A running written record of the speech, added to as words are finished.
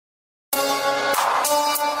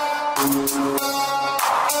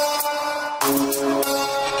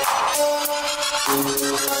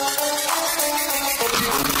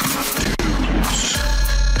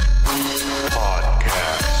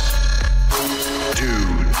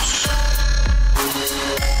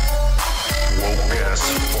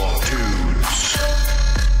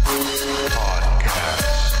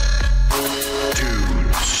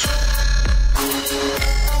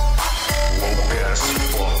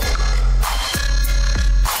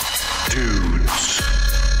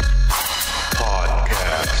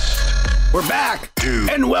We're back,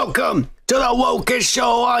 and welcome to the Wokest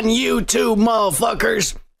Show on YouTube,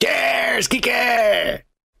 motherfuckers. Cheers, Kike!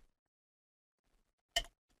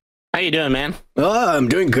 How you doing, man? Oh, I'm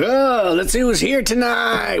doing good. Let's see who's here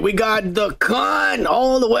tonight. We got the cunt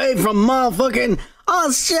all the way from motherfucking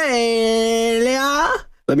Australia.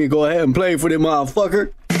 Let me go ahead and play for the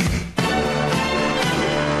motherfucker.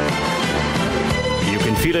 You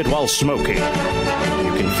can feel it while smoking.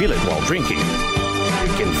 You can feel it while drinking.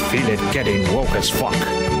 You can feel it getting woke as fuck.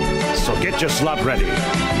 So get your slot ready,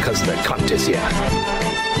 because the cunt is here.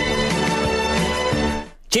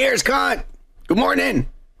 Cheers, cunt. Good morning.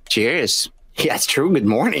 Cheers. Yeah, it's true. Good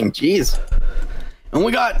morning. Jeez. And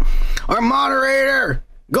we got our moderator,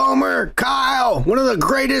 Gomer Kyle, one of the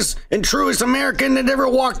greatest and truest American that ever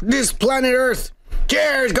walked this planet Earth.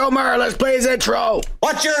 Cheers, Gomer. Let's play his intro.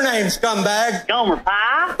 What's your name, scumbag? Gomer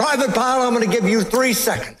Pyle. Private Pyle, I'm going to give you 3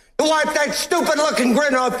 seconds to wipe that stupid-looking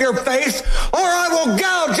grin off your face, or I will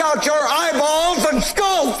gouge out your eyeballs and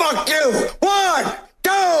skull fuck you. 1,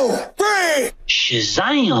 2, 3.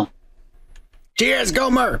 Shazam. Cheers,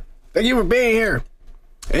 Gomer. Thank you for being here.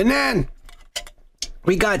 And then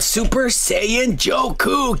we got Super Saiyan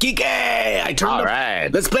Joku Kike. All right.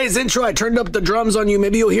 Let's play his intro. I turned up the drums on you.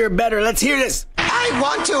 Maybe you'll hear it better. Let's hear this. I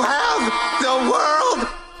want to have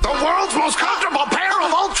The world's most comfortable pair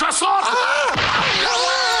of ultra soft.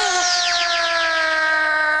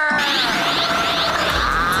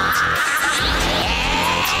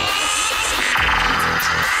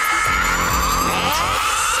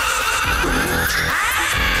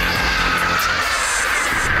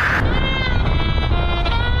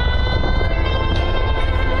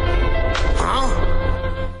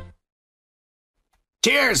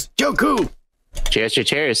 Cheers, Joku. Cheers, cheers,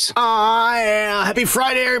 cheers. Yeah. Happy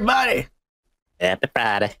Friday, everybody. Happy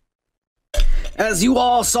Friday. As you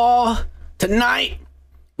all saw, tonight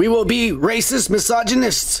we will be racist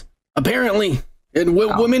misogynists, apparently, and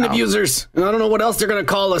women abusers. And I don't know what else they're going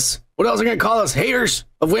to call us. What else are they going to call us? Haters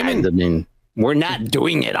of women. I mean, we're not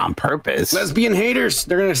doing it on purpose. Lesbian haters,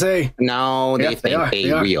 they're going to say. No, they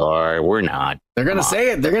we are. We're not. They're going to say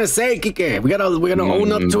it. They're going to say it, Kike. We're going to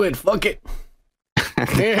own up to it. Fuck it.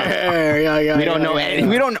 Yeah. We don't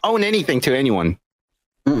we don't own anything to anyone.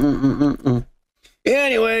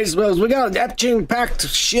 Anyways, well, we got an action-packed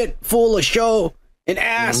shit full of show and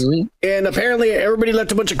ass, and apparently everybody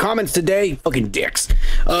left a bunch of comments today. Fucking dicks.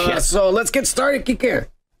 So let's get started, Kike.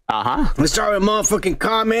 Let's start with motherfucking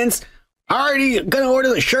comments. I already gonna order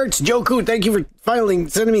the shirts. Joku, thank you for finally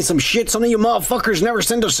sending me some shit. Some of you motherfuckers never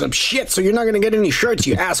send us some shit, so you're not gonna get any shirts,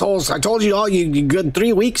 you assholes. I told you all, you good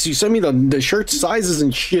 3 weeks. You send me the shirt sizes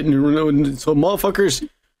and shit, and so motherfuckers,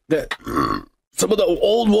 that some of the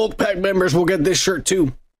old Wolfpack members will get this shirt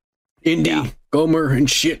too. Indy, Gomer, and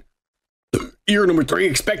shit. Year number 3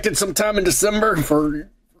 expected sometime in December for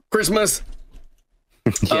Christmas.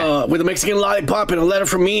 With a Mexican lollipop and a letter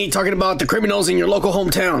from me talking about the criminals in your local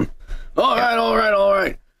hometown. All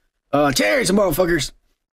right. Cheers, motherfuckers.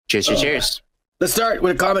 Cheers. Let's start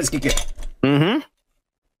with the comments, Kike.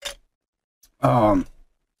 Our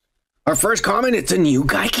first comment, it's a new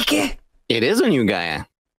guy, Kike. It is a new guy.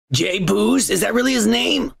 Jay Booze, is that really his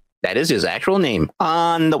name? That is his actual name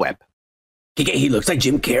on the web. Kike, he looks like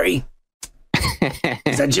Jim Carrey.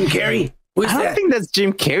 Is that Jim Carrey? Who is I don't think that's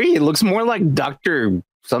Jim Carrey. It looks more like Dr.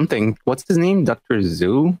 something. What's his name? Dr.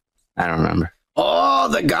 Zoo? I don't remember. Oh,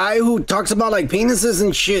 the guy who talks about like penises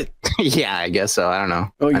and shit. Yeah, I guess so. I don't know.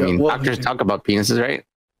 Oh, yeah. I mean, doctors talk about penises, right?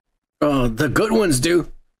 Oh, the good ones do.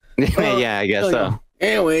 Yeah, I guess so.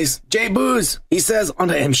 Anyways, Jay Booze, he says, on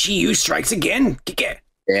the MCU strikes again. Kike.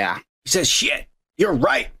 Yeah. He says, shit, you're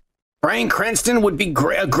right. Bryan Cranston would be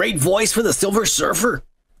a great voice for the Silver Surfer.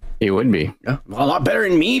 He would be. Yeah, a lot better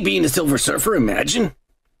than me being the Silver Surfer, imagine.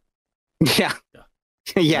 Yeah.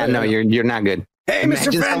 No, you're not good. Hey,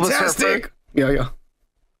 Imagine Mr. Fantastic. Yeah.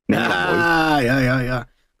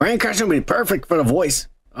 Bryan Cranston would be perfect for the voice.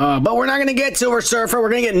 But we're not going to get Silver Surfer. We're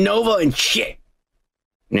going to get Nova and shit.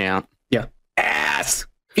 Yeah. Ass.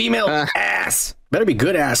 Female ass. Better be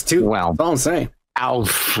good ass, too. Well, that's all I'm saying.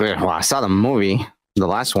 I saw the movie, the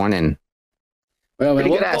last one, and well, pretty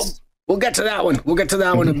good ass. We'll get to that one. We'll get to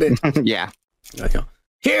that one a bit. Yeah.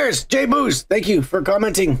 Cheers, Jay Booze. Thank you for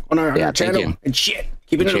commenting on our channel and shit.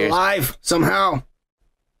 Keeping it alive somehow.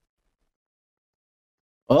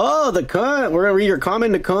 Oh, the cunt. We're gonna read your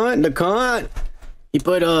comment. The cunt. He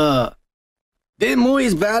put this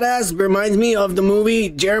movie's badass. Reminds me of the movie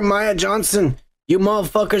Jeremiah Johnson. You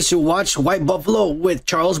motherfuckers should watch White Buffalo with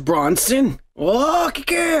Charles Bronson. Oh,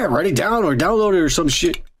 write it down or download it or some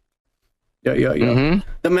shit. Yeah. Mm-hmm.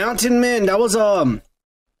 The Mountain Man. That was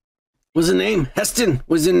what's the name? Heston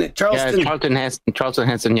was in it. Charleston. Yeah, Charlton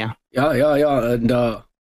Heston. Yeah. Yeah. And it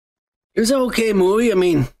was an okay movie. I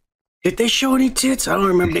mean, did they show any tits? I don't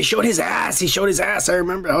remember. They showed his ass. He showed his ass. I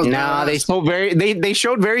remember. They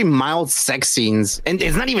showed very mild sex scenes, and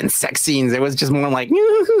it's not even sex scenes. It was just more like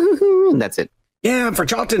that's it. Yeah, for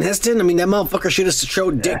Charlton Heston, I mean, that motherfucker should have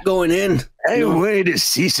showed dick going in. I wanted to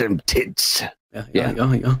see some tits. Yeah.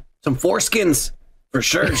 Some foreskins, for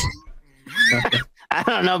sure. I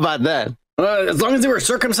don't know about that. As long as they were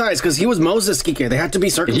circumcised, because he was Moses, Kike. They had to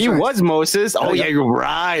be circumcised. He was Moses. Oh, yeah, you're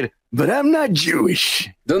right. But I'm not Jewish.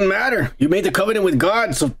 Doesn't matter. You made the covenant with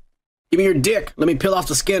God, so give me your dick. Let me peel off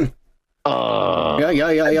the skin. Yeah.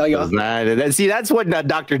 See, that's what a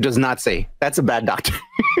doctor does not say. That's a bad doctor.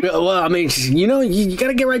 Well, I mean, you got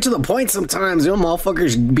to get right to the point sometimes.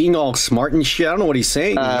 Motherfuckers being all smart and shit. I don't know what he's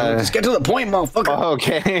saying. Just get to the point, motherfucker.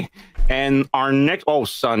 Okay. And our next,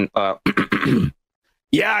 son.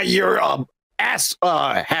 Yeah, your ass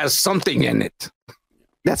has something in it.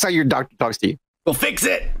 That's how your doctor talks to you. Well, fix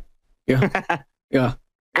it. Yeah.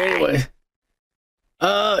 Anyway.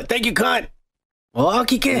 Thank you, cunt. Well,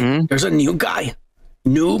 Kike, there's a new guy.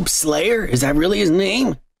 Noob Slayer. Is that really his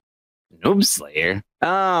name? Noob Slayer?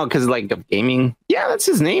 Oh, because like of gaming. Yeah, that's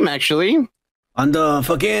his name, actually. On the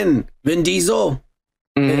fucking Vin Diesel.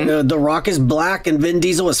 The Rock is black and Vin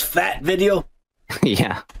Diesel is fat video.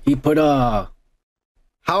 Yeah. He put, how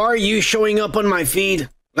are you showing up on my feed?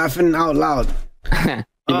 Laughing out loud. He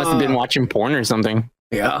must have been watching porn or something.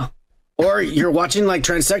 Yeah. Or you're watching like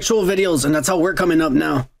transsexual videos and that's how we're coming up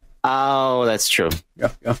now. Oh, that's true.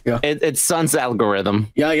 Yeah. It's Sun's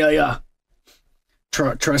algorithm. Yeah.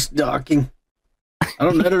 Trust docking. I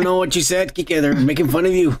don't know what you said, Kike. They're making fun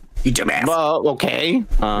of you. You dumbass. Well, okay.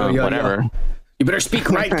 Whatever. Yeah. You better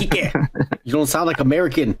speak right, Kike. You don't sound like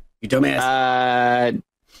American. You dumbass.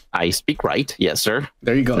 I speak right. Yes, sir.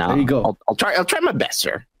 There you go. There you go. I'll try my best,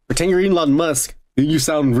 sir. Pretend you're Elon Musk. You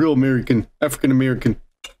sound real American. African American.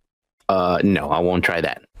 No, I won't try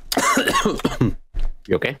that.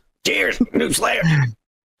 You okay? Cheers, Noob Slayer.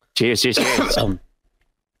 Cheers.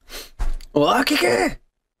 Well, Kike.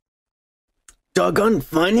 Doggone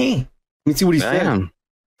funny. Let me see what he said.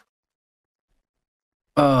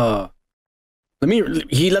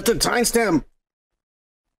 He left a timestamp.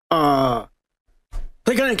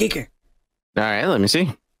 Click on it, Kike. All right, let me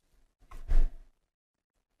see.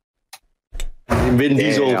 Vin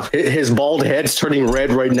Diesel, his bald head's turning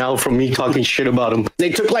red right now from me talking shit about him. They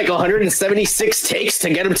took like 176 takes to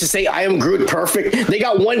get him to say I am Groot perfect. They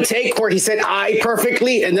got one take where he said I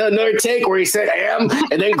perfectly, and then another take where he said I am,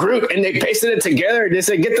 and then Groot, and they pasted it together. They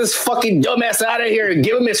said, get this fucking dumbass out of here and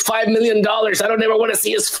give him his $5 million. I don't ever want to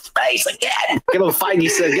see his face again. Give him 5. He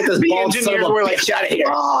said, get this bald son of a bitch out of here.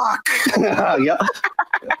 Fuck. Yeah.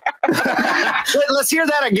 Let's hear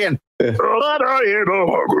that again. How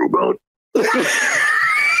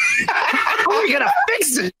are we gonna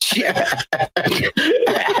fix this shit?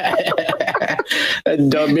 A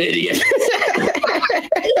dumb idiot.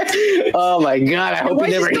 Oh my god, I hope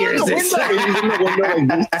he never hears this. All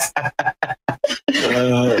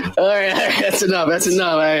right, that's enough.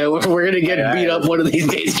 We're gonna get beat up one of these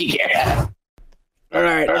days. All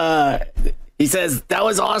right. He says, that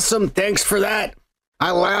was awesome. Thanks for that.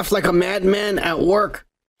 I laughed like a madman at work.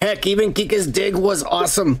 Heck, even Kika's dig was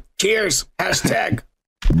awesome. Cheers. Hashtag.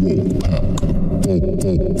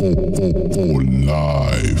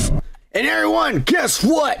 Live. And everyone, guess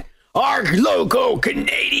what? Our local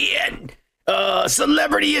Canadian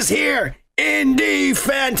celebrity is here. Indie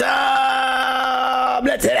Phantom.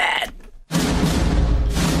 Let's hit that.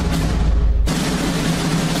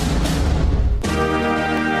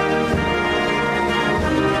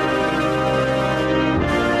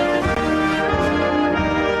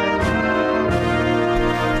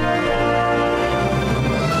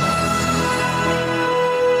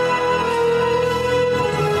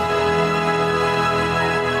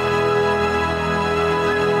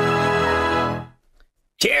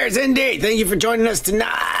 Cheers, indeed. Thank you for joining us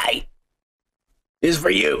tonight. This is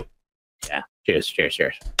for you. Yeah. Cheers.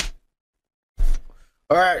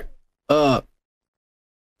 All right.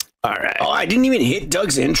 All right. Oh, I didn't even hit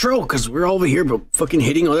Doug's intro because we're over here but fucking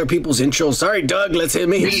hitting other people's intros. Sorry, Doug. Let's hit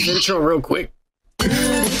his intro real quick.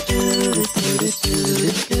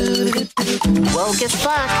 Woke as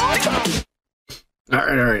fuck. All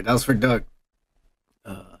right. That was for Doug.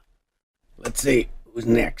 Let's see. Who's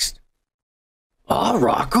next? Oh,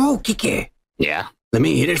 Rocco. Kike. Yeah. Let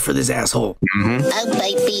me hit it for this asshole. Mm-hmm. Oh,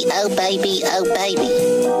 baby. Oh, baby. Oh, baby.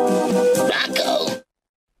 Rocco.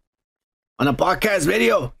 On a podcast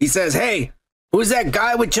video, he says, "Hey, who's that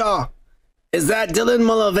guy with y'all? Is that Dylan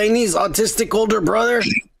Mulvaney's autistic older brother?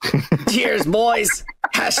 Cheers, boys.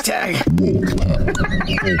 Hashtag."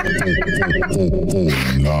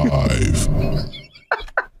 Live.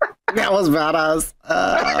 That was badass.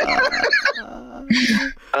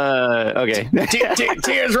 Okay.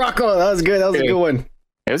 Cheers, Rocco. That was good. That was a good one.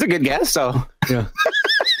 It was a good guess, so. Yeah.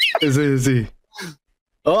 Is he?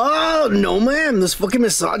 Oh, no, ma'am. This fucking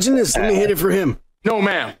misogynist. Let me hit it for him. No,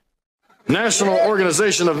 ma'am. National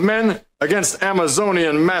Organization of Men Against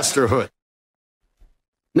Amazonian Masterhood.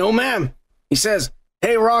 No, ma'am. He says,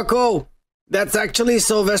 "Hey, Rocco, that's actually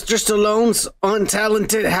Sylvester Stallone's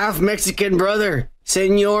untalented half-Mexican brother,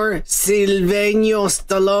 Senor Silvano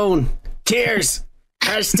Stallone. Cheers.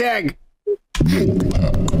 Hashtag."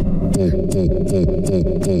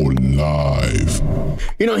 Live.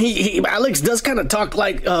 You know, he Alex does kind of talk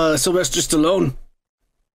like Sylvester Stallone.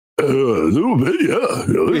 A little bit, yeah.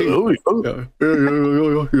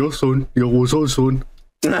 Yeah, son. Yeah, what's up, son?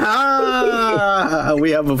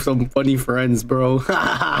 We have some funny friends, bro.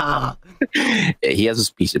 He has a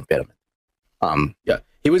speech impediment. Yeah,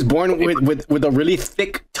 he was born with a really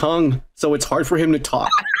thick tongue, so it's hard for him to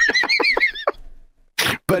talk.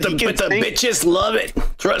 But the bitches love it.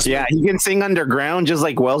 Trust me. Yeah, he can sing underground just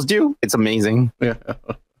like Wells do. It's amazing. Yeah.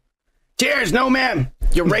 Cheers, no ma'am.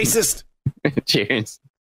 You're racist. Cheers.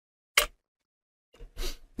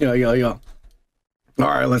 Yeah. All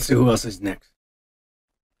right, let's see who else is next.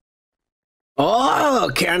 Oh,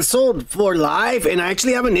 canceled for live, and I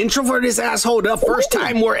actually have an intro for this asshole. The first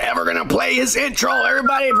time we're ever gonna play his intro.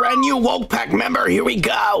 Everybody, brand new Woke Pack member. Here we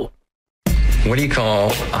go. What do you call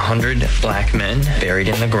 100 black men buried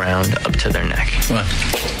in the ground up to their neck? What?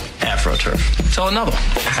 AfroTurf. So another.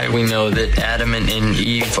 How do we know that Adam and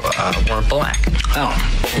Eve weren't black? Oh.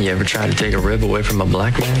 You ever try to take a rib away from a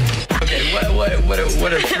black man? Okay,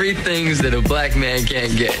 what are three things that a black man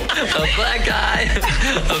can't get? A black eye,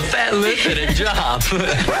 a fat lip, and a job.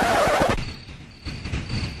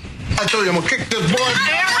 I told you I'm gonna kick this boy.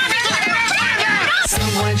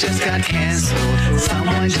 Someone just got canceled.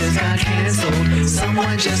 Someone just got canceled.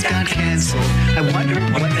 Someone just got canceled. I wonder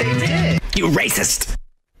what they did. You racist.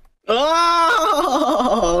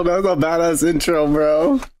 Oh, that's a badass intro,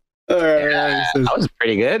 bro. All right, Yeah, that was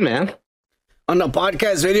pretty good, man. On the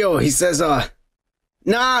podcast video, he says,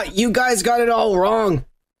 "Nah, you guys got it all wrong.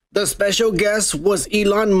 The special guest was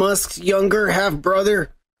Elon Musk's younger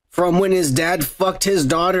half-brother from when his dad fucked his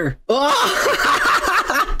daughter." Oh!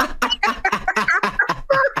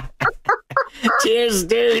 Cheers,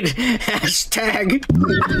 dude. Hashtag.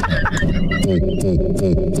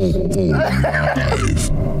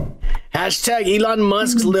 Hashtag Elon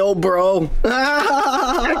Musk's lil bro.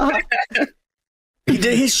 He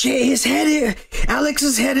did his head.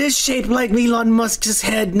 Alex's head is shaped like Elon Musk's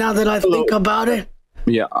head. Now that I think about it.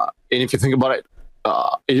 Yeah, and if you think about it,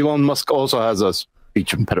 Elon Musk also has a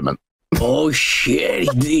speech impediment. Oh shit!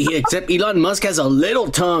 Except Elon Musk has a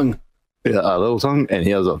little tongue. Yeah, a little tongue, and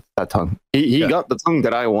he has a fat tongue. He got the tongue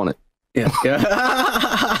that I wanted. Yeah.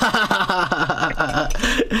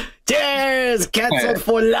 Cheers! Canceled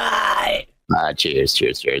for life. Cheers.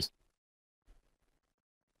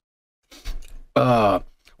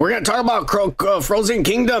 We're gonna talk about Frozen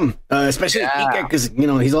Kingdom, especially Kike, because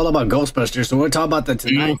he's all about Ghostbusters. So we're gonna talk about that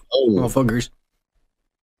tonight, motherfuckers.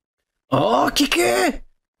 Oh, Kike!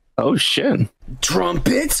 Oh shit!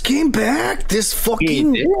 Trumpets came back. This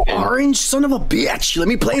fucking orange son of a bitch. Let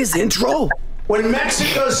me play his intro. When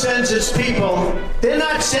Mexico sends its people, they're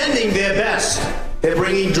not sending their best. They're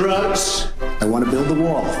bringing drugs. I want to build the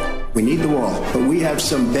wall. We need the wall. But we have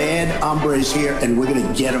some bad hombres here, and we're going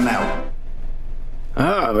to get them out.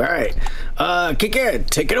 All right. Kike,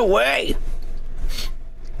 take it away.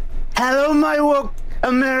 Hello, my woke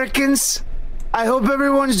Americans. I hope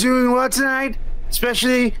everyone's doing well tonight,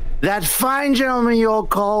 especially that fine gentleman you all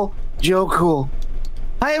call Joe Cool.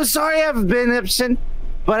 I am sorry I've been absent,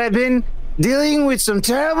 but I've been dealing with some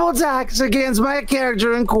terrible attacks against my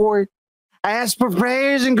character in court. I ask for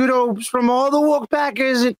prayers and good hopes from all the woke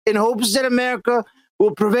packers in hopes that America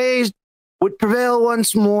would prevail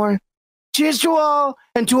once more. Cheers to all,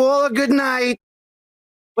 and to all a good night.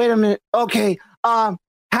 Wait a minute. Okay.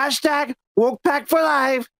 Hashtag woke pack for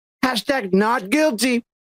life. Hashtag not guilty.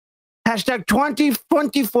 Hashtag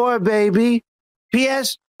 2024, baby.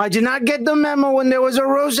 P.S. I did not get the memo when there was a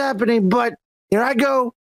roast happening, but here I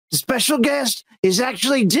go. The special guest is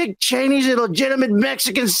actually Dick Cheney's illegitimate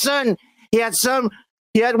Mexican son. He had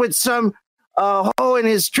with some hoe in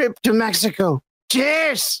his trip to Mexico.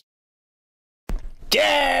 Cheers!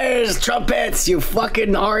 Cheers, trumpets, you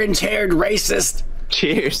fucking orange-haired racist.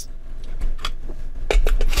 Cheers.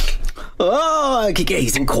 Oh, Kike,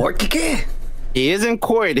 he's in court, Kike? He is in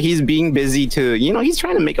court. He's being busy to, he's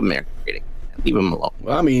trying to make America great. Leave him alone.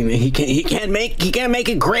 Well, I mean, he can't make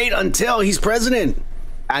it great until he's president.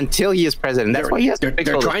 Until he is president. That's why he has they're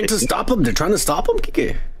trying to stop him. They're trying to stop him,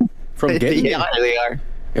 Kike, from getting they are.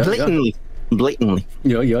 Yeah, Blatantly.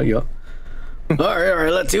 Yeah. All right.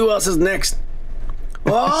 Let's see who else is next.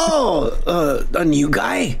 Oh, a new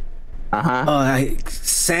guy.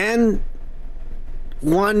 Sant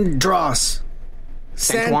Juan Dross.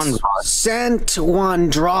 Sant Juan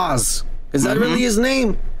Dross. Is that really his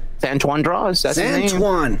name? Sant Juan Dross. That's his name. Sant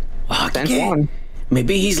Juan. Oh, Sant Juan.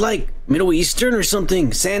 Maybe he's like Middle Eastern or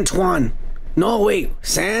something. Sant Juan. No, wait.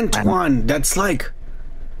 Sant Juan. That's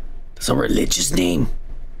a religious name.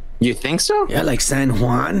 You think so? Yeah, like San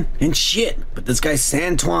Juan and shit. But this guy's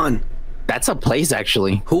Sant Juan. That's a place,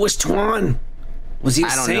 actually. Who was Tuan? Was he a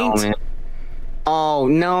saint? Know, man. Oh,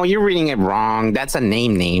 no, you're reading it wrong. That's a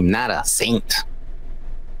name, not a saint.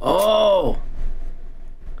 Oh.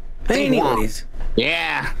 Anyways.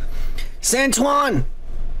 Yeah. Sant Juan.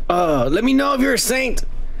 Let me know if you're a saint.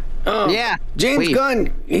 Yeah. James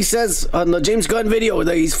Gunn. He says on the James Gunn video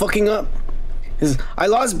that he's fucking up. I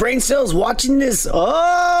lost brain cells watching this.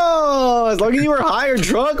 Oh, as long as you were high or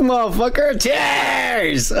drunk, motherfucker.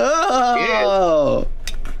 Cheers. Oh.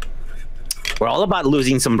 We're all about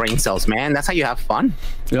losing some brain cells, man. That's how you have fun.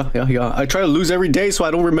 Yeah. I try to lose every day so I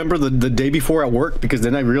don't remember the day before at work, because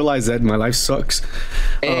then I realize that my life sucks.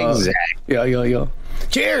 Exactly. Yeah.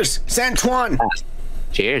 Cheers, Sant Juan.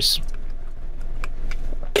 Cheers.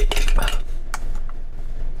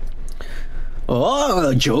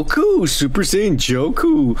 Oh, Joku, Super Saiyan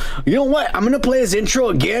Joku. You know what? I'm gonna play his intro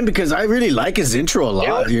again because I really like his intro a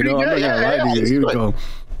lot. I'm not gonna lie to you. Here we go.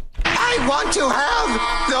 I want to have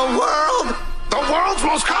the world's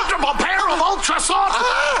most comfortable pair of ultra soft.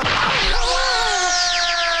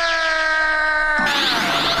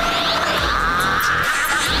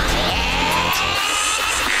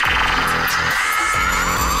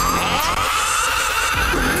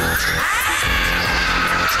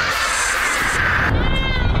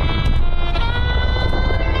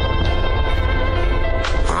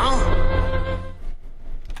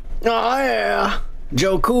 Oh yeah,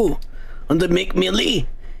 Joku on the McMillie,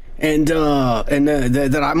 and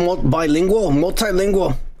that I'm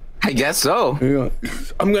multilingual. I guess so. Yeah.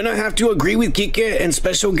 I'm gonna have to agree with Kike and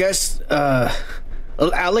special guest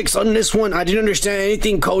Alex on this one. I didn't understand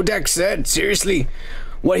anything Kodak said. Seriously,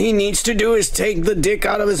 what he needs to do is take the dick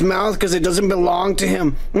out of his mouth because it doesn't belong to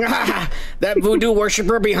him. That voodoo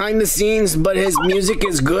worshiper behind the scenes, but his music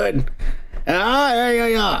is good.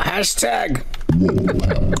 Yeah. Hashtag.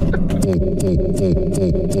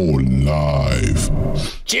 Live.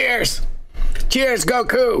 Cheers,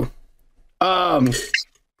 Goku. I'll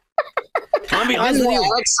be honest with you.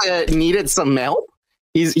 Alex needed some help.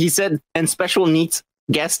 He said, and special needs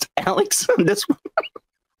guest Alex on this one.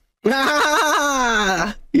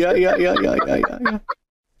 Yeah.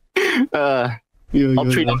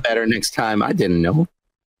 I'll treat him better next time. I didn't know.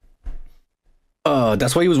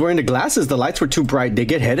 That's why he was wearing the glasses. The lights were too bright. They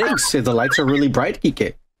get headaches if the lights are really bright,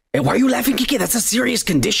 Kike. Hey, why are you laughing, Kike? That's a serious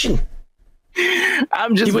condition. He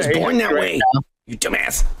was born that way. Now. You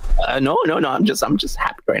dumbass. No. I'm just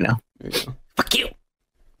happy right now. Fuck you.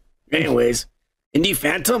 Anyways, Indie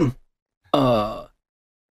Phantom.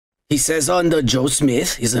 He says on the Joe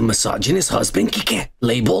Smith is a misogynist husband, Kike,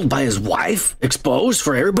 labeled by his wife, exposed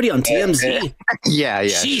for everybody on TMZ. Yeah.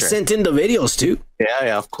 She sent in the videos too.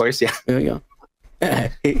 Yeah, of course, yeah. Yeah.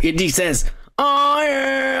 He says, oh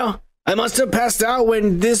yeah, I must have passed out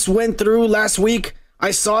when this went through last week.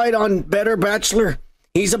 I saw it on Better Bachelor.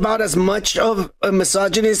 He's about as much of a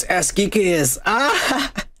misogynist as Kike is.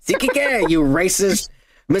 See, Kike, you racist.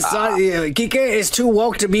 Kike is too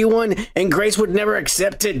woke to be one, and Grace would never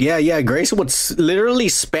accept it. Yeah, Grace would literally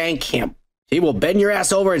spank him. He will bend your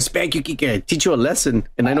ass over and spank you, Kike. Teach you a lesson,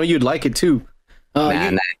 and I know you'd like it too.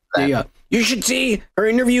 You should see her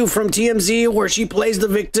interview from TMZ where she plays the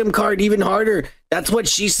victim card even harder. That's what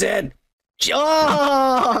she said.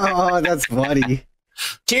 Oh, that's funny.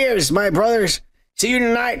 Cheers, my brothers. See you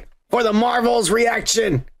tonight. for the Marvels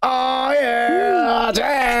reaction. Oh yeah,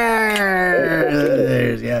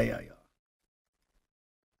 cheers. Yeah.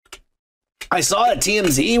 I saw at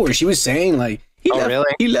TMZ where she was saying like he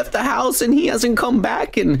left the house and he hasn't come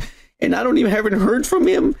back and I haven't heard from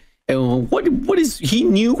him. And what is he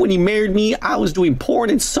knew when he married me? I was doing porn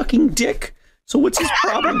and sucking dick. So what's his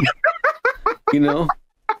problem? You know?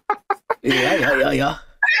 Yeah.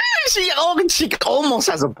 She almost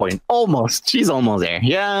has a point. Almost. She's almost there.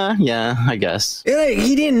 Yeah, I guess. Yeah,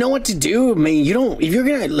 he didn't know what to do. I mean, if you're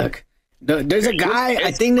gonna look, there's a guy,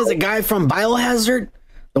 I think there's a guy from Biohazard,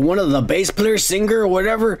 one of the bass player, singer, or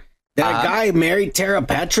whatever. That guy married Tara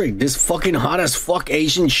Patrick, this fucking hot as fuck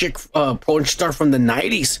Asian chick porn star from the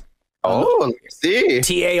 90s. Oh, let me see.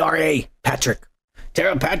 Tara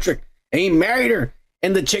Patrick. And he married her.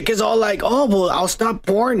 And the chick is all like, oh, well, I'll stop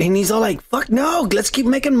porn. And he's all like, fuck no, let's keep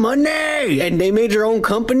making money. And they made their own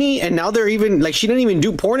company. And now they're even, like, she didn't even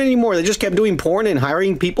do porn anymore. They just kept doing porn and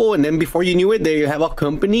hiring people. And then before you knew it, they have a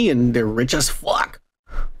company and they're rich as fuck.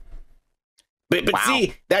 But wow.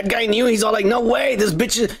 See, that guy knew. He's all like, no way, this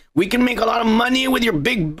bitch, we can make a lot of money with your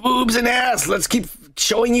big boobs and ass. Let's keep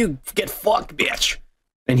showing you get fucked, bitch.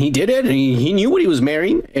 And he did it, and he knew what he was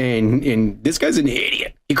marrying, and this guy's an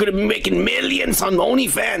idiot. He could have been making millions on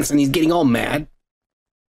OnlyFans, and he's getting all mad.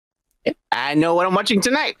 I know what I'm watching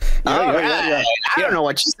tonight. Yeah. I don't know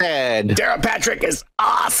what you said. Tara Patrick is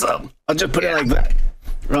awesome. I'll just put it like that.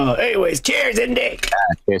 Anyways, cheers, Indy.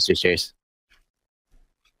 Cheers.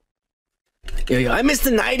 Yeah. I miss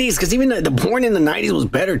the 90s because even the porn in the 90s was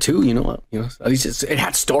better too. You know, at least it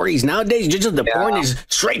had stories. Nowadays, just the porn is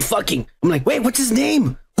straight fucking. I'm like, wait, what's his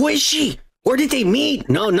name? Who is she? Where did they meet?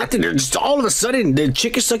 No, nothing. They're just all of a sudden the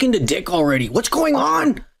chick is sucking the dick already. What's going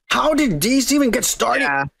on? How did these even get started?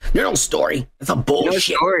 Yeah. There's no story. It's a bullshit. No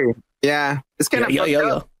story. Yeah, it's kind of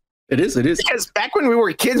yeah. It is. Because back when we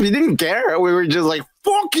were kids, we didn't care. We were just like,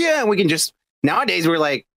 fuck yeah, we can just. Nowadays, we're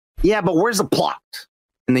like, yeah, but where's the plot?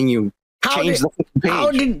 And then you.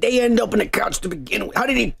 How did they end up on the couch to begin with? How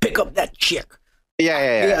did he pick up that chick?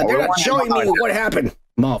 Yeah. They're not showing me what happened,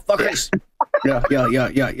 motherfuckers. Yeah.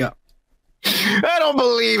 I don't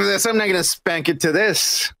believe this. I'm not gonna spank it to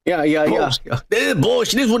this. Yeah. This is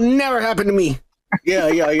bullshit. This would never happen to me.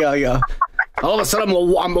 Yeah. All of a sudden,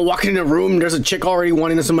 I'm walking in a room. There's a chick already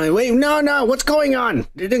wanting somebody. Wait, no. What's going on? It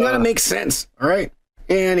didn't gotta make sense. All right.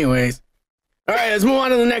 Anyways, all right. Let's move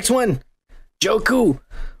on to the next one. Joku.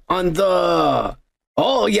 On the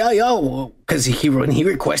because he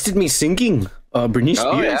requested me singing Britney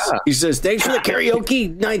Spears. He says, thanks for the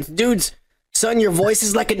karaoke nights, dudes. Son, your voice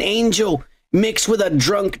is like an angel mixed with a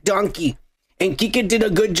drunk donkey. And Kika did a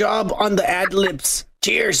good job on the ad-libs.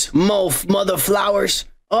 Cheers, mother flowers.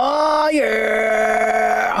 Oh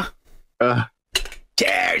yeah.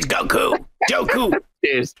 Cheers, Joku.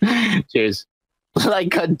 Cheers.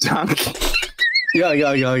 Like a donkey. Yeah.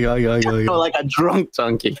 Like a drunk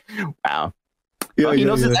donkey. Wow. He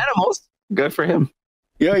knows his animals. Good for him.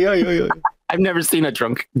 Yeah. I've never seen a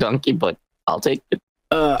drunk donkey, but I'll take it.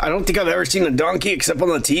 I don't think I've ever seen a donkey except on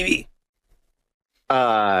the TV.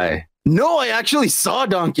 No, I actually saw a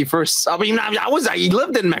donkey first. I mean, I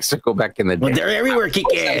lived in Mexico back in the day. But they're everywhere,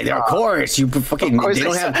 Kike. Of course. You fucking. They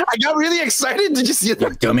don't have. I got really excited to just see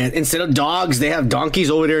them. Dumbass. Instead of dogs, they have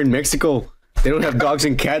donkeys over there in Mexico. They don't have dogs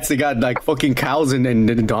and cats. They got like fucking cows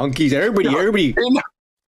and donkeys. Everybody.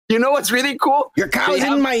 You know what's really cool? Your cow's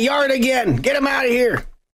in my yard again. Get him out of here.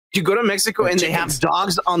 You go to Mexico and they have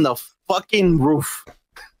dogs on the fucking roof.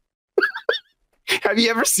 Have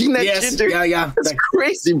you ever seen that shit, dude? Yeah. That's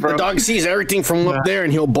crazy, bro. The dog sees everything from up there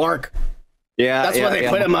and he'll bark. Yeah. That's why they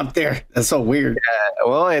put him up there. That's so weird. Yeah,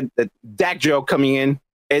 well, that joke coming in,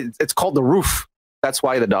 it's called the roof. That's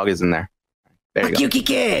why the dog is in there. There you go.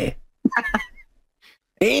 Kike.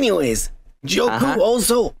 Anyways, Joku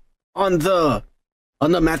also on the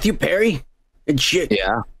Matthew Perry and shit.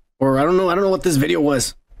 Yeah. Or I don't know what this video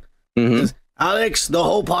was. Mm-hmm. Alex, the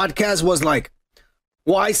whole podcast was like,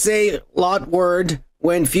 why say lot word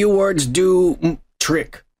when few words do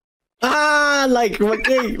trick? Like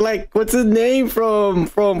what's his name from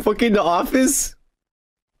fucking The Office?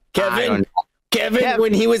 Kevin,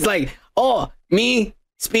 when he was like, oh, me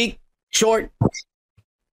speak short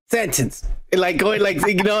sentence. Like going like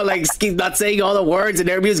not saying all the words and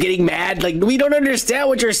everybody was getting mad. Like, we don't understand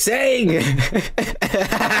what you're saying.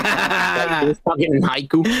 Fucking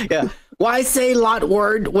haiku. Yeah. Why say lot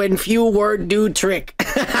word when few word do trick?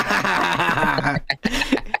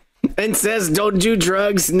 And says don't do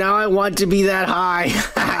drugs. Now I want to be that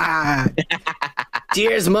high.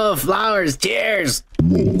 Cheers, mother flowers. Cheers.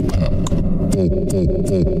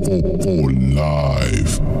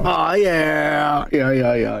 live. Oh yeah.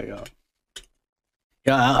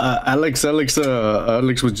 Yeah, Alex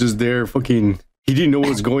was just there. Fucking, he didn't know what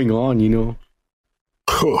was going on. You know.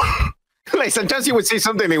 Like sometimes he would say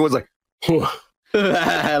something and he was like,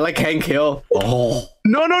 like Hank Hill. Oh.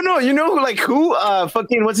 No. You know like who?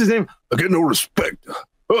 Fucking what's his name? I get no respect.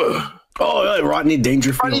 Oh, Rodney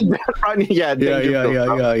Dangerfield. Rodney, yeah. Yeah.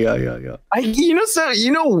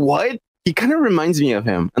 You know what? He kind of reminds me of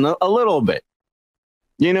him a little bit.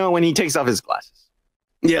 You know, when he takes off his glasses.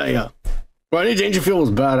 Yeah. Rodney Dangerfield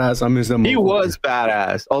was badass. I miss him. He was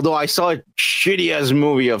badass. Although I saw a shitty ass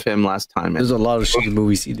movie of him last time. There's a lot of shitty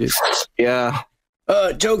movies he did. Yeah.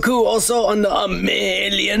 Joku also on the A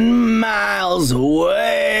Million Miles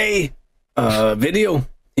Away video.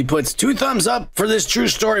 He puts 2 thumbs up for this true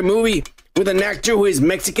story movie with an actor who is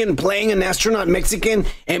Mexican playing an astronaut Mexican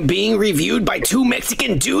and being reviewed by 2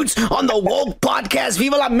 Mexican dudes on the Woke podcast.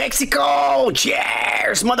 Viva la Mexico!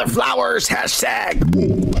 Cheers, mother flowers. Hashtag.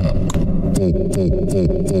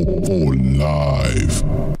 Live.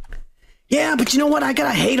 Yeah, but you know what? I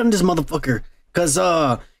gotta hate on this motherfucker because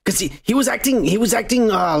he was acting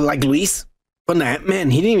like Luis from the Ant-Man.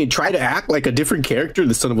 He didn't even try to act like a different character.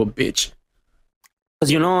 The son of a bitch.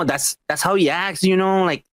 Because, you know, that's how he acts, you know,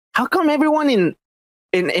 like, how come everyone in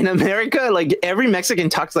America, like, every Mexican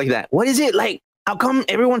talks like that? What is it? Like, how come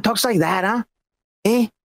everyone talks like that, huh?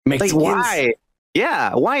 Mexicans. Like, why?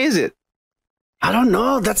 Yeah, why is it? I don't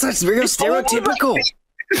know. That's very stereotypical.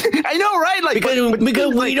 I know, right? Like,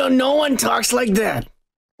 because we don't, no one talks like that.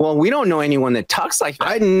 Well, we don't know anyone that talks like that.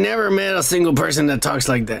 I never met a single person that talks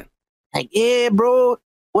like that. Like, yeah, bro.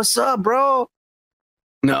 What's up, bro?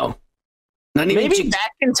 No. Not even maybe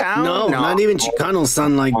back in town. No, not even Chicanos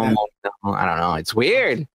sound like that. No, I don't know. It's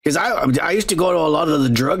weird. Because I used to go to a lot of the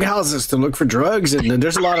drug houses to look for drugs, and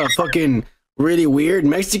there's a lot of fucking really weird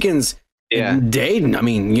Mexicans. Yeah. Dating. I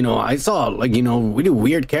mean, you know, I saw like, you know, we do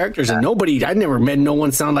weird characters, and I never met no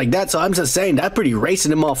one sound like that. So I'm just saying that's pretty racist,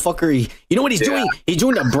 the motherfucker. You know what he's doing? He's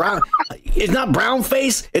doing the brown. It's not brown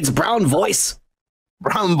face. It's brown voice.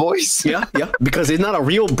 Brown voice? Yeah. Because it's not a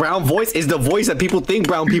real brown voice. It's the voice that people think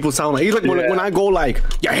brown people sound like. He's like when I go like,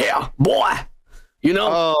 "You're here, boy." You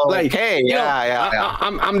know, like, hey, yeah.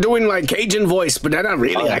 I'm doing like Cajun voice, but they're not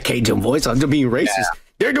really a Cajun voice. I'm just being racist. Yeah.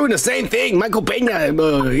 They're doing the same thing. Michael Pena,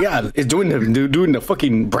 is doing the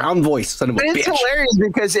fucking brown voice. Son of a bitch. It's hilarious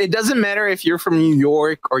because it doesn't matter if you're from New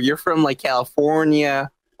York or you're from like California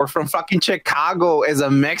or from fucking Chicago. As a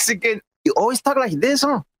Mexican, you always talk like this,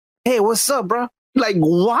 huh? Hey, what's up, bro? Like,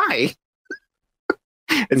 why?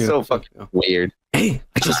 It's so fucking weird. Hey,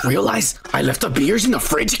 I just realized I left the beers in the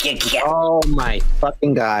fridge again. Oh my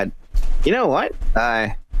fucking god! You know what?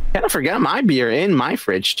 I kind of forgot my beer in my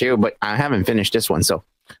fridge too, but I haven't finished this one, so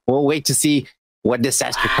we'll wait to see what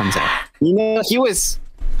disaster comes out. You know, he was.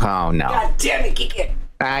 Oh no! God damn it, Kiki!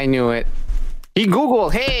 I knew it. He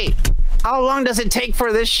Googled, "Hey, how long does it take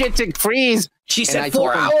for this shit to freeze?" She said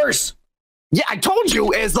 4 hours. Yeah, I told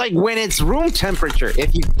you, it's like when it's room temperature.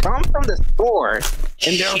 If you come from the store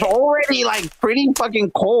and they're already like pretty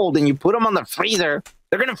fucking cold and you put them on the freezer,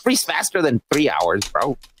 they're going to freeze faster than 3 hours,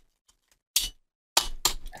 bro.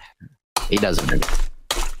 He doesn't.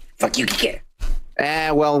 Fuck you, kid.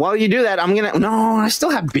 Well, while you do that, No, I still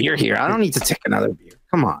have beer here. I don't need to take another beer.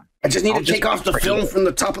 Come on. I just need to take off the film from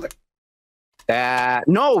the top of the...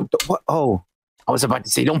 No. What? Oh. I was about to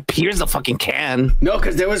say, don't pierce the fucking can. No,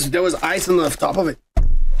 because there was ice on the top of it.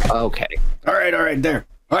 Okay. All right, there.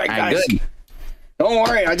 All right, guys. Good. Don't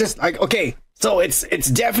worry. Okay. So it's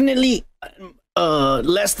definitely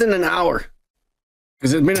less than an hour.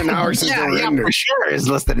 Because it's been an hour since they were in there. For sure it's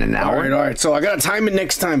less than an hour. All right. So I got to time it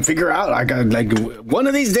next time. Figure out. I got like one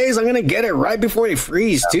of these days I'm going to get it right before they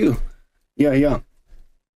freeze too. Yeah.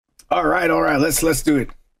 All right. Let's do it.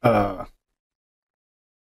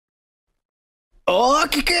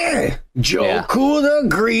 Okay. Joku the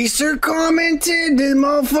Greaser commented, the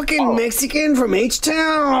motherfucking Mexican from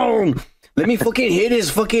H-Town. Let me fucking hit his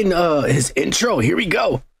fucking his intro. Here we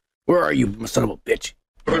go. Where are you, son of a bitch?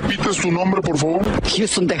 Repite su nombre, por favor.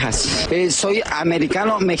 Houston, Texas. Soy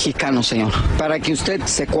americano mexicano, señor. Para que usted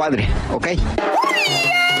se cuadre, ¿ok?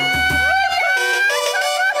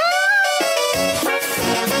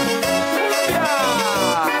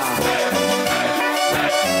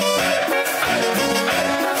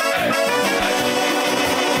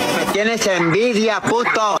 Tienes envidia,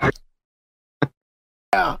 puto.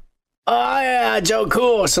 Yeah. Oh, yeah,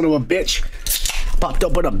 Joku, son of a bitch. Popped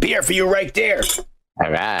open a beer for you right there. All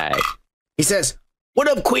right. He says, "What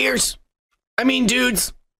up, queers? I mean,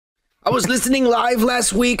 dudes. I was listening live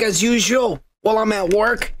last week as usual while I'm at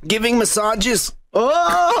work giving massages.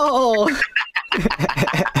 Oh!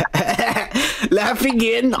 Laughing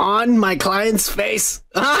in on my client's face.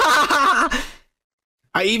 I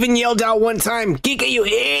even yelled out one time, Kika, you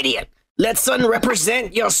idiot. Let Sun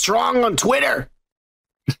represent your strong on Twitter.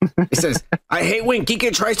 He says, I hate when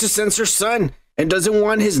Kika tries to censor Sun and doesn't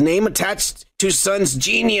want his name attached to Sun's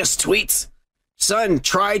genius tweets. Sun,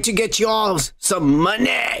 try to get y'all some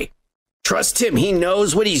money. Trust him. He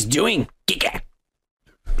knows what he's doing. Kika.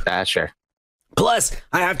 Sure. Plus,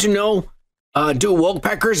 I have to know, do woke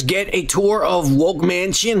packers get a tour of Woke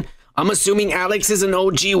Mansion? I'm assuming Alex is an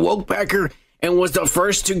OG woke packer and was the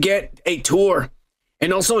first to get a tour.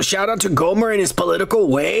 And also, shout out to Gomer and his political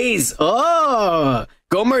ways. Oh,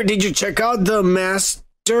 Gomer, did you check out the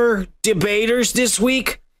Master Debaters this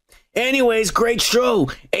week? Anyways, great show.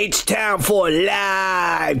 H-Town for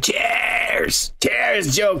life. Cheers.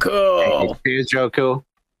 Cheers, Joe Cool. Hey, cheers, Joe Cool.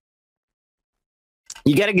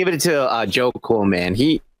 You got to give it to Joe Cool, man.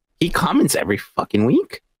 He comments every fucking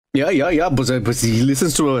week. Yeah. But he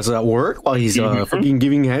listens to us at work while he's fucking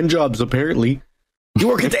giving hand jobs, apparently. You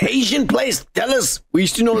work at the Asian place. Tell us. We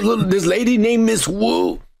used to know this lady named Miss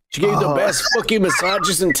Wu. She gave the best fucking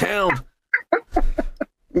massages in town.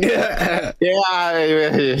 Yeah.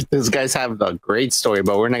 Yeah, those guys have a great story,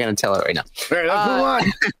 but we're not going to tell it right now. All right, let's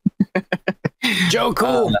move on. Joe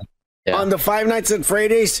Cool on the Five Nights at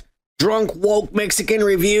Freddy's Drunk Woke Mexican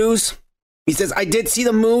Reviews. He says, I did see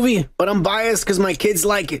the movie, but I'm biased because my kids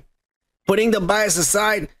like it. Putting the bias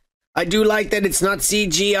aside, I do like that it's not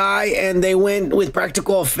CGI and they went with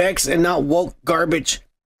practical effects and not woke garbage.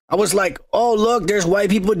 I was like, oh, look, there's white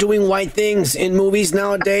people doing white things in movies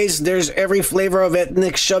nowadays. There's every flavor of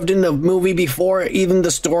ethnic shoved in the movie before even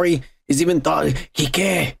the story is even thought.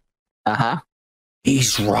 Kike.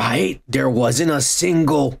 He's right. There wasn't a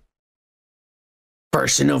single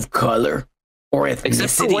person of color or ethnicity.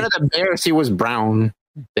 Except for one of the bears, he was brown,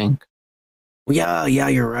 I think. Yeah,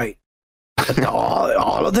 you're right. But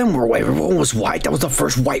all of them were white. Everyone was white. That was the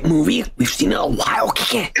first white movie we've seen in a while.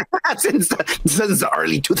 since the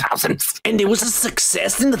early 2000s. And it was a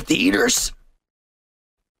success in the theaters.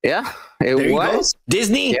 Yeah, it was.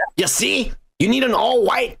 Disney, you see? You need an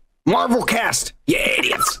all-white Marvel cast. You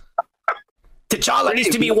idiots. T'Challa needs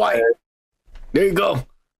to be white. There you go.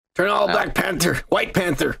 Turn all Black Panther, White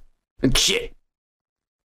Panther, and shit.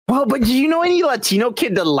 Well, but do you know any Latino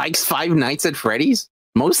kid that likes Five Nights at Freddy's?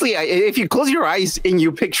 Mostly, if you close your eyes and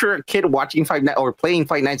you picture a kid watching playing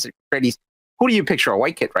Five Nights at Freddy's, who do you picture? A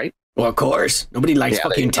white kid, right? Well, of course. Nobody likes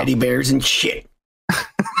fucking teddy bears and shit.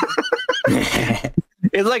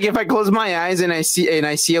 It's like if I close my eyes and I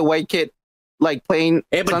see a white kid like playing.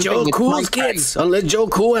 Hey, but Joe Cool's kids. Unless Joe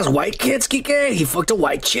Cool has white kids, Kike, he fucked a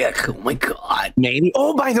white chick. Oh my god. Maybe.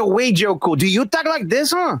 Oh, by the way, Joe Cool, do you talk like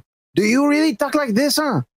this, huh? Do you really talk like this,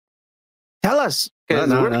 huh? Tell us, because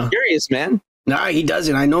we're curious, man. Nah, he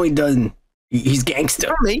doesn't. I know he doesn't. He's gangster.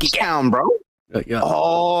 From H-Town, bro. Yeah.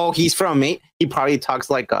 Oh, he's from H. He probably talks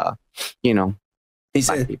like He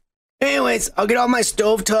said. Anyways, I'll get on my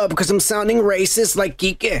stovetub because I'm sounding racist like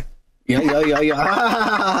Kike.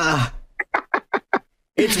 Yeah.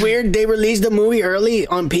 It's weird. They released the movie early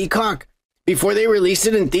on Peacock before they released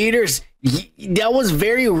it in theaters. That was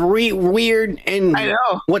very weird. And I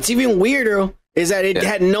know. What's even weirder is that it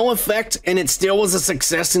had no effect and it still was a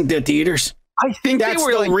success in the theaters. I think that's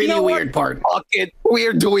the really weird part. Fuck it.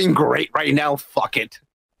 We're doing great right now. Fuck it.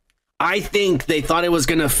 I think they thought it was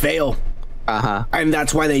going to fail. And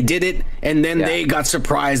that's why they did it. And then they got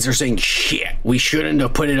surprised. They're saying, shit, we shouldn't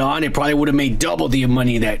have put it on. It probably would have made double the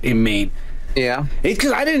money that it made. Yeah. It's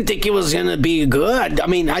because I didn't think it was going to be good. I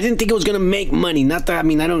mean, I didn't think it was going to make money. Not that,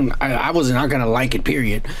 I was not going to like it,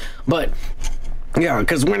 period. But, yeah,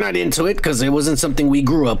 because we're not into it because it wasn't something we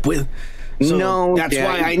grew up with. So that's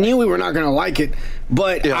why I knew we were not going to like it.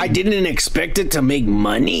 But I didn't expect it to make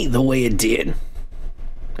money the way it did.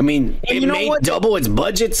 I mean, it made double its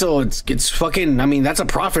budget, so it's fucking. I mean, that's a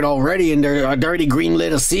profit already, and they're already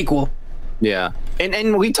greenlit a sequel. Yeah,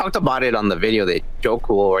 and we talked about it on the video that Joe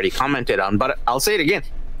Cool already commented on, but I'll say it again: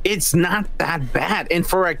 it's not that bad, and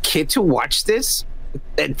for a kid to watch this,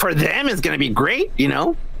 for them, it's gonna be great, you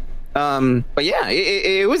know. But yeah,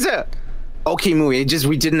 it was a okay movie. It just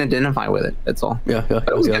we didn't identify with it. That's all. Yeah.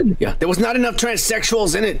 There was not enough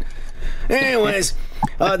transsexuals in it. Anyways,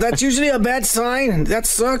 that's usually a bad sign. That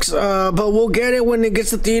sucks. But we'll get it when it gets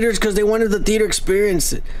to theaters because they wanted the theater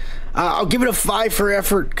experience. I'll give it a 5 for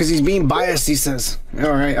effort because he's being biased, he says. All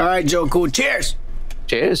right, Joe Cool. Cheers.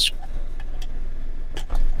 Cheers.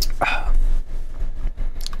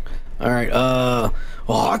 All right.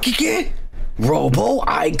 Hockey kid? Robo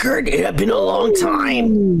Igert, it had been a long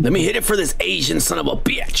time. Let me hit it for this Asian son of a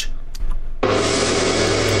bitch.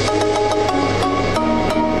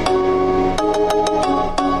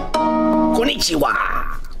 Konnichiwa.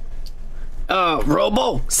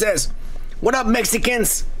 Robo says, what up,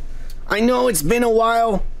 Mexicans? I know it's been a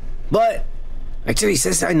while, but actually he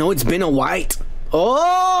says, I know it's been a white.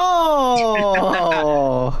 Oh.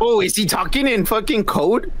 Oh, is he talking in fucking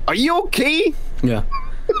code? Are you okay? Yeah.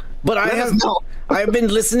 But I've been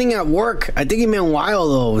listening at work. I think he meant while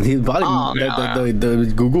though. He probably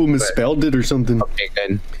the Google misspelled it or something. Okay,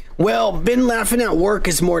 good. Well, been laughing at work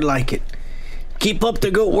is more like it. Keep up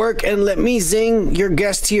the good work and let me zing your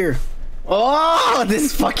guest here. Oh,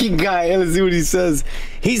 this fucking guy. Let's see what he says.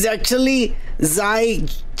 He's actually Xi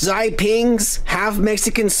Jinping's half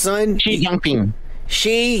Mexican son. Xi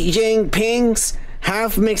Jinping's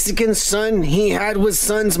half Mexican son he had with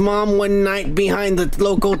son's mom one night behind the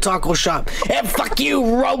local taco shop. And fuck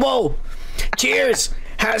you, Robo. Cheers.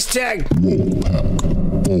 Hashtag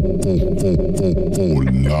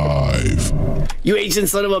live. You Asian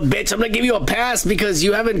son of a bitch. I'm gonna give you a pass because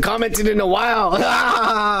you haven't commented in a while.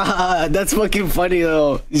 That's fucking funny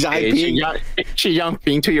though. Xi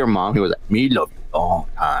Jinping to your mom. He was like, me love you long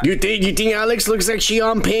time. You think Alex looks like Xi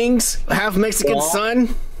Jinping's half Mexican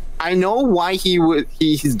son? I know why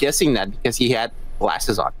he's guessing that because he had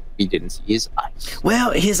glasses on. He didn't see his eyes.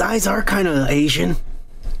 Well, his eyes are kind of Asian.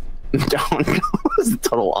 No, it's the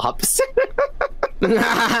total opposite. All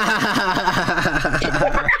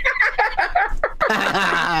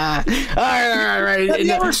right. I've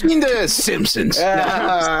never seen The Simpsons. All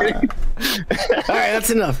right,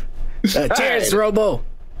 that's enough. Cheers, Robo.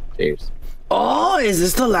 Cheers. Oh, is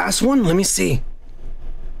this the last one? Let me see.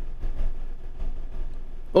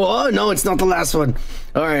 Oh, no, it's not the last one.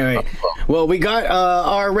 All right. Well, we got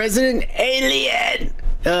our resident alien.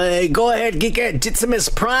 Go ahead, Geekhead.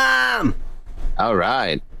 Jitsumis Prime. All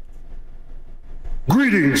right.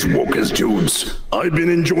 Greetings, Wokas dudes. I've been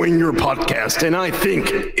enjoying your podcast and I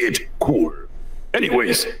think it cool.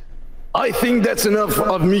 Anyways, I think that's enough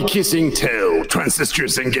of me kissing tail,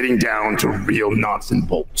 transistors, and getting down to real nuts and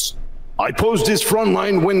bolts. I post this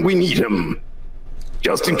frontline when we need him.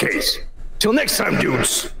 Just in case. Till next time,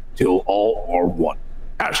 dudes. Till all are one.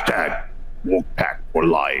 Hashtag Wokepack for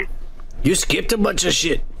life. You skipped a bunch of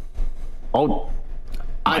shit. Oh,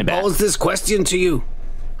 I posed this question to you.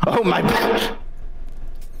 Oh, my bad.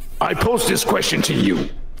 I pose this question to you.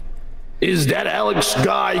 Is that Alex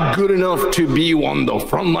guy good enough to be on the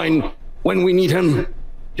front line when we need him?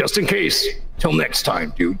 Just in case. Till next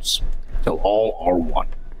time, dudes. Till all are one.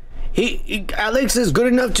 Alex is good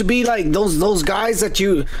enough to be like those guys that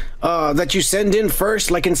you send in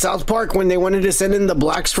first, like in South Park when they wanted to send in the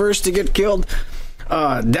blacks first to get killed.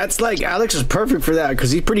 That's like Alex is perfect for that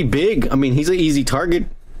because he's pretty big. I mean, he's an easy target.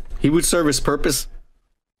 He would serve his purpose.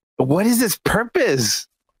 What is his purpose?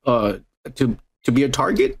 To be a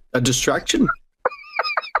target, a distraction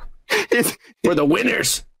for the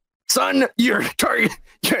winners. Son, you're target.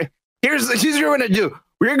 Here's what you're gonna do.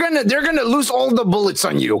 They're gonna lose all the bullets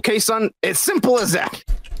on you, okay, son? It's simple as that.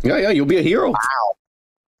 Yeah, you'll be a hero. Wow,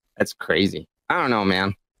 that's crazy. I don't know,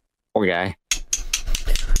 man. Poor guy.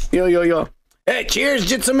 Yo. Hey, cheers,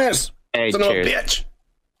 Jitsumis. Hey, son of a bitch.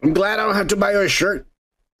 I'm glad I don't have to buy you a shirt.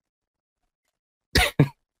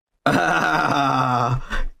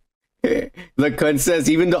 The cunt says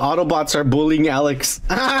even the Autobots are bullying Alex.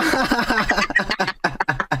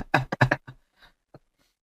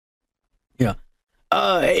 Yeah.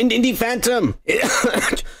 Indie Phantom.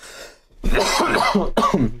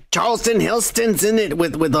 Charleston Heston's in it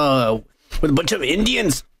with a bunch of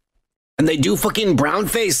Indians, and they do fucking brown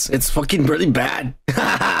face. It's fucking really bad.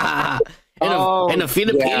 and a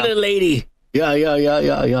Filipino lady. Yeah.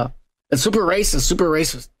 It's super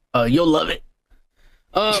racist. You'll love it.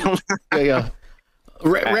 Yeah.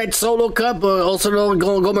 Red Solo Cup, also known as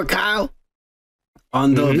Gomer Kyle,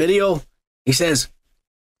 on the video, he says,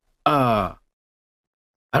 I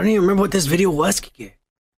don't even remember what this video was.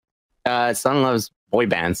 Son loves boy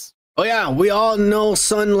bands. Oh yeah, we all know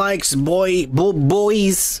Son likes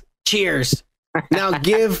boys. Cheers. Now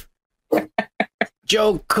give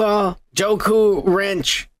Joku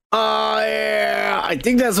wrench. Oh yeah, I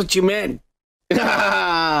think that's what you meant.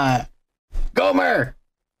 Gomer,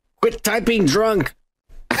 quit typing drunk.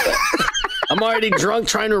 I'm already drunk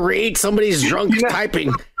trying to read. Somebody's drunk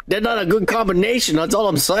typing. They're not a good combination. That's all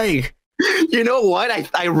I'm saying. You know what?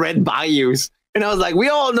 I read Bayous, and I was like, we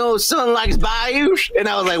all know Son likes Bayous. And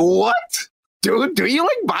I was like, what? Dude, do you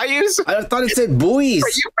like Bayous? I thought it said buoys.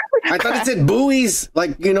 I thought it said buoys.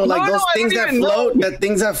 Like, like those things that float,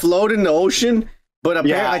 things that float in the ocean. But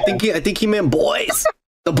apparently, I think he meant boys.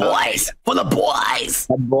 The boys for the boys.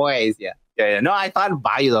 The boys, yeah. No, I thought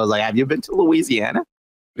Bayou. I was like, have you been to Louisiana?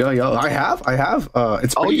 Yeah, I have.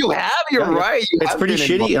 It's pretty, you have? You're right. It's pretty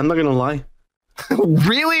shitty. I'm not gonna lie.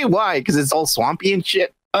 Really? Why? Because it's all swampy and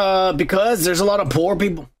shit. Because there's a lot of poor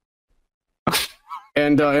people,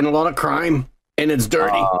 and a lot of crime, and it's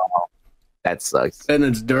dirty. That sucks. And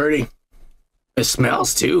it's dirty. It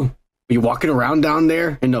smells too. You're walking around down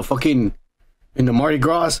there in the Mardi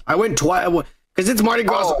Gras. I went twice because it's Mardi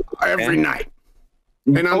Gras every night,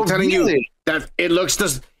 and I'm telling you that it looks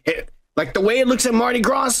like the way it looks at Mardi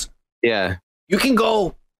Gras. Yeah, you can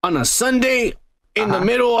go on a Sunday in the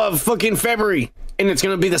middle of fucking February, and it's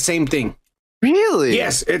gonna be the same thing. Really?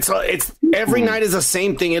 Yes, it's every night is the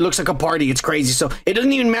same thing. It looks like a party. It's crazy. So it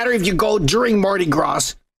doesn't even matter if you go during Mardi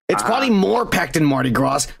Gras. It's probably more packed in Mardi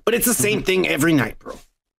Gras, but it's the same thing every night, bro.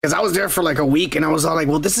 Because I was there for like a week, and I was all like,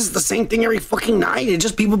 well, this is the same thing every fucking night. It's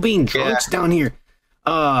just people being drunks down here.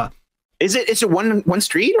 Is it one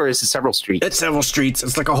street or is it several streets? It's several streets.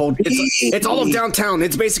 It's like a whole. It's all of downtown.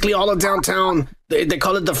 It's basically all of downtown. They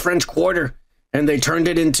call it the French Quarter, and they turned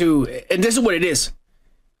it into. And this is what it is: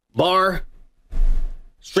 bar,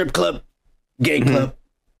 strip club, gay club,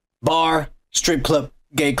 bar, strip club,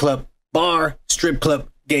 gay club, bar, strip club,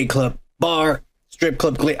 gay club, bar, strip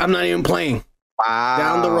club. I'm not even playing. Wow.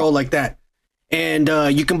 Down the road like that, and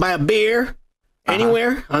you can buy a beer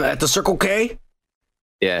anywhere at the Circle K.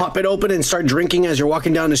 Yeah. Pop it open and start drinking as you're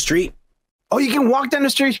walking down the street. Oh, you can walk down the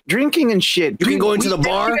street drinking and shit. You can go into the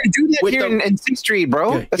bar. Do that here in 6th Street,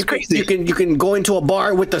 bro. Yeah, that's crazy. You can go into a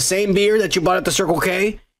bar with the same beer that you bought at the Circle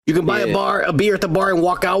K. You can buy a beer at the bar and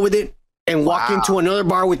walk out with it, and walk into another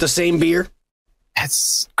bar with the same beer.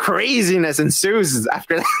 That's craziness ensues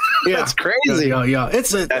after that. Yeah. That's crazy. Yeah.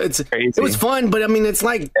 It's crazy. It was fun, but I mean, it's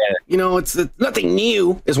like it's nothing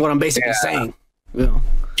new, is what I'm basically saying. Yeah.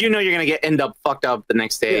 You know you're gonna end up fucked up the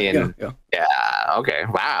next day. Yeah. Okay.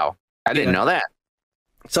 Wow. I didn't know that.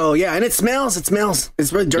 So yeah, and it smells. It's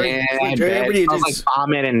really dirty. Yeah, it's really dirty. It smells like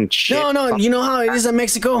vomit and shit. No. You know how it is in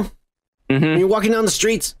Mexico. When you're walking down the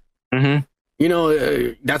streets. You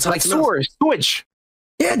know that's how like it smells. sewage.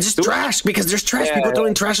 Yeah, just trash, because there's trash. People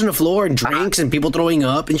throwing trash on the floor and drinks, and people throwing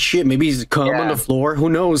up and shit. Maybe he's cum on the floor. Who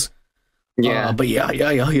knows? Yeah. But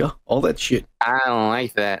yeah. All that shit. I don't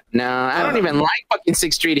like that. No, I don't even like fucking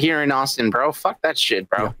 6th Street here in Austin, bro. Fuck that shit,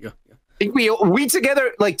 bro. Yeah. I think we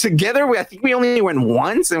together, I think we only went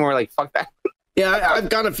once, and we're like, fuck that. Yeah, I've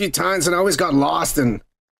gone a few times, and I always got lost, and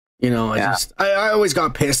I always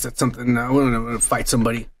got pissed at something. I wouldn't want to fight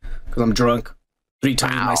somebody because I'm drunk, 3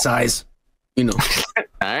 times my size. You know. All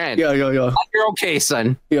right. Yeah. You're okay,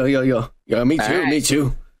 son. Yeah. Me too. Right. Me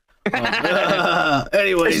too.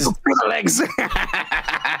 Anyways, legs.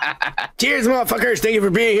 Cheers, motherfuckers! Thank you for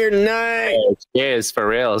being here tonight. Cheers, for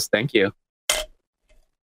reals. Thank you.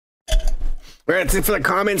 That's it for the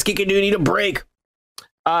comments. Kika, do you need a break?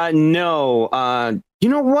 No. You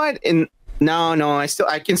know what? No.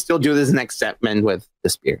 I can still do this next segment with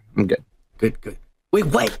this beer. I'm good. Good.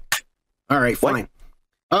 Wait. All right, fine.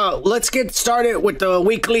 Let's get started with the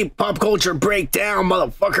weekly pop culture breakdown,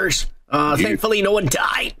 motherfuckers. Thankfully, no one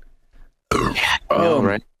died.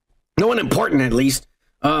 Right. No one important, at least.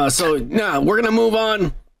 So we're gonna move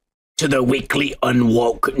on to the weekly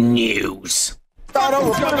unwoke news. Thought I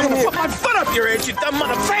was put my foot up your ass, you dumb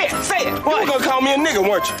mother. Say it. What? You were gonna call me a nigga,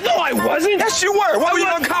 weren't you? No, I wasn't. Yes, you were. Why were you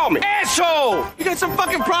gonna call me? Asshole! You got some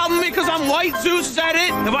fucking problem with me because I'm white, Zeus? Is that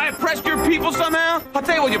it? Have I oppressed your people somehow? I'll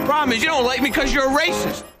tell you what your problem is. You don't like me because you're a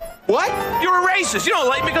racist. What? You're a racist. You don't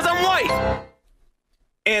like me because I'm white.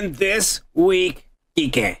 And this week,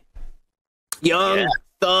 Kike. Young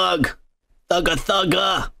Thugga.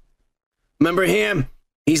 Remember him?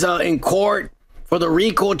 He's in court for the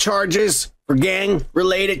RICO charges, for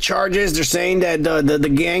gang-related charges. They're saying that the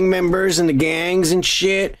gang members and the gangs and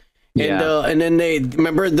shit. And then they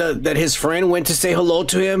remember that his friend went to say hello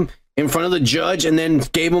to him in front of the judge and then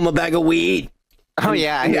gave him a bag of weed. Oh,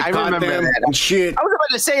 yeah, I remember that. And shit. I was about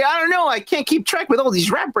to say, I don't know. I can't keep track with all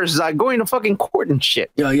these rappers going to fucking court and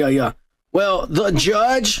shit. Yeah. Well, the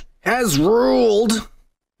judge has ruled.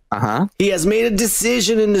 He has made a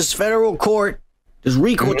decision in this federal court. There's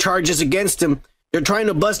RICO charges against him. They're trying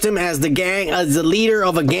to bust him as the leader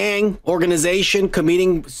of a gang organization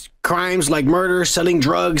committing crimes like murder, selling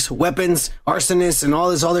drugs, weapons, arsonists, and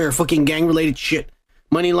all this other fucking gang-related shit.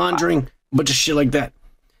 Money laundering, a bunch of shit like that.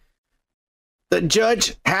 The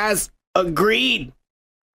judge has agreed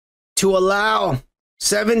to allow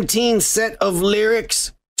 17 set of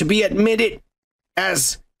lyrics to be admitted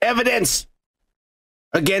as evidence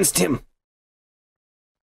against him.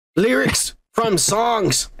 Lyrics from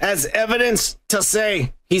songs as evidence to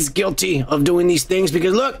say he's guilty of doing these things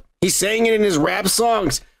because look, he's saying it in his rap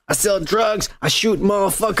songs. I sell drugs. I shoot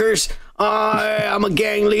motherfuckers. I'm a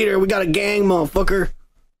gang leader. We got a gang, motherfucker.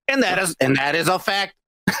 And that is a fact.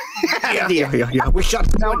 Yeah. We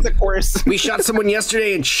shot someone. Of course. We shot someone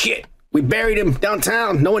yesterday and shit. We buried him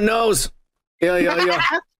downtown. No one knows. Yeah.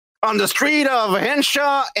 On the street of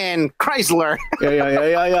Henshaw and Chrysler.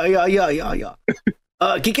 Yeah.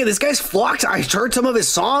 Kike, this guy's flocked. I heard some of his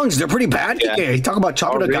songs. They're pretty bad, Kike. Yeah. He talk about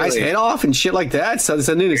chopping a guy's head off and shit like that. So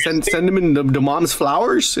send him in the mom's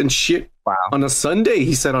flowers and shit. Wow. On a Sunday,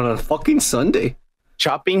 he said on a fucking Sunday.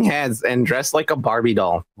 Chopping heads and dressed like a Barbie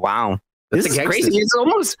doll. Wow. This is crazy. It's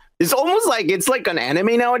almost like it's like an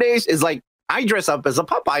anime nowadays. It's like I dress up as a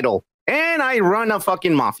pop idol and I run a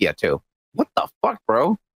fucking mafia too. What the fuck,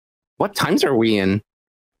 bro? What times are we in?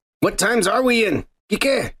 What times are we in?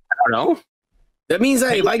 Kike? I don't know. That means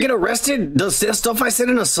that if I get arrested, does this stuff I said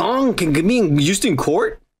in a song can be used in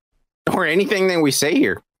court? Or anything that we say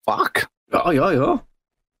here. Fuck. Oh, yeah.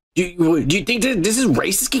 Do you think that this is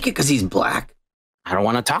racist, Kike, because he's black? I don't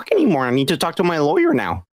want to talk anymore. I need to talk to my lawyer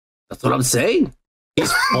now. That's what I'm saying.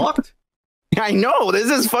 He's fucked. I know. This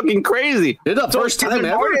is fucking crazy. It's the first time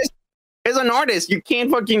ever. As an artist, you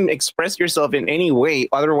can't fucking express yourself in any way.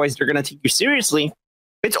 Otherwise, they're going to take you seriously.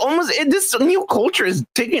 It's almost this new culture is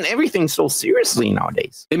taking everything so seriously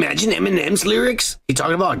nowadays. Imagine Eminem's lyrics. He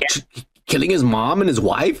talking about killing his mom and his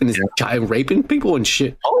wife and his child raping people and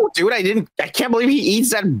shit. Oh, dude, I can't believe he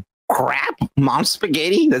eats that crap. Mom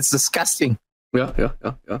spaghetti. That's disgusting. Yeah.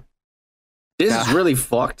 This is really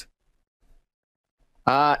fucked.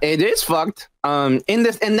 It is fucked. In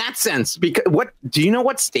that sense, because what do you know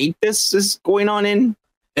what state this is going on in?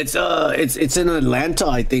 It's in Atlanta,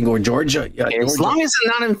 I think, or Georgia. Yeah, as long as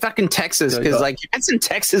it's not in fucking Texas, because like if it's in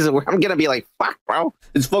Texas, I'm gonna be like, fuck, bro.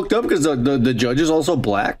 It's fucked up because the judge is also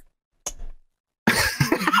black.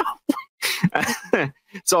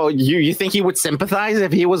 So you think he would sympathize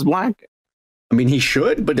if he was black? I mean, he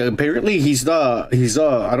should, but apparently he's I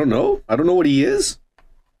don't know what he is.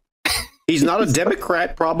 He's not a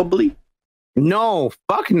Democrat, probably. No,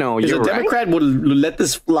 fuck no. Because a Democrat would let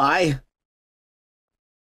this fly.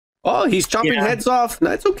 Oh, he's chopping heads off.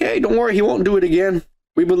 That's okay. Don't worry. He won't do it again.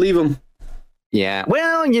 We believe him. Yeah.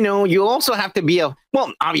 Well, you also have to be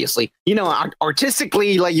obviously,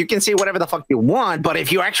 artistically, like you can say whatever the fuck you want, but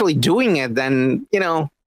if you're actually doing it, then, you're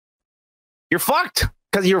fucked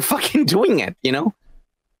because you're fucking doing it,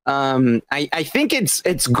 I think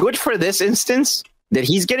it's good for this instance that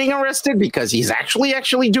he's getting arrested because he's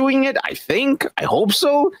actually doing it. I hope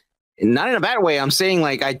so. Not in a bad way. I'm saying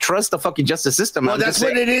like I trust the fucking justice system. Well, that's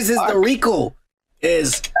what it is. Is the RICO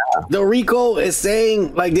the RICO is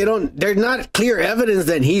saying like there's not clear evidence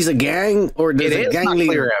that he's a gang or there's a gang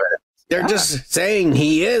leader. They're just saying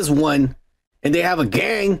he is one, and they have a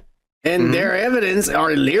gang, and their evidence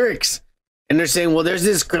are lyrics. And they're saying, well, there's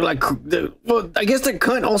this I guess the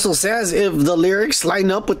cunt also says if the lyrics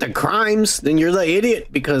line up with the crimes, then you're the idiot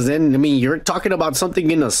because then, I mean, you're talking about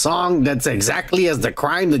something in a song that's exactly as the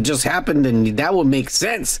crime that just happened, and that would make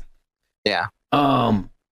sense. Yeah. I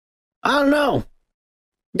don't know.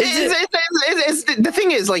 The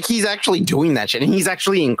thing is, like, he's actually doing that shit, and he's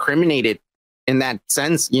actually incriminated in that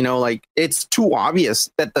sense. Like, it's too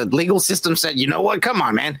obvious that the legal system said, you know what? Come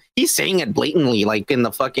on, man. He's saying it blatantly, like in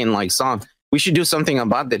the fucking like song. We should do something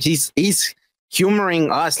about that. He's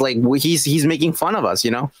humoring us, like he's making fun of us,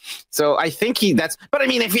 So I think but I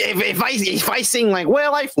mean, if I sing like,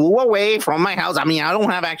 well, I flew away from my house. I mean, I don't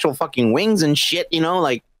have actual fucking wings and shit,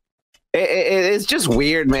 like it's just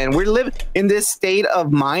weird, man. We're living in this state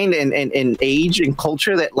of mind and age and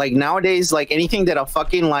culture that like nowadays, like anything that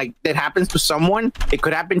that happens to someone, it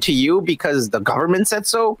could happen to you because the government said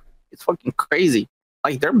so. It's fucking crazy.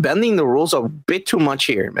 Like they're bending the rules a bit too much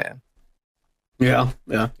here, man. Yeah.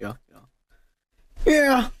 I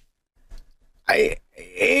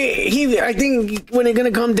think when it's gonna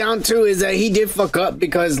come down to is that he did fuck up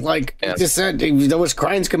because like you just said there was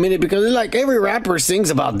crimes committed because like every rapper sings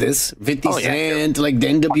about this. 50 Cent, like the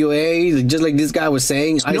NWA, just like this guy was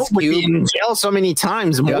saying. Ice Cube in jail so many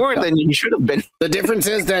times more than he should have been. The difference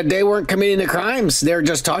is that they weren't committing the crimes; they're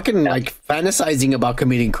just talking like fantasizing about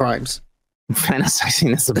committing crimes.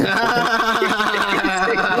 Fantasizing is a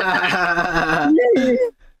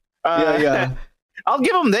yeah. I'll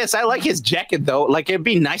give him this. I like his jacket though. Like it'd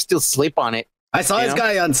be nice to sleep on it. I saw this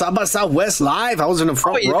guy on South by Southwest live. I was in the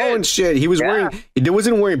front row and shit. He was he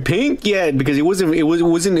wasn't wearing pink yet because it wasn't a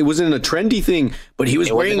trendy thing. But he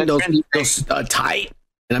was wearing those tight,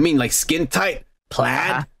 and I mean like skin tight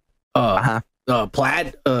plaid,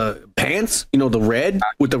 plaid pants, you know, the red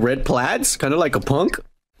with the red plaids, kind of like a punk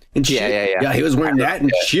and shit. Yeah, he was wearing that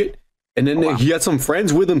and shit. And then he had some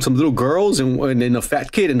friends with him, some little girls, and then a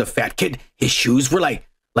fat kid. And the fat kid, his shoes were like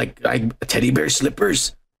teddy bear slippers.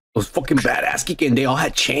 It was fucking badass, Kike. And they all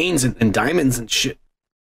had chains and diamonds and shit.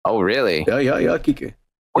 Oh, really? Yeah, Kike.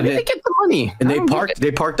 Where did they get the money? And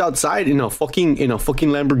they parked outside in a fucking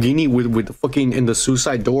Lamborghini with the fucking in the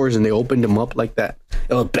suicide doors, and they opened them up like that.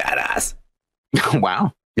 It was badass.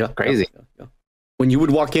 Wow. Yeah, crazy. Yeah. When you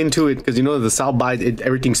would walk into it, because you know the South by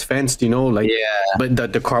everything's fenced, you know, like but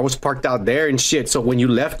the car was parked out there and shit. So when you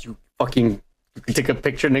left, you could take a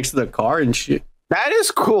picture next to the car and shit. That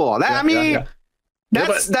is cool. That's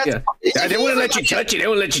they wouldn't let you touch it. They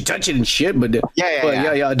wouldn't let you touch it and shit. But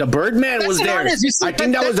the Birdman was there. I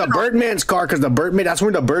think that was the Birdman's car because the Birdman. That's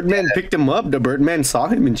when the Birdman picked him up. The Birdman saw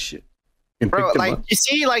him and shit. Bro, like you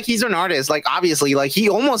see, like he's an artist. Like obviously, like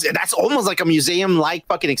that's almost like a museum like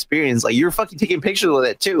fucking experience. Like you're fucking taking pictures with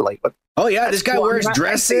it too. Like what? Oh yeah, this guy wears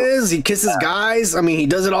dresses. He kisses guys. I mean, he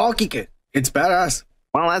does it all. Kike. It's badass.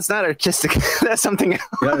 Well, that's not artistic. That's something else.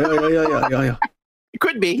 Yeah. It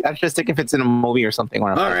could be artistic if it's in a movie or something. All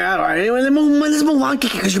right. Anyway, let's move on,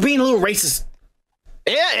 Kike, because you're being a little racist.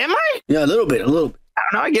 Yeah, am I? Yeah, a little bit. I don't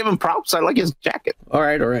know. I give him props. I like his jacket. All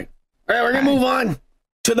right. We're gonna move on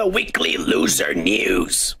to the weekly loser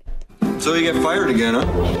news. So you get fired again, huh?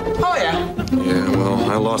 Oh yeah. Yeah.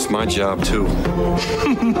 Well, I lost my job too.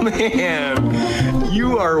 Man,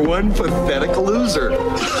 you are one pathetic loser.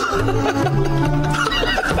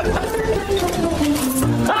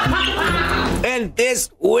 And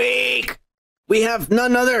this week, we have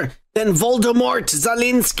none other than Voldemort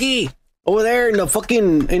Zelensky over there in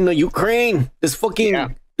the Ukraine. This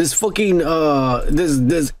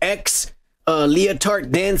ex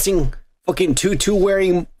leotard dancing, fucking tutu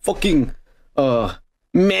wearing fucking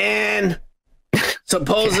man.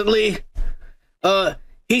 Supposedly,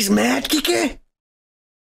 he's mad, Kike.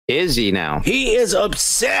 Is he now? He is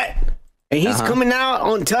upset, and he's coming out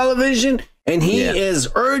on television. And he is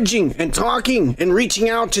urging and talking and reaching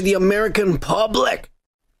out to the American public.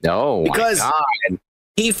 No, because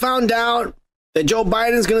he found out that Joe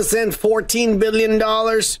Biden's going to send $14 billion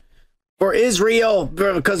for Israel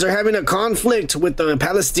because they're having a conflict with the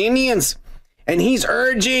Palestinians. And he's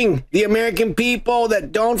urging the American people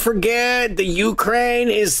that don't forget the Ukraine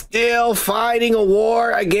is still fighting a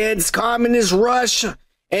war against communist Russia.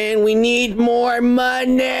 And we need more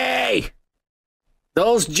money.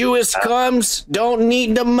 Those Jewish scums don't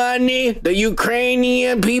need the money. The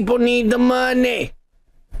Ukrainian people need the money.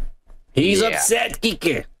 He's upset,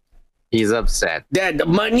 Kike. He's upset. That the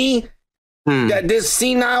money, that this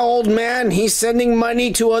senile old man, he's sending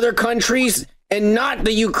money to other countries and not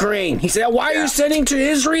the Ukraine. He said, why are you sending to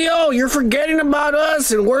Israel? You're forgetting about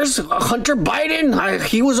us. And where's Hunter Biden?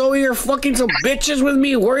 He was over here fucking some bitches with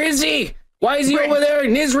me. Where is he? Why is he over there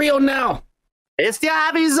in Israel now? It's the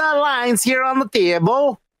obvious lines here on the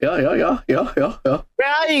table. Yeah.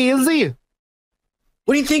 Very easy.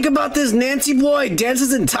 What do you think about this Nancy boy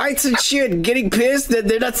dances in tights and shit, getting pissed that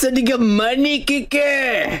they're not sending him money,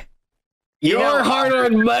 Kike? Your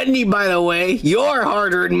hard-earned money, by the way. Your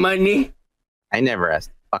hard-earned money. I never asked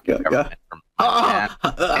fucking government for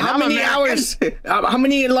how many hours? How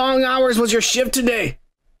many long hours was your shift today?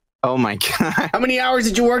 Oh my god! How many hours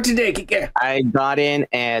did you work today, Kike? I got in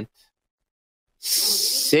at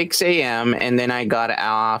 6 a.m. and then I got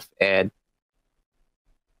off at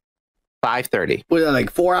 5:30. Was that like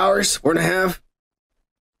 4 hours, 4.5?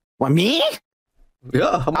 What, me?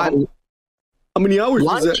 Yeah. How many hours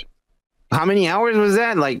was that? How many hours was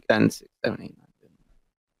that? Like 6, 7, 8, 9, 10.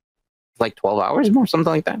 Like 12 hours more,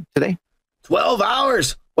 something like that today. 12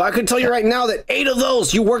 hours. Well, I can tell you right now that 8 of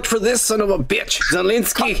those you worked for this son of a bitch,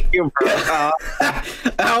 Zelensky.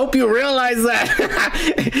 I hope you realize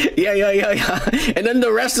that. Yeah. And then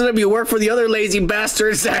the rest of them you work for the other lazy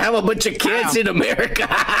bastards that have a bunch of kids in America.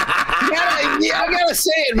 I gotta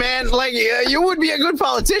say it, man. Like, you would be a good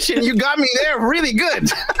politician. You got me there really good.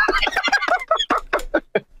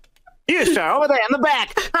 You, sir, over there in the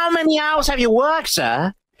back. How many hours have you worked,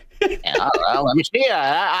 sir? Well, let me see.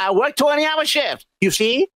 I work 20-hour shift. You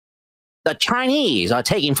see, the Chinese are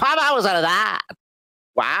taking 5 hours out of that.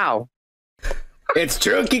 Wow, it's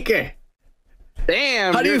true, Kike.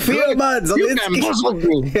 Damn. How do you feel about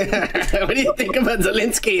Zelensky? What do you think about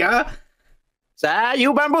Zelensky, huh? Sir,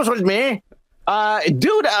 you bamboozled me.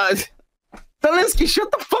 Dude, Zelensky,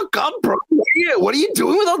 shut the fuck up, bro. What are you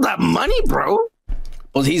doing with all that money, bro?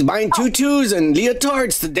 Well, he's buying tutus and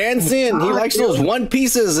leotards to dance in. He likes those one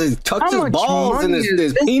pieces. He tucks his balls and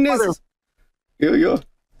his penis. Yeah.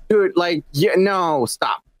 Dude, like, no,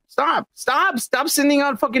 stop. Stop sending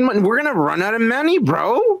out fucking money. We're gonna run out of money,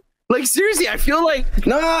 bro. Like seriously, I feel like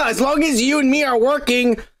no. As long as you and me are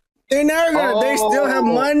working, they're never gonna. They still have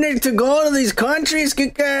money to go to these countries.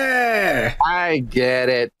 I get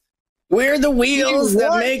it. We're the wheels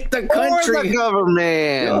that make the country. The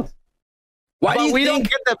government. Yeah. Why do you don't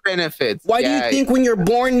get the benefits? Why do you think when you're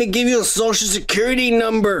born they give you a social security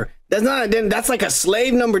number? That's like a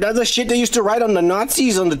slave number. That's the shit they used to write on the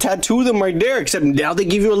Nazis on the tattoo them right there. Except now they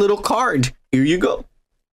give you a little card. Here you go.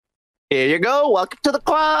 Here you go. Welcome to the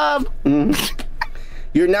club.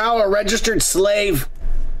 You're now a registered slave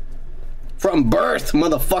from birth,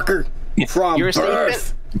 motherfucker. From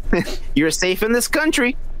birth. You're safe in this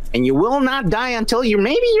country, and you will not die until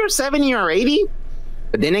you're 70 or 80.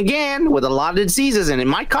 But then again, with a lot of diseases, and it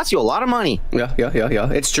might cost you a lot of money. Yeah.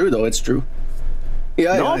 It's true, though. It's true.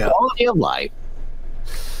 No quality of life.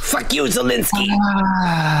 Fuck you, Zelensky.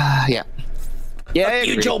 Yeah. Fuck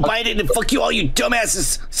you, Joe Biden, and fuck you, all you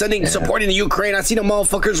dumbasses supporting the Ukraine. I see the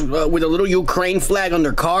motherfuckers with a little Ukraine flag on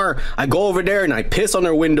their car. I go over there and I piss on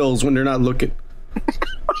their windows when they're not looking.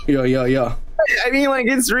 Yeah. I mean, like,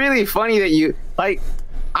 it's really funny that you, like,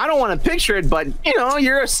 I don't want to picture it, but, you know,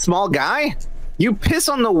 you're a small guy. You piss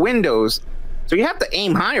on the windows. So you have to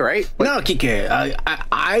aim high, right? Like, no, Kike.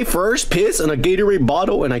 I first piss in a Gatorade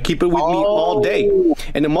bottle and I keep it with me all day.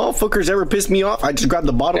 And the motherfuckers ever piss me off, I just grab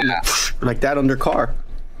the bottle like that on their car.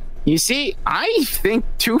 You see, I think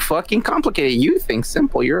too fucking complicated. You think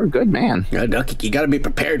simple. You're a good man. No, Kike, you gotta be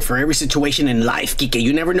prepared for every situation in life, Kike.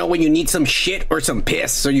 You never know when you need some shit or some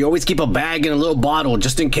piss. So you always keep a bag in a little bottle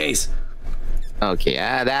just in case. Okay,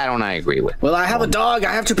 that one I agree with. Well, I have a dog.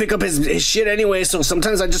 I have to pick up his shit anyway, so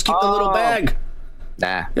sometimes I just keep the little bag.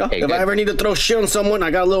 Nah. Yeah, if I ever need to throw shit on someone, I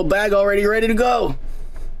got a little bag already ready to go.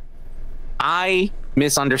 I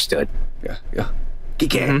misunderstood. Yeah.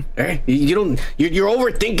 Kike, right? You're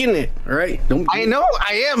overthinking it, all right? I know,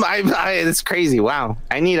 I am. It's crazy. Wow.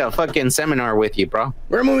 I need a fucking seminar with you, bro.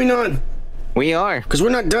 We're moving on. We are. Because we're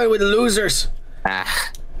not done with the losers.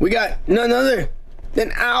 We got none other than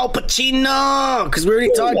Al Pacino, because we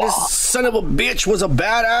already talked. This son of a bitch was a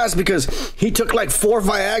badass because he took like 4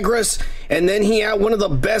 Viagras and then he had one of the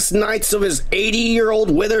best nights of his 80-year-old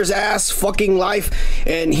withers ass fucking life,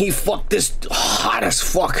 and he fucked this hot as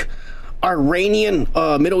fuck Iranian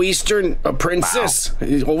Middle Eastern princess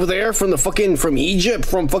over there from Egypt,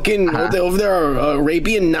 from fucking over there,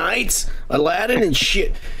 Arabian Nights, Aladdin and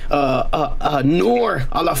shit. Noor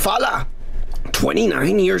Al-Fala.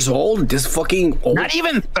 29 years old, this fucking old, not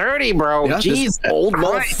even 30, bro. Yeah, Jeez, old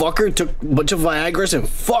motherfucker took a bunch of Viagras and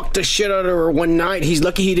fucked the shit out of her one night. He's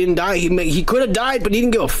lucky he didn't die. He could have died, but he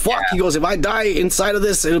didn't give a fuck. Yeah. He goes, if I die inside of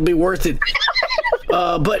this, it'll be worth it.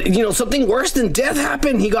 But you know, something worse than death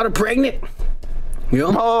happened. He got her pregnant. You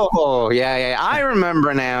know? Oh, yeah. I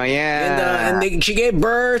remember now, yeah. And she gave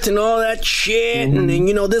birth and all that shit. And then,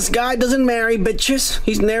 you know, this guy doesn't marry bitches.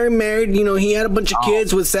 He's never married. You know, he had a bunch of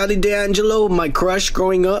kids with Sally D'Angelo, my crush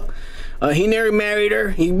growing up. He never married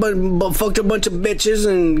her. He fucked a bunch of bitches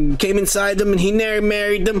and came inside them, and he never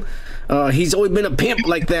married them. He's always been a pimp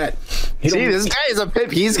like that. This guy is a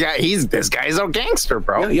pimp. This guy's a gangster,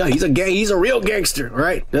 bro. Yeah, he's a real gangster,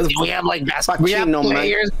 right? We have like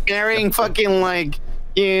players marrying fucking like,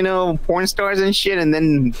 you know, porn stars and shit, and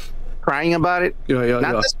then crying about it. Yeah.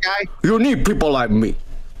 Not this guy. You need people like me.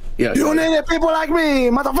 Yeah. You need people like me,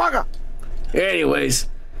 motherfucker. Anyways,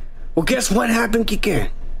 well, guess what happened, Kike?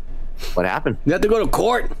 What happened? You have to go to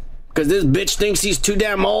court because this bitch thinks he's too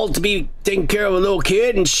damn old to be taking care of a little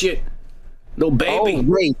kid and shit. Little baby.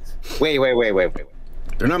 Oh, wait.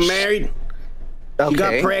 They're not married. Okay. She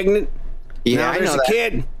got pregnant. Yeah, now there's a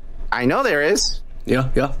kid. I know there is.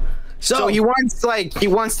 Yeah. So he wants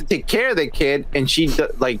to take care of the kid, and she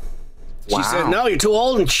like. Wow. She said, "No, you're too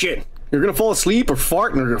old and shit. You're gonna fall asleep or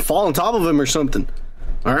fart, and you're gonna fall on top of him or something."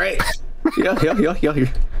 All right. Yeah. You're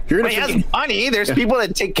gonna. He has money. There's people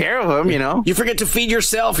that take care of him. You know. You forget to feed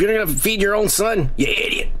yourself. You're not gonna feed your own son. You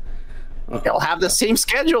idiot. They'll have the same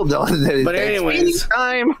schedule, though. But anyways,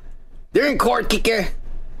 they're in court, Kike.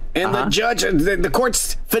 And the judge, the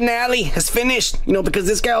court's finale has finished, you know, because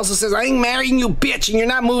this guy also says, I ain't marrying you, bitch, and you're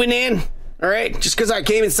not moving in. All right? Just because I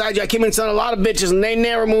came inside you, I came inside a lot of bitches, and they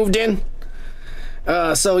never moved in.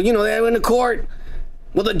 So, you know, they went to court.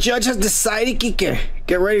 Well, the judge has decided, Kike,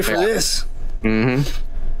 get ready for this. The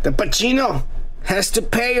Pacino has to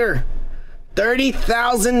pay her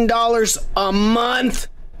 $30,000 a month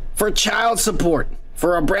for child support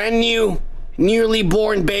for a brand new, newly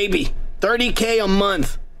born baby. $30K a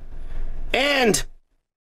month. And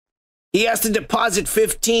he has to deposit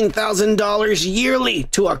 $15,000 yearly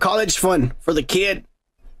to a college fund for the kid.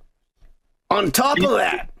 On top of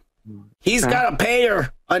that, he's got to pay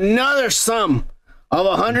her another sum of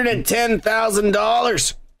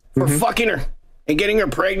 $110,000 for fucking her and getting her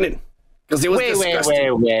pregnant. Because it was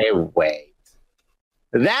disgusting. Wait.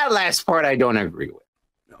 That last part I don't agree with.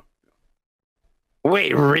 No.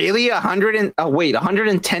 Wait, really?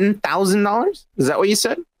 $110,000? Is that what you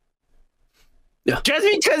said? Yeah. Just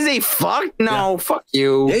because they fucked? No, fuck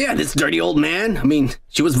you. Yeah, this dirty old man. I mean,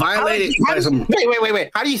 she was violated by some. Wait.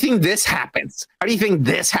 How do you think this happens? How do you think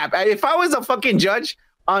this happened? If I was a fucking judge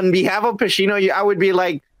on behalf of Pacino, I would be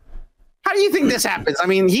like, how do you think this happens? I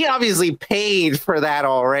mean, he obviously paid for that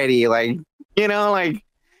already. Like, he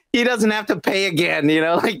doesn't have to pay again,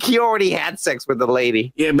 like he already had sex with the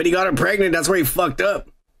lady. Yeah, but he got her pregnant. That's where he fucked up.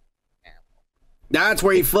 Now he's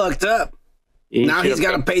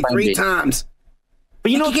got to pay 3 times. But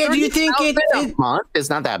do you think a month is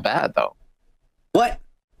not that bad though? What?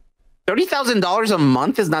 $30,000 a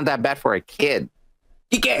month is not that bad for a kid.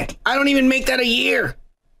 I don't even make that a year.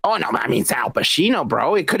 Oh no, I mean it's Al Pacino,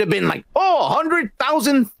 bro. It could have been like,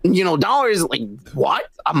 $100,000, dollars. Like what?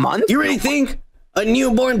 A month? You really think a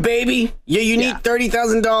newborn baby? You need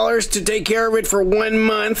 $30,000 to take care of it for 1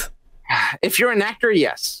 month. If you're an actor,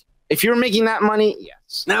 yes. If you're making that money,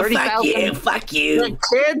 yes. Now fuck you. You're a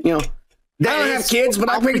kid. I don't have kids, but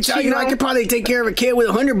I can tell you, I could probably take care of a kid with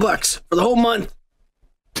 $100 for the whole month.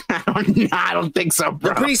 I don't think so, bro.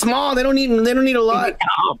 They're pretty small. They don't need a lot.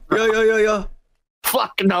 No, yo.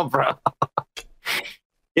 Fuck no, bro.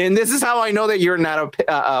 And this is how I know that you're not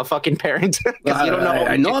a fucking parent. You don't know.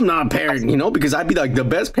 I know I'm not a parent, because I'd be like the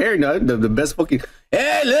best parent, the best fucking.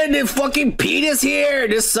 Hey, look at this fucking Pete is here.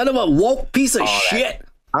 This son of a woke piece of shit.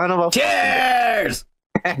 I don't know about Cheers.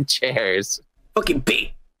 Cheers. Fucking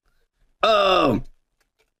Pete. I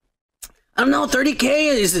don't know.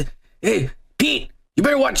 30K is. Hey, Pete, you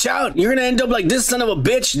better watch out. You're gonna end up like this son of a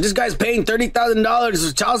bitch. This guy's paying $30,000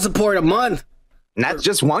 for child support a month. And that's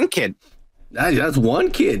just one kid. That's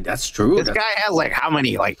one kid. That's true. This guy has like how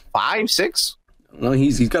many? Like 5, 6? No,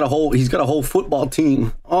 he's got a whole football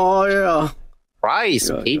team. Oh yeah.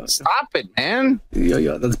 Christ, Pete, stop it, man.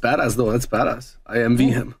 Yeah. That's badass though. That's badass. I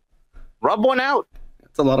envy him. Rub one out.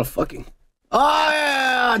 That's a lot of fucking. Oh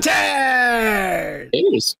yeah, cheers!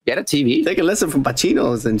 Jeez, get a TV. Take a lesson from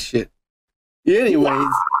Pacino's and shit.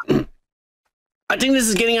 Anyways, I think this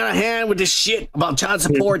is getting out of hand with this shit about child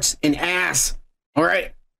supports and ass. All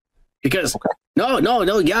right, because no,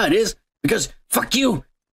 yeah, it is because fuck you.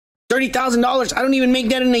 $30,000. I don't even make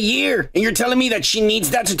that in a year, and you're telling me that she needs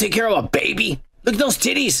that to take care of a baby. Look at those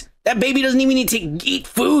titties. That baby doesn't even need to eat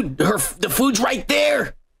food. The food's right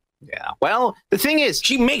there. Yeah. Well, the thing is,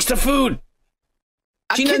 she makes the food.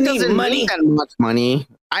 She doesn't need that much money.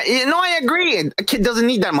 I agree. A kid doesn't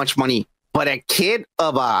need that much money, but a kid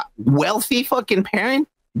of a wealthy fucking parent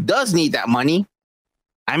does need that money.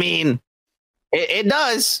 I mean, it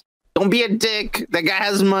does. Don't be a dick. That guy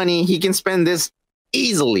has money. He can spend this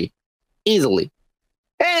easily.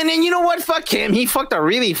 And then you know what? Fuck him. He fucked a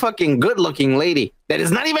really fucking good-looking lady that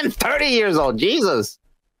is not even 30 years old. Jesus.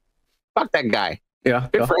 Fuck that guy. Yeah.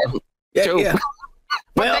 Good for him. Yeah.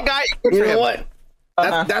 Well, that guy, you know what?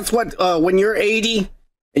 That's what when you're 80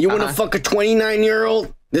 and you want to fuck a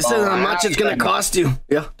 29-year-old, this is how much it's going to cost you.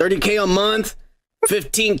 Yeah. $30K a month,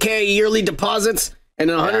 $15K yearly deposits, and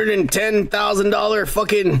 $110,000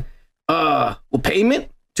 fucking payment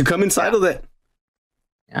to come inside of that.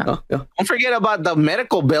 Yeah. Don't forget about the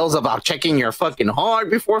medical bills about checking your fucking heart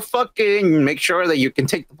before fucking. Make sure that you can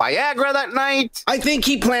take the Viagra that night. I think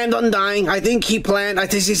he planned on dying. I think he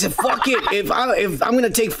said, fuck it. If I'm going to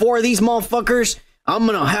take 4 of these motherfuckers, I'm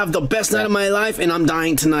going to have the best night of my life, and I'm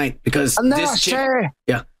dying tonight because this chick.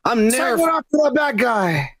 Yeah. I'm never. Say what up to that bad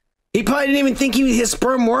guy. He probably didn't even think his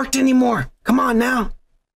sperm worked anymore. Come on now.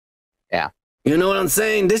 Yeah. You know what I'm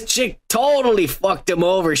saying? This chick totally fucked him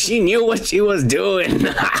over. She knew what she was doing.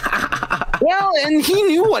 Well, and he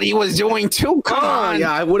knew what he was doing too. Come on.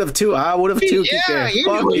 Yeah, I would have too. Yeah, I would have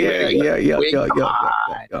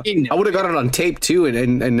got it on tape too,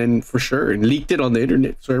 and then for sure, and leaked it on the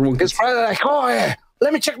internet so everyone could. It's probably like, oh yeah,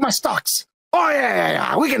 let me check my stocks. Oh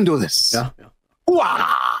yeah, we can do this. Yeah.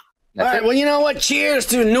 Wow. All right. Well, you know what? Cheers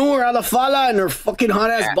to Noor Alafala and her fucking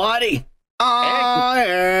hot ass body. Oh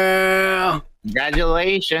yeah.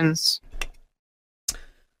 Congratulations.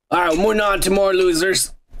 All right, moving on to more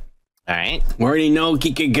losers. All right. We already know,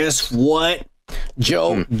 Kika, guess what?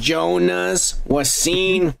 Jonas was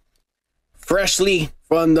seen freshly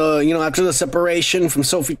from after the separation from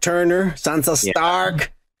Sophie Turner, Sansa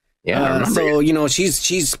Stark. Yeah. So,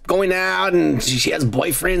 she's going out and she has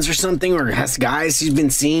boyfriends or something, or has guys she's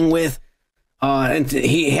been seeing with. And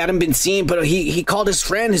he hadn't been seen, but he called his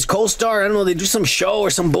friend, his co-star. I don't know. They do some show or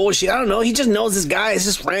some bullshit. I don't know. He just knows this guy. It's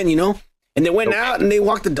his friend, you know. And they went out and they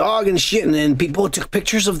walked the dog and shit. And then people took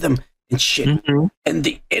pictures of them and shit. Mm-hmm. And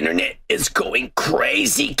the internet is going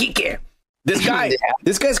crazy, Kike.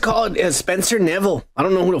 This guy's called Spencer Neville. I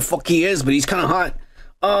don't know who the fuck he is, but he's kind of hot.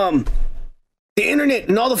 The internet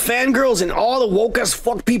and all the fangirls and all the woke as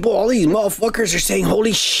fuck people, all these motherfuckers are saying,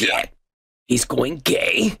 holy shit, he's going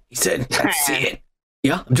gay. He said, that's it.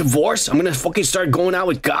 Yeah, I'm divorced. I'm going to fucking start going out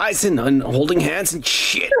with guys and holding hands and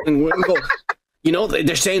shit. And we're going to go, you know,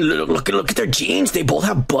 they're saying, look at their jeans. They both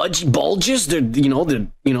have bulges. They're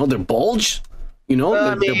bulge. You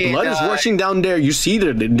know, their blood is rushing down there. You see,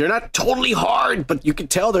 they're not totally hard, but you can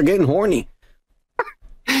tell they're getting horny.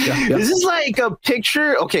 Yeah. This is like a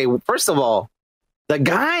picture. Okay, first of all, the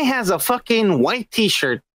guy has a fucking white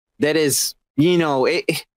T-shirt that is, you know,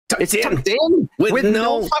 it's tucked in with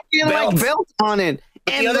no fucking belt on it.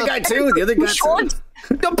 And the other guy too. The other guy too.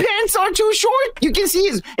 The pants are too short. You can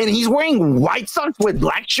see he's wearing white socks with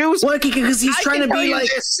black shoes. Well, because he's trying to be like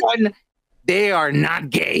this one. They are not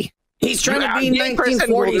gay. He's trying to be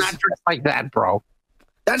 1940s. Not dressed like that, bro.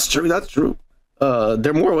 That's true. They're a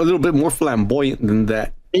little bit more flamboyant than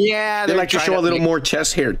that. Yeah, they like to show a little more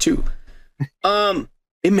chest hair too.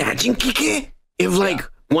 Imagine, Kike, if like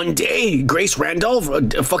one day Grace Randolph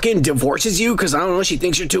fucking divorces you because I don't know, she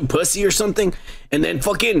thinks you're too pussy or something, and then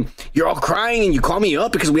fucking you're all crying and you call me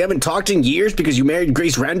up because we haven't talked in years because you married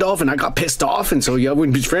Grace Randolph and I got pissed off, and so you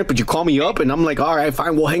wouldn't be friends, but you call me up and I'm like, all right,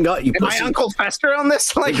 fine, we'll hang out. You Am I Uncle Fester on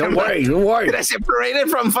this? Like, don't worry. Did I separate it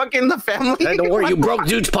from fucking the family? Hey, don't worry, you broke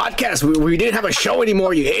dude's podcast. We didn't have a show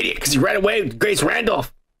anymore, you idiot, because you ran away with Grace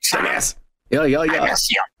Randolph. Dumbass. Yeah. I miss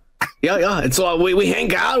you. Yeah. And so we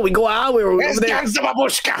hang out, we go out, we're over there.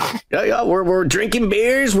 Yeah. We're drinking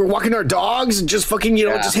beers, we're walking our dogs, and just fucking,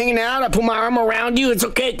 just hanging out. I put my arm around you. It's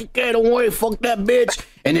okay, don't worry, fuck that bitch.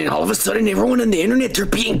 And then all of a sudden, everyone on the internet, they're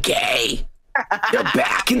being gay. They're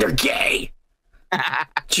back and they're gay.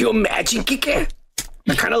 Do you imagine, Kike?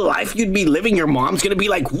 The kind of life you'd be living, your mom's gonna be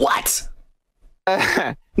like, what?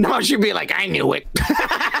 No, she'd be like, I knew it.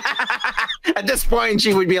 At this point,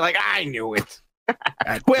 she would be like, I knew it.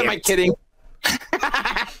 Who am I kidding?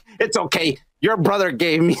 It's okay. Your brother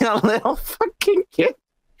gave me a little fucking kid.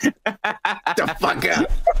 The fuck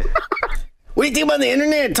up. What do you think about the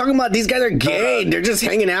internet? Talking about these guys are gay. They're just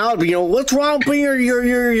hanging out. You know, what's wrong with putting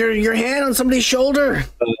your hand on somebody's shoulder?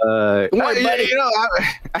 I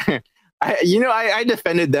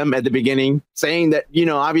defended them at the beginning, saying that,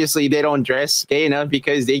 obviously they don't dress gay enough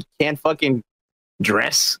because they can't fucking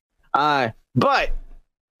dress. But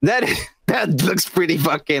that looks pretty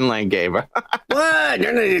fucking like gay, bro. What?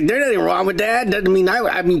 There's nothing wrong with that. Doesn't mean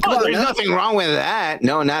I mean, come on, there's nothing wrong with that.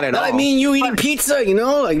 No, not at all. I mean, you eating pizza,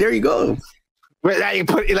 like there you go. But now you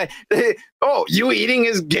put you eating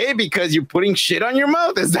is gay because you're putting shit on your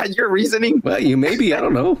mouth. Is that your reasoning? Well, you maybe, I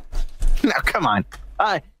don't know. No, come on.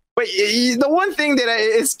 But the one thing that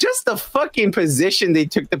it's just the fucking position they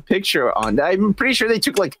took the picture on. I'm pretty sure they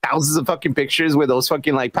took like thousands of fucking pictures with those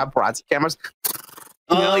fucking like paparazzi cameras.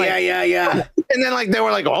 Yeah. And then like they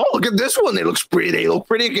were like, oh, look at this one. They look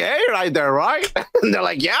pretty gay right there, right? And they're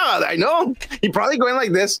like, yeah, I know. He probably going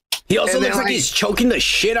like this. He also looks like he's choking the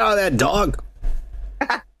shit out of that dog.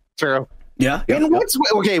 True. Yeah. And what's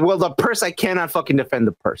okay? Well, the purse, I cannot fucking defend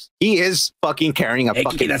the purse. He is fucking carrying a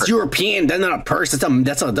fucking. That's purse. European. That's not a purse.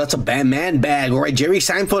 That's a bad man bag. All right, Jerry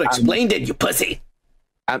Seinfeld explained it. You pussy.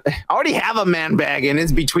 I already have a man bag, and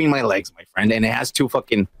it's between my legs, my friend, and it has 2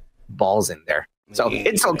 fucking balls in there, so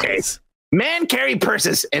it's okay. Men carry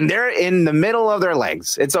purses, and they're in the middle of their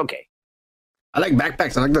legs. It's okay. I like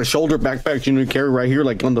backpacks. I like the shoulder backpacks you carry right here,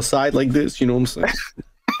 like on the side, like this. You know what I'm saying?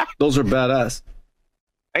 Those are badass.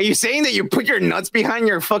 Are you saying that you put your nuts behind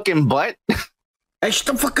your fucking butt? Hey, shut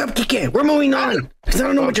the fuck up, Kike. We're moving on. Because I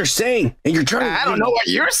don't know what you're saying. And you're trying to... I don't know what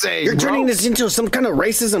you're saying, You're turning this into some kind of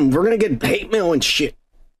racism. We're going to get hate mail and shit.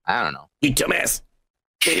 I don't know. You dumbass.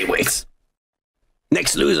 Anyways.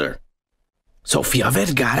 Next loser. Sofia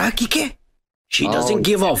Vergara, Kike. She doesn't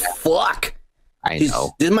give a fuck. I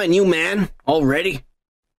know. This is my new man already.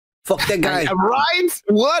 Fuck that guy. Right?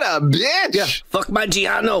 What a bitch. Yeah. Fuck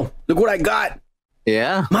Maggiano. Look what I got.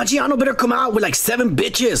 Yeah. Maggiano better come out with like 7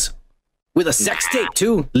 bitches. With a sex tape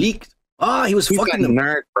too. Leaked. Oh, he was fucking them.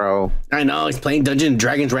 Nerd, bro. I know. He's playing Dungeons and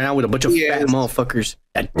Dragons right now with a bunch of fat motherfuckers.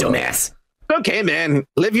 That dumbass. Okay, man.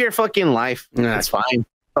 Live your fucking life. That's fine.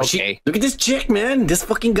 Okay. Look at this chick, man. This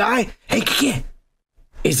fucking guy. Hey, Kike.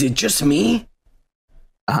 Is it just me?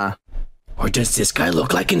 Uh-huh. Or does this guy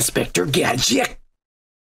look like Inspector Gadget?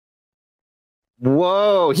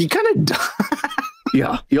 Whoa. He kind of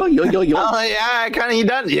Yeah. Yo. Oh yeah, kind of he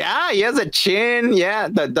does. Yeah, he has a chin. Yeah,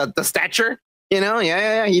 the stature. You know.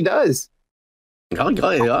 Yeah. He does. Yeah.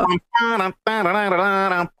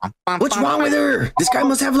 What's wrong with her? This guy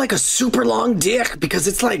must have like a super long dick because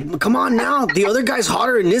it's like, come on now. The other guy's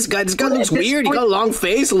hotter than this guy. This guy looks weird. He got a long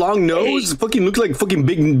face, a long nose. Fucking looks like fucking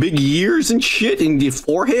big ears and shit, and the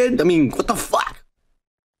forehead. I mean, what the fuck?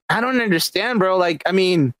 I don't understand, bro. Like, I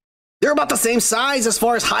mean, they're about the same size as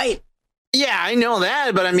far as height. Yeah, I know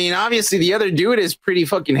that, but I mean, obviously the other dude is pretty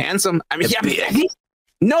fucking handsome. I mean,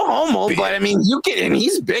 no homo, but I mean, you get him.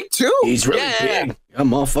 He's big too. He's really big. Yeah,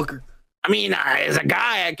 motherfucker. I mean, as a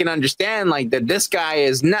guy, I can understand like that. This guy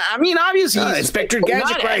is not. I mean, obviously, Inspector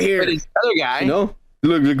Gadget right here. But other guy, you know,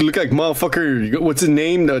 look like motherfucker. What's his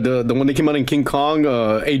name? The one that came out in King Kong,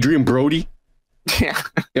 Adrian Brody. Yeah,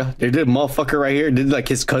 they did motherfucker right here. Did like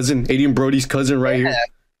his cousin, Adrian Brody's cousin, right here.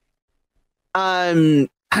 I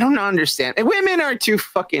don't understand. Women are too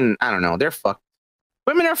fucking. I don't know. They're fucked.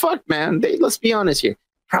 Women are fucked, man. Let's be honest here.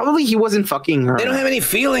 Probably he wasn't fucking her. They don't have any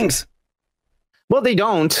feelings. Well, they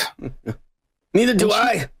don't. Neither do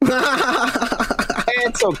I.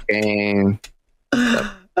 It's okay.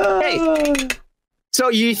 Hey, so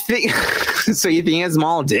you think? So you think he has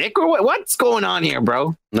small dick or what? What's going on here,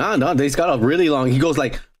 bro? No. He's got a really long. He goes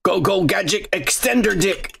like go gadget extender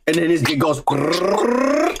dick, and then his dick goes.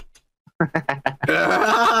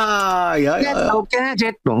 Yeah. Go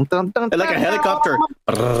gadget. Like a helicopter.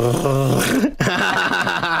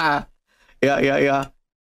 Yeah.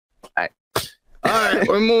 All right,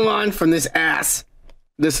 we'll move on from this ass,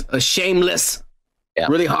 this shameless,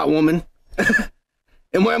 really hot woman,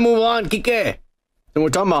 and we'll move on, Kike. And we're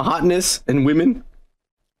talking about hotness and women.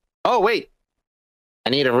 Oh wait, I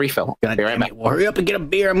need a refill. God damn it! Well, hurry up and get a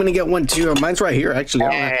beer. I'm gonna get one too. Mine's right here, actually.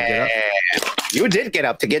 I don't have to get up. You did get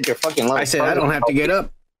up to get your fucking. I said I don't have to get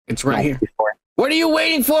up. It's right here. What are you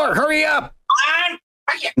waiting for? Hurry up!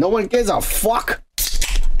 No one gives a fuck.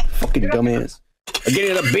 Fucking dumbass. I'm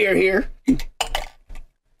getting a beer here.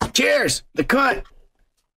 Cheers! The cunt.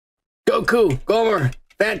 Goku, Gomer,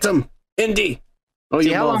 Phantom, Indy. Oh,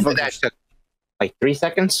 see, how long did that took? Like 3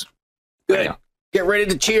 seconds? Good. Get ready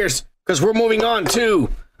to cheers, because we're moving on to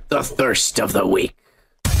the thirst of the week.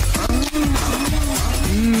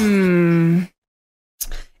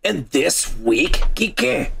 And this week,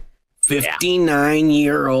 Kike,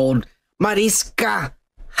 59-year-old Mariska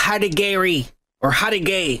Hargitay or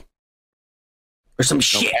Hargitay or some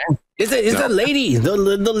shit. Is the lady, the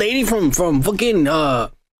lady from fucking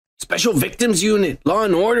Special Victims Unit, Law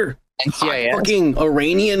and Order, fucking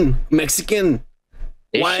Iranian, Mexican,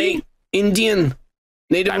 white, Indian,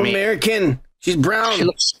 Native American. She's brown. She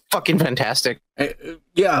looks fucking fantastic.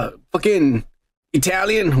 Yeah, fucking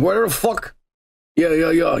Italian, whatever the fuck.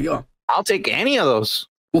 Yeah. I'll take any of those.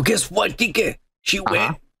 Well, guess what, Kike? She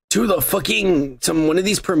went to the fucking one of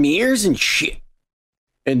these premieres and shit.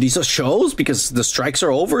 And these are shows because the strikes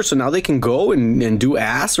are over, so now they can go and do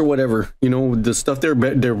ass or whatever, you know, the stuff they're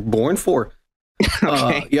born for.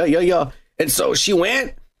 Okay. Yeah. And so she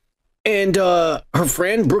went, and her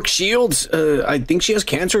friend Brooke Shields, I think she has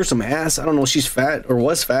cancer or some ass. I don't know. She's fat or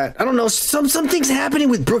was fat. I don't know. Something's happening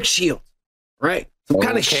with Brooke Shields, right? Some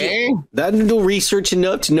kind of shit. I didn't do research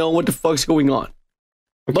enough to know what the fuck's going on.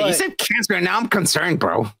 Okay, but you said cancer, and now I'm concerned,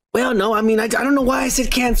 bro. Well, no, I mean, I don't know why I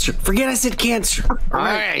said cancer. Forget I said cancer. All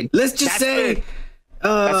right. Let's just say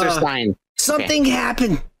that's her sign. Something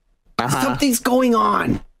happened. Something's going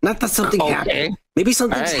on. Not that something happened. Maybe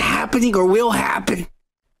something's happening or will happen.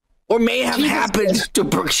 Or may have happened to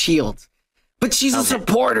Brooke Shields. But she's a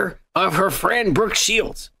supporter of her friend Brooke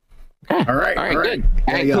Shields. All right. Good.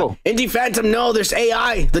 Cool. Indy Phantom, no, there's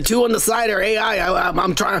AI. The two on the side are AI.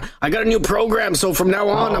 I'm trying. I got a new program, so from now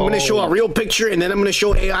on, I'm going to show a real picture, and then I'm going to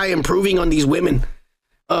show AI improving on these women.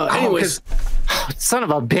 Anyways, son of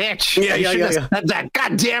a bitch. Yeah. That.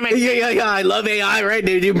 God damn it. Yeah. I love AI, right?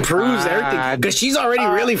 It improves everything because she's already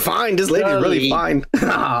really fine. This lady's really fine.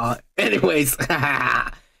 Anyways,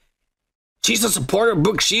 she's a supporter of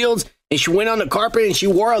Brooke Shields, and she went on the carpet and she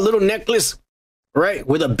wore a little necklace. Right,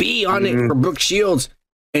 with a B on it for Brooke Shields.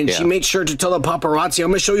 And she made sure to tell the paparazzi, I'm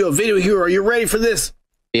going to show you a video here. Are you ready for this?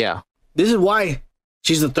 Yeah. This is why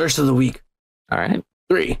she's the thirst of the week. All right.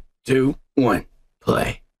 3, 2, 1,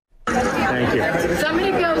 play. Thank you.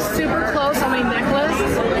 Somebody go super close on my necklace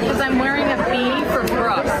because I'm wearing a B for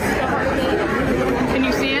Brooke. Can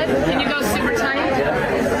you see it? Can you go super tight?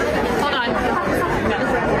 Hold on.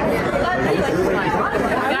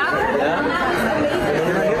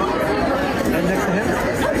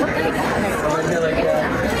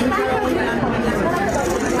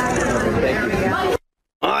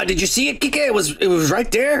 Did you see it, Kike? It was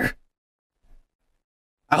right there.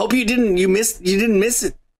 I hope you didn't miss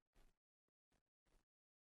it.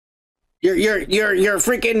 You're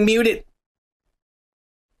freaking muted.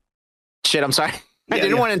 Shit, I'm sorry. I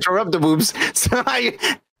didn't want to interrupt the boobs, so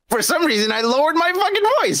for some reason I lowered my fucking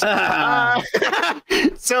voice.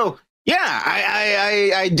 So yeah,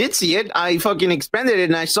 I did see it. I fucking expanded it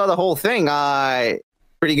and I saw the whole thing.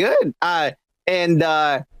 Pretty good.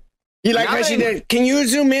 You like how she did? Can you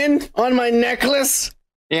zoom in on my necklace?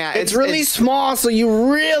 Yeah, it's really small, so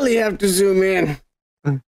you really have to zoom in.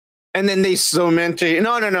 And then they zoom into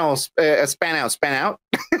no, span out,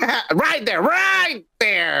 right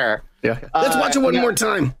there. Yeah. Let's watch it one more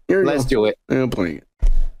time. Let's do it. I'm playing it.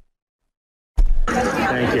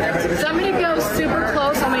 Thank you. So I'm gonna go super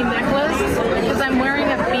close on my necklace because I'm wearing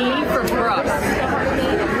a B for Brooks.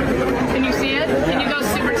 Can you see it? Can you go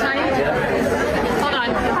super tight? Hold on.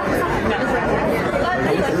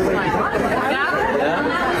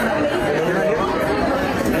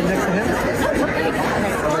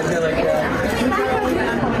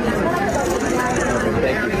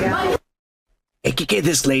 Hey, Kike,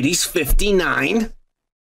 this lady's 59.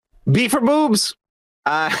 B for boobs.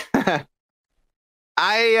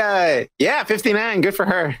 59. Good for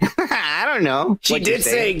her. I don't know. She did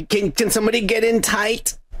say, can somebody get in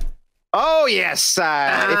tight? Oh, yes.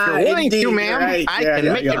 If you're willing to, ma'am, I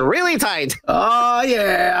can make it really tight. Oh,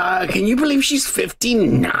 yeah. Can you believe she's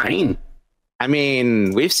 59? I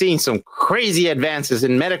mean, we've seen some crazy advances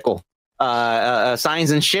in medical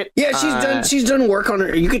science and shit. Yeah, she's done work on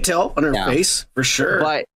her. You could tell on her face for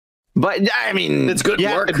sure. But I mean, it's good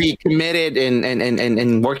work. Have to be committed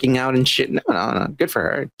and working out and shit. No. Good for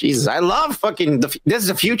her. Jesus, I love fucking this is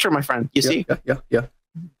the future, my friend. You see? Yeah.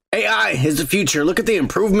 AI is the future. Look at the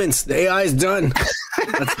improvements the AI has done.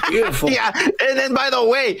 That's beautiful. Yeah, and then by the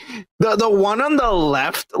way, the one on the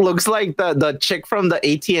left looks like the chick from the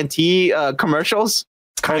AT&T commercials.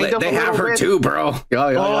 They have her too, bro.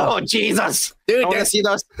 Oh, Jesus. Dude, I want to see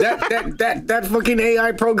those. that fucking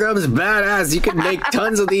AI program is badass. You can make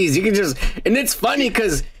tons of these. You can just, and it's funny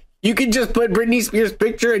because you can just put Britney Spears'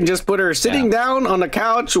 picture and just put her sitting down on the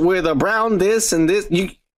couch with a brown this and this.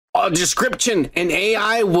 A description, and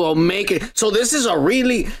AI will make it. So this is a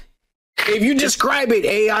really, if you describe it,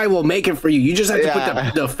 AI will make it for you. You just have to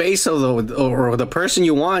put the face of the person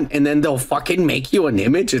you want, and then they'll fucking make you an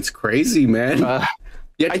image. It's crazy, man.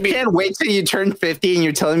 I can't wait till you turn 50 and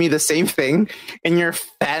you're telling me the same thing, and you're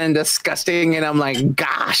fat and disgusting, and I'm like,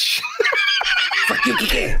 gosh.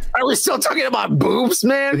 Are we still talking about boobs,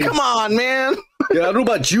 man? Come on, man. Yeah, I don't know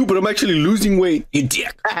about you, but I'm actually losing weight. You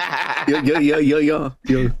dick. Yeah.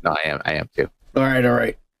 No, I am too. All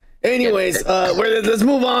right. Anyways, let's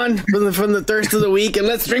move on from the thirst of the week, and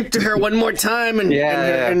let's drink to her one more time, and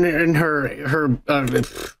her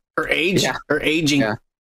age, her aging. Yeah.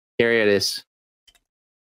 Here it is.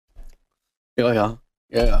 Yeah.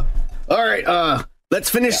 All right, let's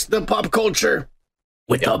finish the pop culture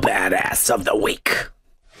with the badass of the week.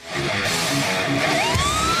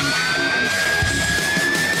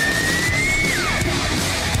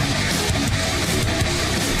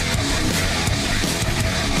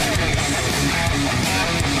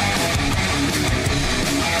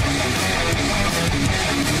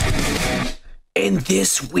 And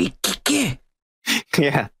this week,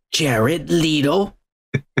 Jared Leto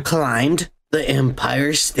climbed the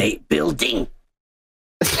Empire State Building.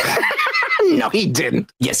 No, he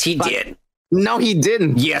didn't. Yes, he did. No, he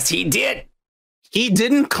didn't. Yes, he did. He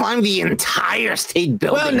didn't climb the entire state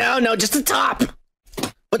building. Well, no, just the top.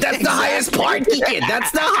 But that's the highest part, kid.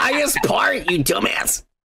 That's the highest part, you dumbass.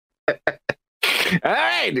 All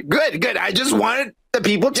right, good. I just wanted the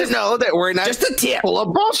people to know that we're not just the tip full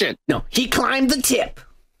of bullshit. No, he climbed the tip.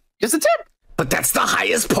 Just the tip. But that's the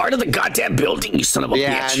highest part of the goddamn building, you son of a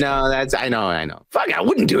bitch. Yeah, no, I know. Fuck, I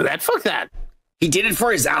wouldn't do that. Fuck that. He did it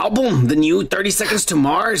for his album, the new 30 Seconds to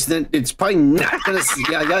Mars. Then it's probably not gonna.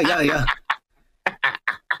 Yeah.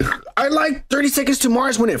 I liked 30 Seconds to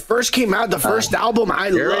Mars when it first came out. The first album, I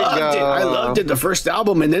loved it. The first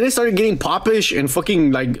album, and then it started getting popish and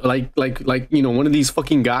fucking like one of these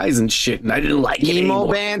fucking guys and shit. And I didn't like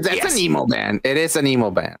emo bands. That's an emo band. It is an emo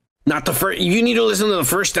band. Not the first. You need to listen to the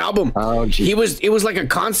first album. Oh, geez. It was like a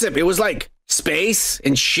concept. It was like space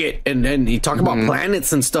and shit, and then he talked about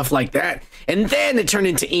planets and stuff like that. And then it turned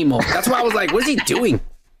into emo. That's why I was like, "What is he doing?"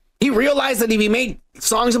 He realized that if he made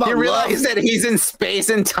songs about realized that he's in space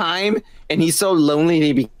and time, and he's so lonely,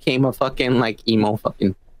 he became a fucking like emo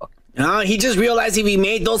fucking. He just realized if he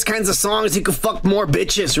made those kinds of songs, he could fuck more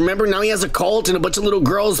bitches. Remember, now he has a cult and a bunch of little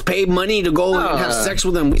girls pay money to go and have sex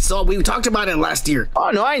with him. We talked about it last year. Oh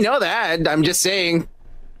no, I know that. I'm just saying,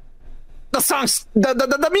 the songs,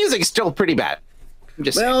 the music's still pretty bad.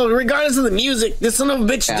 Well, regardless of the music, this son of a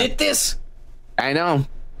bitch did this. I know.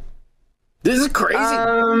 This is crazy.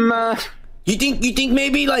 You think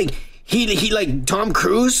maybe like he like Tom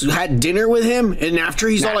Cruise had dinner with him, and after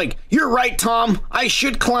he's all like, "You're right, Tom. I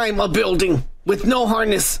should climb a building with no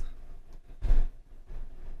harness."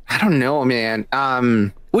 I don't know, man.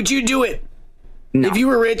 Would you do it if you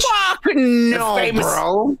were rich? Fuck no, famous,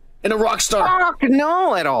 bro. And a rock star? Fuck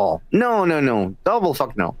no, at all. No. Double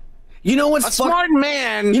fuck no. You know what's smart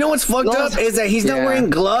man? You know what's fucked up is that he's not wearing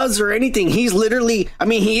gloves or anything. He's literally,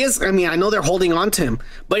 he is. I know they're holding on to him,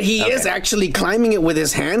 but he is actually climbing it with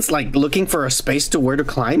his hands, like looking for a space to where to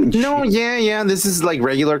climb. And yeah. This is like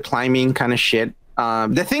regular climbing kind of shit.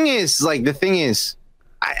 The thing is,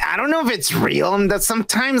 I don't know if it's real, and that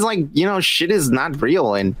sometimes shit is not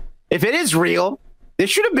real. And if it is real, there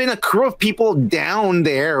should have been a crew of people down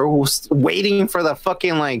there who's waiting for the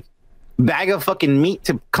fucking bag of fucking meat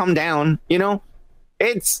to come down.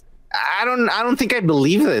 It's I don't think I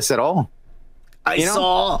believe this at all. I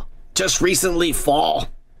saw just recently Fall,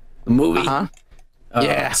 the movie.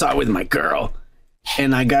 I saw it with my girl,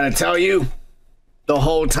 and I gotta tell you, the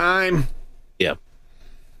whole time,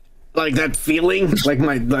 like that feeling, like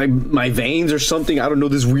my veins or something. I don't know,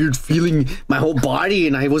 this weird feeling, my whole body,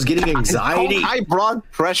 and I was getting anxiety. High blood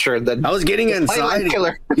pressure. I was getting anxiety.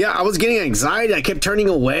 Yeah, I was getting anxiety. I kept turning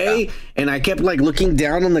away, and I kept looking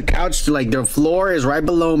down on the couch to the floor is right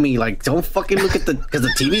below me. Don't fucking look at because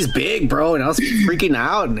the TV's big, bro. And I was freaking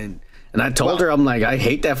out, and I told her, I'm like, I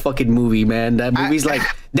hate that fucking movie, man. That movie's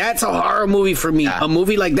that's a horror movie for me. A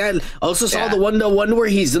movie like that. I also saw the one where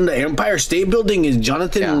he's in the Empire State Building, is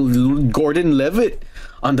Jonathan Gordon-Levitt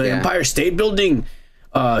on the Empire State Building.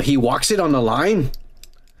 He walks it on the line.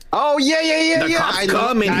 Oh yeah. The cops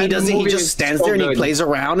come and he doesn't. He just stands there and he plays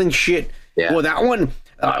around and shit. Yeah. Well, that one.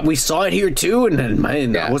 We saw it here too, and then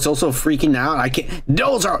I was also freaking out. I can't.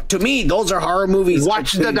 Those are horror movies.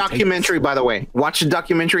 Watch the documentary, by the way. Watch the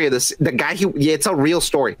documentary of the guy. It's a real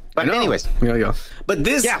story. But anyways, But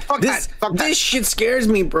this shit scares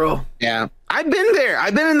me, bro. Yeah, I've been there.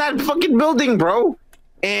 I've been in that fucking building, bro.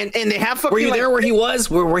 And they have fucking. Were you there where he was?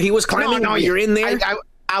 Where he was climbing? No, you're in there.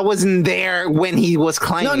 I wasn't there when he was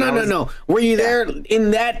climbing. No. Were you there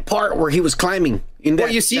in that part where he was climbing? In that,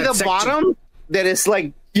 where you see the bottom? That is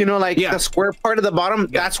the square part of the bottom.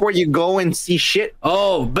 That's where you go and see shit.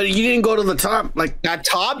 Oh, but you didn't go to the top. That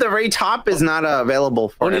top, the very top is not available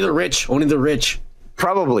for only the rich. Only the rich.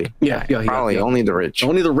 Probably. Yeah. Probably only the rich.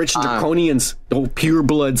 Only the rich and draconians. Pure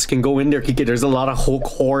bloods can go in there. There's a lot of Hulk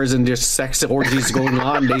whores and just sex orgies going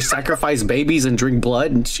on. They sacrifice babies and drink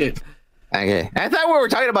blood and shit. Okay. I thought we were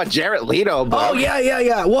talking about Jared Leto, bro. Oh,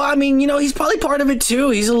 yeah. Well, he's probably part of it too.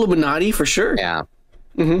 He's Illuminati for sure. Yeah.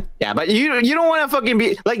 Mm-hmm. Yeah, but you don't want to fucking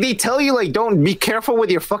be they tell you don't be careful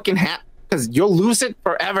with your fucking hat because you'll lose it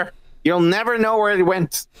forever. You'll never know where it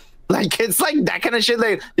went. It's that kind of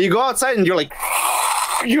shit. You go outside and you're like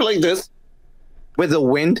this with the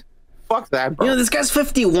wind. Fuck that, bro. This guy's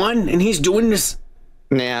 51 and he's doing this.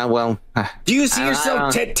 Yeah, well. Do you see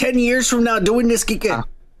yourself 10 years from now doing this, Kike?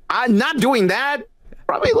 I'm not doing that.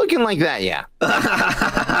 Probably looking like that, yeah.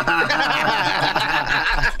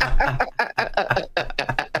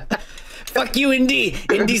 Fuck you, Indy.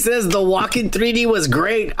 Indy says the walk in 3D was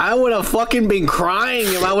great. I would have fucking been crying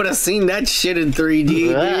if I would have seen that shit in 3D,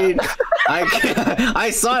 dude. I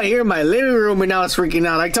saw it here in my living room and I was freaking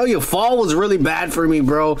out. I tell you, Fall was really bad for me,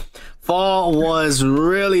 bro. Fall was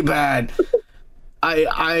really bad.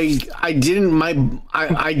 I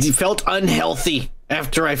felt unhealthy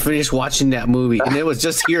after I finished watching that movie, and it was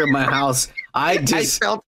just here in my house. I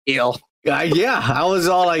felt ill. I was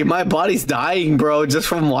all like, my body's dying, bro, just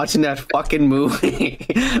from watching that fucking movie.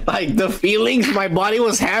 The feelings my body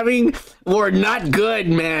was having were not good,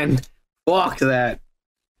 man. Fuck that.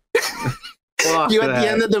 At the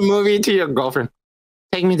end of the movie to your girlfriend,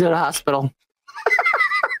 take me to the hospital.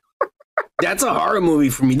 That's a horror movie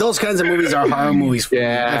for me. Those kinds of movies are horror movies for me.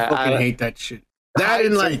 I fucking hate that shit. That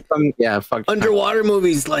and fuck underwater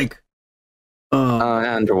movies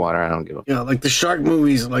underwater, I don't give a fuck. Yeah, the shark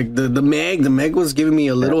movies, the Meg. The Meg was giving me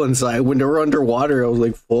a little inside. When they were underwater, I was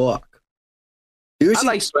like, fuck. I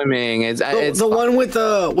like swimming. It's the one with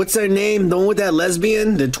what's their name? The one with that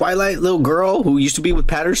lesbian, the Twilight little girl who used to be with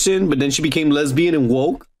Patterson, but then she became lesbian and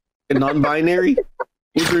woke and non-binary.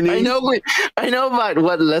 What's her name? I know about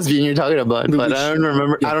what lesbian you're talking about, but I don't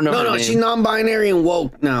remember. I don't know. No, she's non-binary and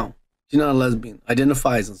woke now. She's not a lesbian.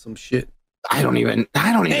 Identifies on some shit. I don't even know.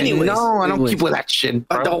 I don't keep with that shit,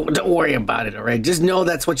 bro. Don't worry about it, all right? Just know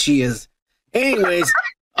that's what she is. Anyways,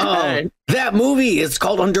 that movie is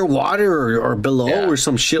called Underwater or Below or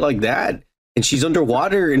some shit like that. and she's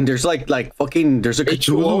underwater, and there's like fucking there's a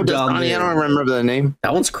Cthulhu down there. I don't remember the name.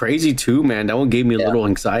 That one's crazy too, man. That one gave me a little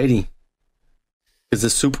anxiety because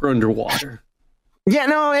it's super underwater. Yeah,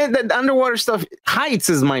 no, the underwater stuff. Heights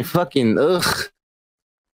is my fucking ugh.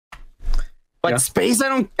 But space,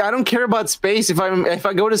 I don't care about space. If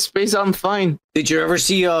I go to space, I'm fine. Did you ever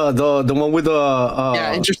see the one with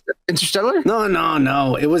Interstellar?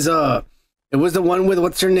 No. It was the one with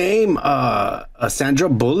what's her name? Sandra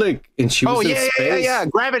Bullock, and she was in space. Yeah.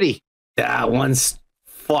 Gravity. That one's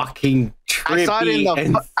fucking trippy. I saw it in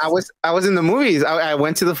the. I was in the movies. I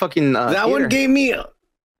went to the fucking. That theater. one gave me.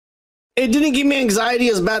 It didn't give me anxiety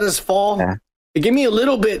as bad as Fall. Yeah. It gave me a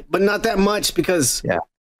little bit, but not that much because. Yeah.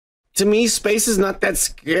 To me, space is not that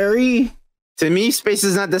scary. To me, space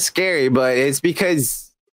is not that scary, but it's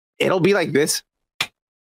because it'll be like this.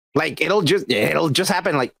 Like it'll just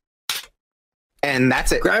happen like, and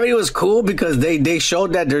that's it. Gravity was cool because they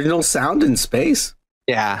showed that there's no sound in space.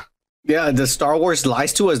 Yeah. Yeah, the Star Wars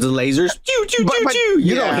lies to us, the lasers.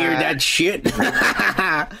 You don't hear that shit.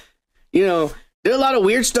 You know, there's a lot of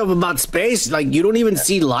weird stuff about space. Like you don't even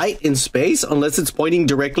see light in space unless it's pointing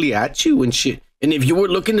directly at you and shit. And if you were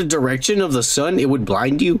looking the direction of the sun, it would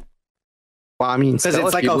blind you. Well, I mean, because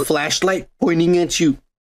it's like a flashlight pointing at you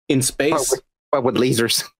in space. But with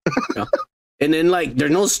lasers. Yeah. And then, like, there's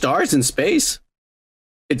no stars in space.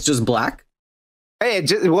 It's just black. Hey,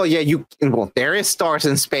 there is stars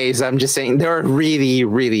in space. I'm just saying they're really,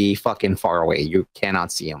 really fucking far away. You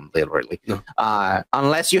cannot see them literally,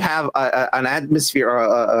 unless you have an atmosphere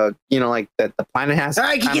or like that the planet has. All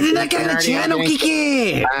right, get in that kind of channel,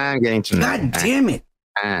 Kiki. I'm getting to. God damn it!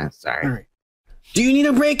 Sorry. All right. Do you need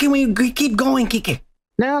a break? Can we keep going, Kiki?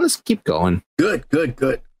 No, let's keep going. Good. We're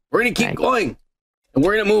gonna keep going, and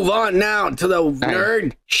we're gonna move on now to the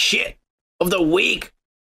nerd shit of the week.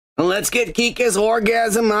 And let's get Kike's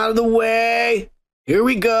orgasm out of the way. Here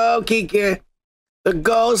we go, Kike. The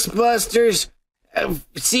Ghostbusters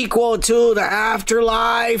sequel to The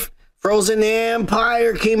Afterlife, Frozen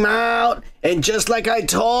Empire came out. And just like I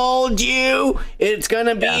told you, it's going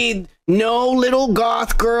to be no little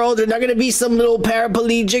goth girl. There's not going to be some little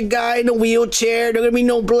paraplegic guy in a wheelchair. There's going to be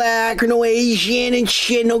no black or no Asian and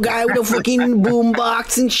shit. No guy with a fucking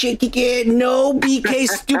boombox and shit. Kike. No BK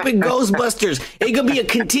stupid Ghostbusters. It's going to be a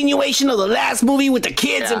continuation of the last movie with the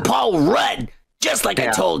kids and Paul Rudd. Just like I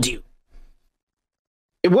told you.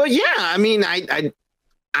 Well, yeah. I mean,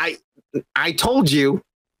 I told you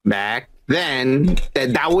back then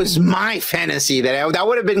that was my fantasy. That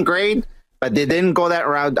would have been great, but they didn't go that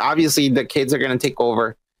route. Obviously, the kids are going to take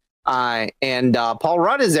over, and Paul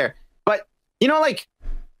Rudd is there. But like,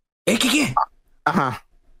 the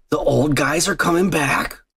old guys are coming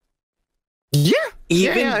back. Yeah,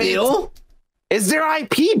 even Bill. It's their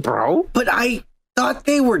IP, bro. But I thought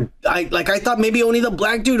they were. I thought maybe only the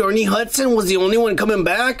black dude, Ernie Hudson, was the only one coming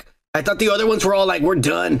back. I thought the other ones were all like, we're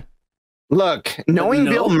done. Look, knowing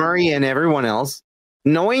Bill Murray and everyone else,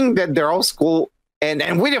 knowing that they're all school, and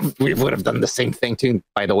we would have done the same thing too,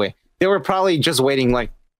 by the way. They were probably just waiting like,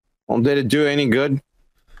 well, did it do any good?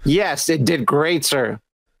 Yes, it did great, sir.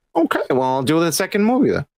 Okay, well, I'll do the second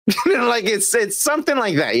movie then. Like it's something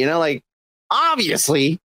like that, like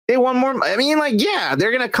obviously they want more. I mean, like, yeah,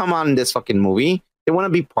 they're gonna come on in this fucking movie. They want to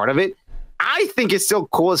be part of it. I think it's still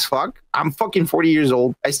cool as fuck. I'm fucking 40 years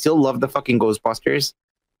old. I still love the fucking Ghostbusters.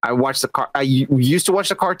 I watch I used to watch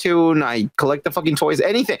the cartoon. I collect the fucking toys.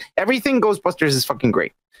 Everything Ghostbusters is fucking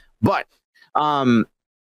great. But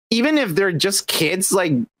even if they're just kids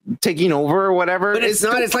like taking over or whatever, but it's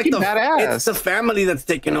not. It's like badass. It's the family that's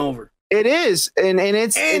taking over. It is, and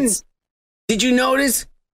it's. Did you notice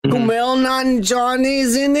Kumail Nanjiani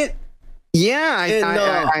is in it?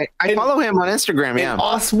 Yeah, I follow him on Instagram. Yeah,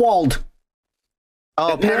 Oswald.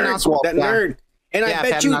 Oh, that Oswald, that nerd. And I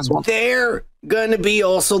bet you they're gonna be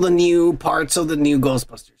also the new parts of the new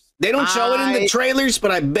Ghostbusters. They don't show it in the trailers,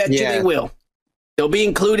 but I bet you they will. They'll be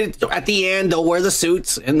included at the end. They'll wear the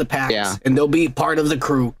suits and the packs, and they'll be part of the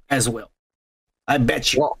crew as well. I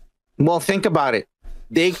bet you. Well, think about it.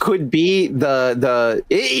 They could be and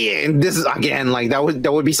this is again like that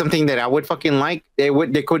would be something that I would fucking like.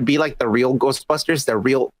 They could be like the real Ghostbusters, the new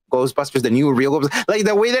real Ghostbusters. Like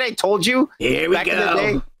the way that I told you back in the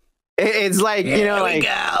day. It's like, Here like we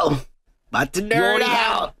go. About to nerd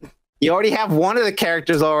out. You already have one of the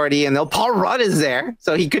characters already, and Paul Rudd is there,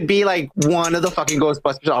 so he could be like one of the fucking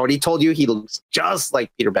Ghostbusters. I already told you he looks just like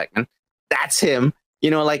Peter Beckman. That's him.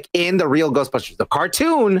 Like in the real Ghostbusters, the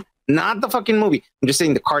cartoon, not the fucking movie. I'm just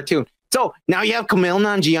saying the cartoon. So now you have Kumail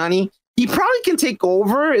Nanjiani. He probably can take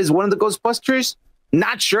over as one of the Ghostbusters.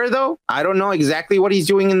 Not sure though. I don't know exactly what he's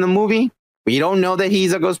doing in the movie. We don't know that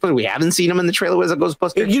he's a Ghostbuster. We haven't seen him in the trailer as a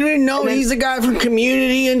Ghostbuster. You didn't know he's a guy from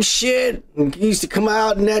Community and shit. He used to come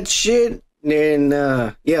out and that shit. And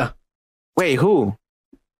yeah. Wait, who?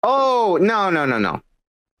 Oh, no.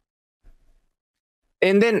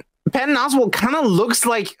 And then Patton Oswalt kind of looks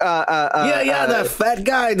like that fat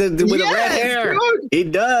guy with the red hair. Dude. He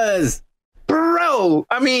does. Bro,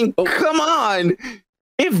 I mean, come on.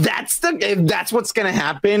 If that's what's gonna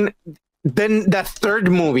happen, then the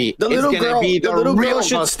third movie the little is gonna girl, be the little real girl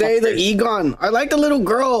should stay the Egon. I like the little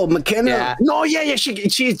girl, McKenna. Yeah. No, yeah, she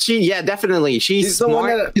definitely. She's the smart.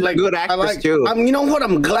 one that She's a good actress too. You know what?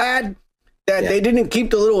 I'm glad that they didn't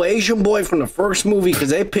keep the little Asian boy from the first movie because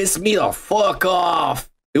they pissed me the fuck off.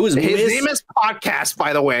 It was his name is Podcast,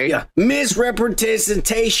 by the way. Yeah,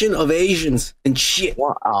 misrepresentation of Asians and shit.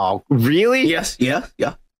 Oh, really? Yes, yeah.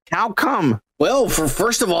 How come? Well,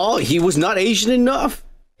 first of all, he was not Asian enough.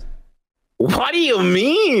 What do you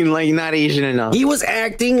mean, like not Asian enough? He was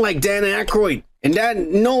acting like Dan Aykroyd, and that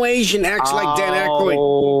no Asian acts like Dan Aykroyd.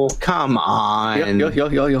 Oh, come on.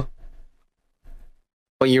 Yo.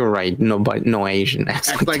 Well, you're right. No Asian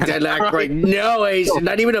acts like Dan Aykroyd. No Asian,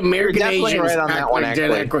 not even American Asians right on act that one, like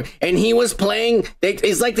Dan Aykroyd. And he was playing.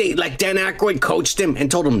 It's like Dan Aykroyd coached him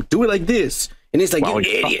and told him, "Do it like this." And he's like, "You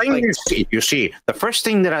idiot!" Like, you see, the first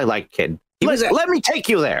thing that I like, kid. Let me take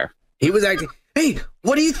you there. He was acting. Hey,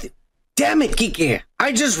 what do you? Damn it, Kike!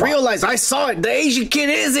 I just realized I saw it. The Asian kid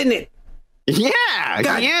is in it. Yeah,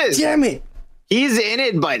 God he is. Damn it. He's in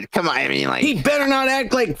it, but come on, I mean, like he better not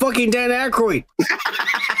act like fucking Dan Aykroyd.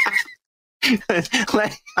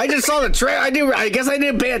 I just saw the trailer. I guess I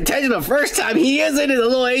didn't pay attention the first time. He is in it, a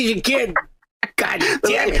little Asian kid. God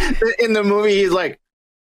damn it! In the movie, he's like,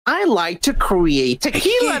 "I like to create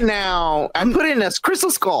tequila now. I'm putting in a crystal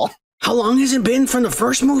skull." How long has it been from the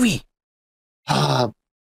first movie?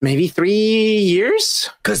 Maybe 3 years.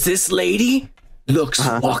 Because this lady looks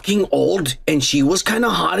fucking old, and she was kind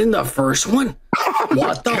of hot in the first one.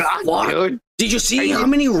 What the fuck? Dude. Did you see how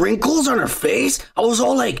many wrinkles on her face? I was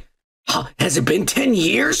all like, has it been 10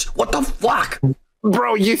 years? What the fuck?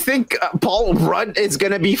 Bro, you think Paul Rudd is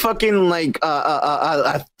going to be fucking like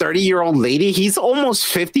a 30-year-old lady? He's almost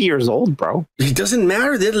 50 years old, bro. It doesn't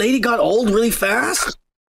matter. That lady got old really fast.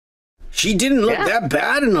 She didn't look that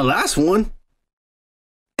bad in the last one.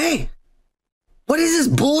 Hey, what is this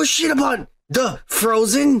bullshit about the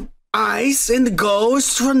frozen ice and the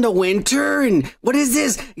ghosts from the winter? And what is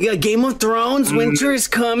this? Game of Thrones, winter is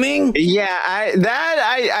coming? Yeah,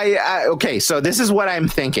 okay, so this is what I'm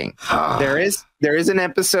thinking. There is an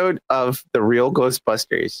episode of The Real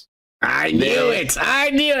Ghostbusters. I knew it.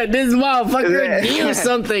 This motherfucker knew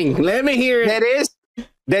something. Let me hear it.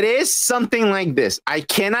 That is something like this. I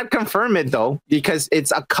cannot confirm it though, because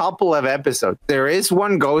it's a couple of episodes. There is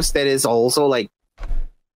one ghost that is also like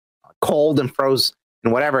cold and froze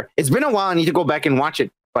and whatever. It's been a while. I need to go back and watch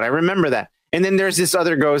it, but I remember that. And then there's this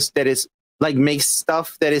other ghost that is like makes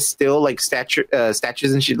stuff that is still like statues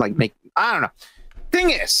and shit. Like I don't know.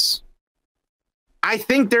 Thing is, I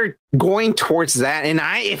think they're going towards that, and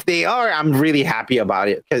if they are, I'm really happy about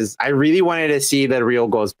it because I really wanted to see the real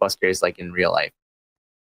Ghostbusters like in real life.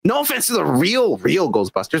 No offense to the real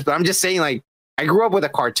Ghostbusters, but I'm just saying, like, I grew up with a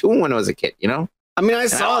cartoon when I was a kid, you know? I mean, I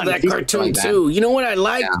saw that cartoon too. You know what I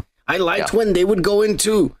liked? Yeah. I liked when they would go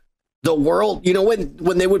into the world, you know,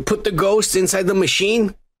 when they would put the ghosts inside the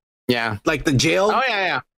machine? Yeah. Like the jail? Oh,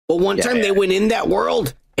 yeah. Well, one time they went in that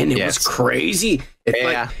world and it was crazy.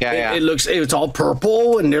 It's all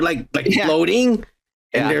purple and they're like floating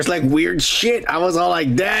and there's like weird shit. I was all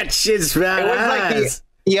like, that shit's bad. It was like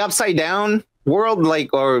the upside down world,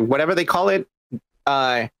 like, or whatever they call it,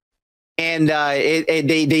 and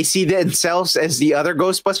they see themselves as the other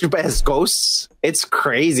Ghostbusters, but as ghosts. It's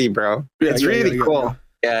crazy, bro. It's really cool.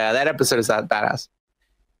 Yeah, that episode is that badass.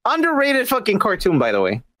 Underrated fucking cartoon, by the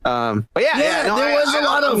way. But there was a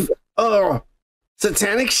lot of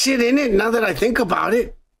satanic shit in it. Now that I think about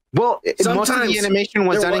it. Well, most of the animation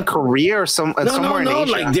was done in Korea or somewhere in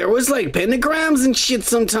Asia. Like there was like pentagrams and shit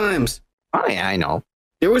sometimes. Oh yeah, I know.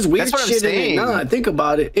 There was weird shit in it. Now I think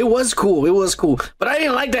about it. It was cool. But I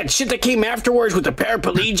didn't like that shit that came afterwards with the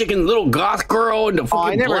paraplegic and the little goth girl and the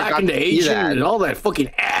fucking black and the Asian and all that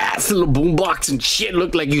fucking ass and the boombox and shit.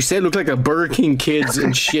 Looked like a Burger King kids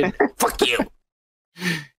and shit. Fuck you.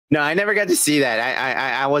 No, I never got to see that.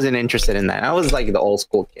 I wasn't interested in that. I was like the old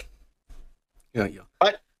school kid. Yeah.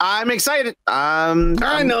 But I'm excited.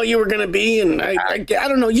 I know you were gonna be, and I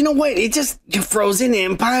don't know. You know what? It just Frozen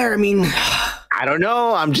Empire. I mean. I don't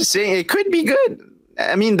know. I'm just saying it could be good.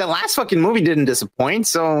 I mean, the last fucking movie didn't disappoint,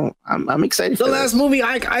 so I'm excited. The last movie,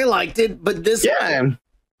 I liked it, but this,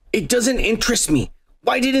 it doesn't interest me.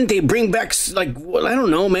 why didn't they bring back like, well, I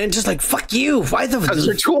don't know, man, just like fuck you. Why Because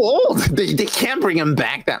they're too old. They can't bring them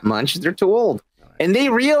back that much. They're too old, and they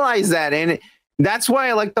realize that, and that's why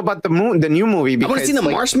I liked about the new movie. Because I want to see the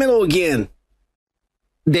marshmallow again.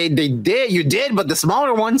 They did, you did, but the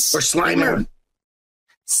smaller ones or Slimer.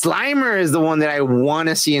 Slimer is the one that I want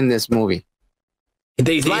to see in this movie.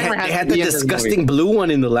 They had the disgusting blue one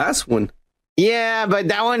in the last one. Yeah, but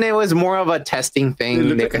that one, it was more of a testing thing. It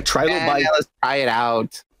looked like a trilobite. Let's try it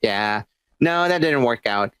out. Yeah. No, that didn't work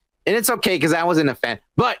out. And it's okay because I wasn't a fan.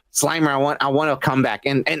 But Slimer, I want to come back.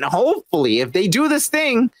 And hopefully, if they do this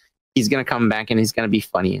thing, he's going to come back and he's going to be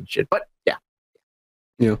funny and shit. But yeah.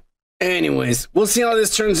 Yeah. Anyways, we'll see how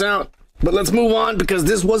this turns out. But let's move on because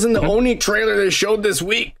this wasn't the only trailer they showed this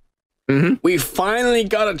week. We finally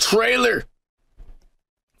got a trailer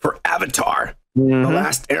for Avatar, The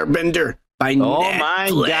Last Airbender by Netflix. My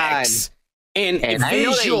God. And I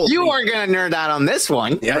know that you are going to nerd out on this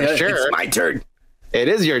one. Yeah, for sure. It's my turn. It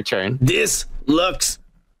is your turn. This looks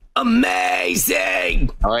amazing.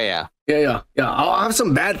 Oh, yeah. Yeah. I'll have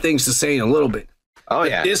some bad things to say in a little bit. Oh,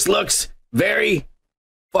 yeah. This looks very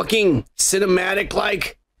fucking cinematic,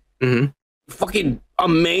 like fucking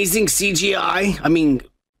amazing CGI. I mean,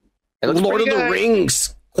 Lord of the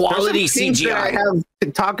Rings quality CGI. I have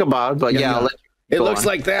to talk about, but yeah, I'll let you it looks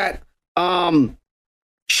like that.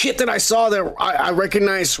 Shit that I saw that I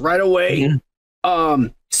recognized right away.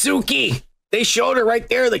 Suki, they showed her right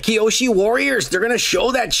there. The Kyoshi Warriors. They're gonna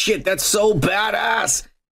show that shit. That's so badass.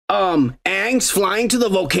 Aang's flying to the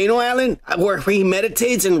volcano island where he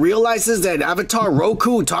meditates and realizes that Avatar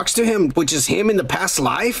Roku talks to him, which is him in the past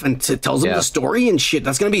life, and tells him the story and shit.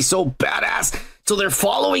 That's gonna be so badass. So they're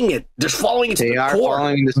following it. They're following it to the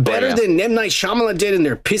core. Better than M. Night Shyamalan did in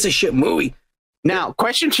their piece of shit movie. Now,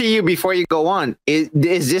 question to you before you go on: Is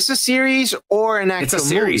this a series or an actual? It's a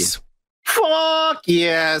series. Movie? Fuck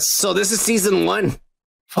yes. So this is season 1.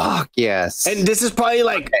 Fuck yes. And this is probably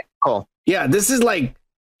like cool. Yeah, this is like.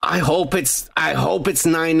 I hope it's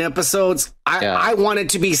 9 episodes. I want it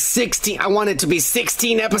to be 16. I want it to be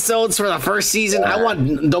 16 episodes for the first season. I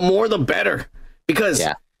want the more the better because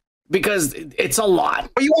it's a lot.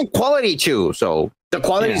 But you want quality too, so the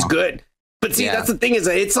quality is good. But see, that's the thing is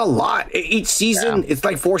that it's a lot. Each season, it's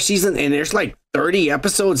like 4 seasons, and there's like 30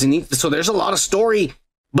 episodes in each. So there's a lot of story.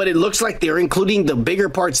 But it looks like they're including the bigger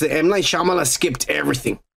parts. That M. Night Shyamalan skipped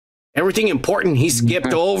everything important. He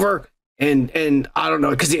skipped over. And I don't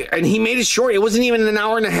know, because he made it short. It wasn't even an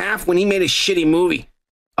hour and a half when he made a shitty movie.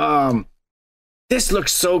 This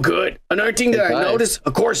looks so good. Another thing that I noticed,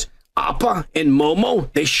 of course, Appa and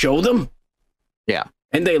Momo, they showed them. Yeah.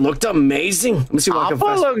 And they looked amazing. Let me see what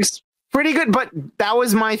Appa looks pretty good, but that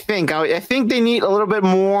was my thing. I think they need a little bit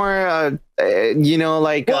more,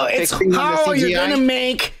 like... Well, it's how you're going to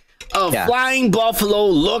make... flying buffalo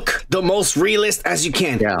look the most realist as you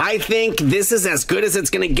can. I think this is as good as it's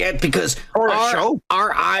going to get because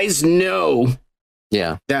our eyes know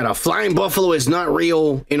that a flying buffalo is not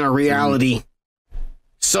real in our reality.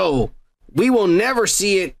 So we will never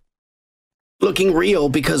see it looking real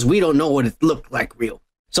because we don't know what it looked like real.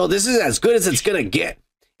 So this is as good as it's going to get.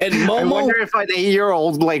 And Momo, I wonder if an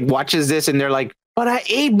 8-year-old like watches this and they're like, but I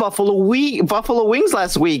ate buffalo wings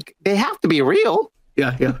last week. They have to be real.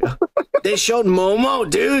 Yeah. They showed Momo,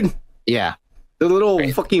 dude. Yeah. The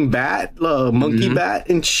little fucking bat, monkey bat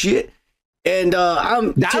and shit. And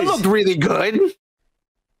that looked really good.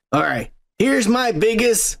 All right. Here's my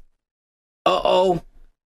biggest and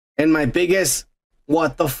my biggest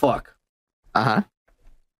what the fuck.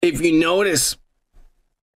 If you notice,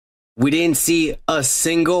 we didn't see a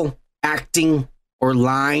single acting or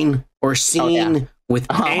line or scene with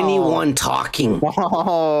anyone talking.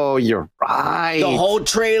 Oh, you're right. The whole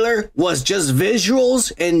trailer was just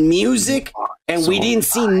visuals and music, and we didn't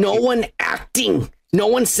see no one acting. No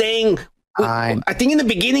one saying... I think in the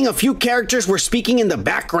beginning, a few characters were speaking in the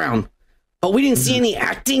background, but we didn't see any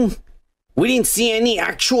acting. We didn't see any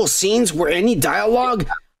actual scenes where any dialogue.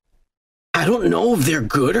 I don't know if they're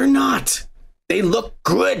good or not. They look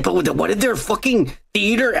good, but what if they're fucking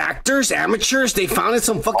theater actors, amateurs? They founded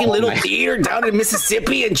some fucking little theater down in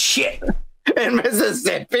Mississippi and shit. In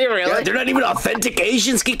Mississippi, really? Yeah, they're not even authentic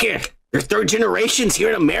Asians, Kike. They're third generations here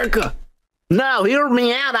in America. No, hear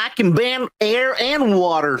me out. I can ban air and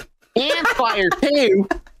water and fire too.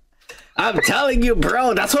 I'm telling you,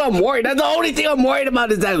 bro. That's what I'm worried. That's the only thing I'm worried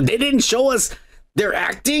about is that they didn't show us their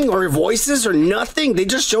acting or voices or nothing. They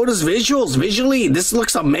just showed us visuals. Visually, this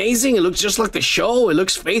looks amazing. It looks just like the show. It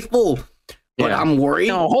looks faithful. But I'm worried.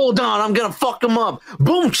 No, hold on. I'm going to fuck them up.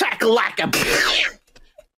 Boom, chakalaka.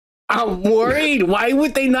 I'm worried. Why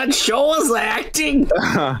would they not show us the acting?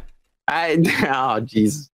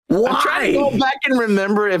 jeez. Why? I'm trying to go back and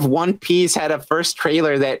remember if One Piece had a first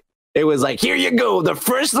trailer that it was like, here you go, the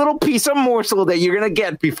first little piece of morsel that you're gonna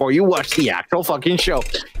get before you watch the actual fucking show.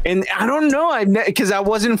 And I don't know, because I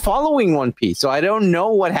wasn't following One Piece, so I don't know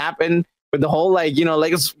what happened with the whole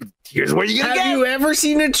here's where you're gonna get. Have you ever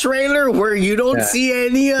seen a trailer where you don't see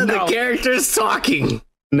any of the characters talking?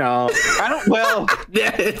 No, I don't. Well,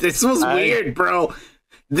 this was weird, bro.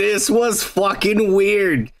 This was fucking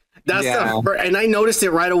weird. That's and I noticed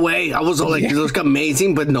it right away. I was all like, "This looks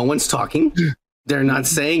amazing," but no one's talking. They're not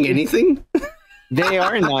saying anything. They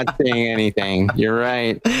are not saying anything. You're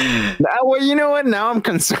right. Well, you know what? Now I'm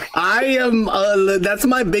concerned. I am. That's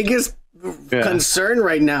my biggest concern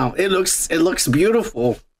right now. It looks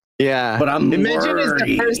beautiful. Yeah, but I'm imagine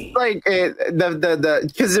worried. It's the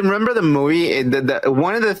first because remember the movie. The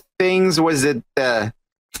one of the things was it one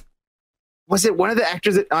of the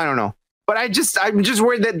actors that I don't know, but I'm just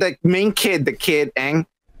worried that the main kid, Aang,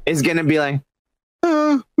 is gonna be like,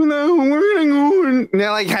 no, we're gonna go, and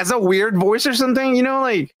like has a weird voice or something,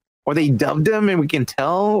 or they dubbed him and we can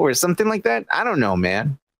tell or something like that. I don't know,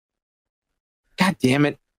 man. God damn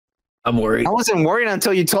it. I'm worried. I wasn't worried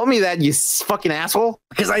until you told me that, you fucking asshole.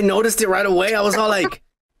 Because I noticed it right away. I was all like,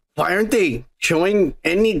 why aren't they showing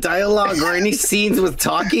any dialogue or any scenes with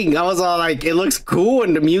talking? I was all like, it looks cool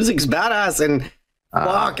and the music's badass and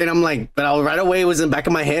fuck. And I'm like, but right away it was in the back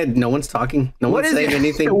of my head. No one's talking. No one's saying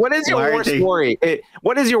anything. What is your worst worry?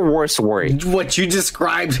 What is your worst worry? What you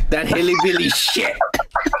described, that hilly-billy shit.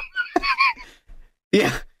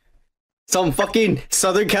 Yeah. Some fucking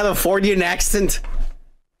Southern Californian accent.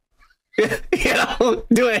 Do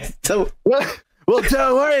it. So, well,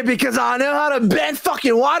 don't worry, because I know how to bend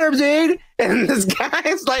fucking water, dude. And this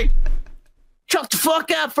guy's like, shut the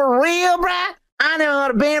fuck up for real, bruh. I know how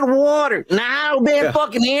to bend water. And I know how to bend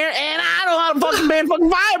fucking air. And I know how to fucking bend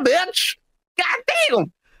fucking fire, bitch. God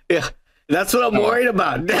damn. Yeah. That's what I'm worried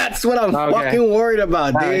about. That's what I'm fucking worried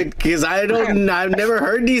about, dude. Because I've never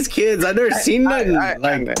heard these kids. I've never seen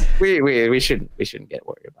them. We shouldn't get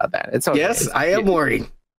worried about that. It's okay. Yes, I am worried.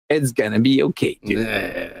 It's gonna be okay, dude.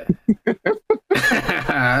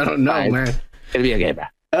 I don't know, man. It'll be okay, bro.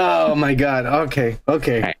 Oh my god. Okay.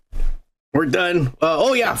 Right. We're done.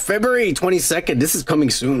 February 22nd. This is coming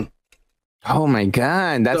soon. Oh my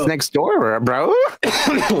god, that's next door, bro.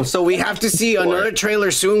 So we have to see another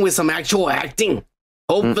trailer soon with some actual acting.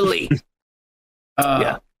 Hopefully.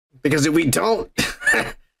 Because if we don't,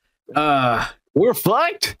 we're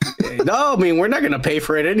fucked. No, I mean we're not gonna pay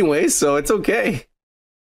for it anyway, so it's okay.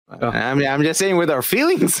 I'm just saying with our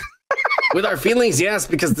feelings. With our feelings, yes,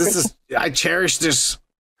 because I cherish this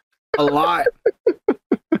a lot.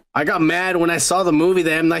 I got mad when I saw the movie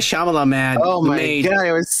that M. Night Shyamalan God,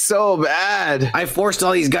 it was so bad. I forced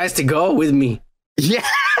all these guys to go with me. Yeah.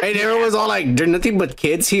 And everyone was all like, there's nothing but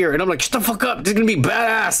kids here. And I'm like, shut the fuck up. This is going to be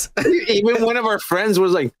badass. Even one of our friends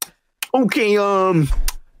was like, okay, I'll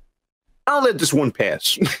let this one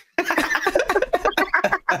pass.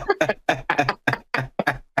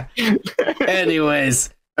 Anyways,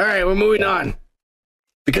 all right, we're moving on.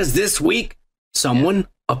 Because this week, someone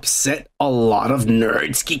upset a lot of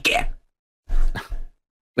nerds, Kike.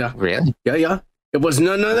 Yeah. Really? Yeah. It was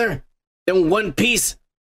none other than One Piece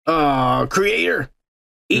creator,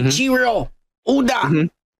 Ichiro Oda. Mm-hmm.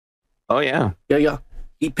 Oh, yeah. Yeah.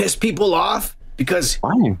 He pissed people off because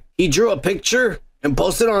he drew a picture and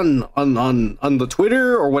posted on the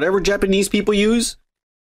Twitter or whatever Japanese people use.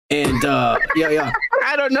 And yeah.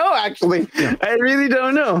 I don't know, actually. Yeah. I really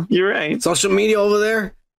don't know. You're right. Social media over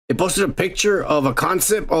there. They posted a picture of a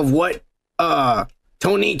concept of what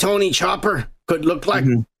Tony Chopper could look like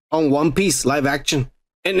on One Piece live action.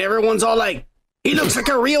 And everyone's all like, he looks like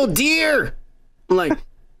a real deer. I'm like,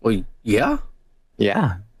 well, yeah.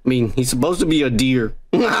 Yeah. I mean, he's supposed to be a deer.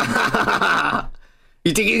 You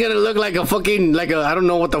think he's gonna look like a fucking, I don't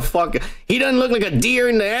know what the fuck. He doesn't look like a deer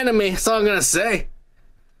in the anime. That's all I'm gonna say.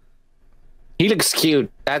 He looks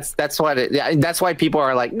cute. That's why people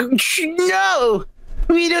are like, no,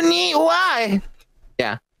 we don't need. Why?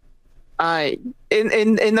 Yeah. In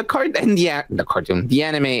the cartoon, the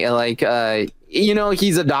anime,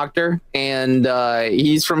 he's a doctor and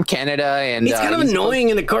he's from Canada and he's kind of annoying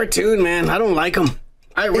in the cartoon, man. I don't like him.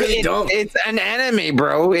 I really don't. It's an anime,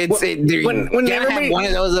 bro. When everybody have one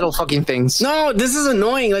of those little fucking things. No, this is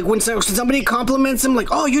annoying. Like when somebody compliments him, like,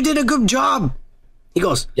 "Oh, you did a good job," he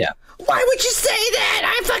goes, "Yeah." Why would you say that?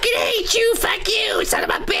 I fucking hate you. Fuck you, son of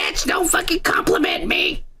a bitch. Don't fucking compliment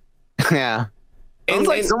me. Yeah. Sounds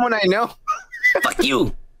like someone I know. Fuck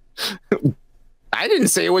you. I didn't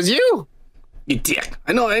say it was you. You dick.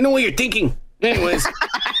 I know what you're thinking. Anyways.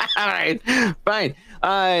 All right. Fine.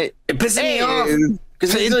 It pisses me off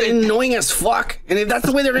because it's annoying as fuck. And if that's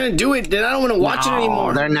the way they're gonna do it, then I don't want to watch it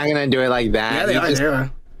anymore. They're not gonna do it like that. Yeah, they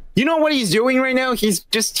are. You know what he's doing right now? He's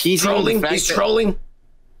just teasing. Trolling. He's trolling.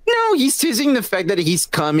 No, he's teasing the fact that he's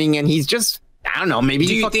coming, and he's just, I don't know, maybe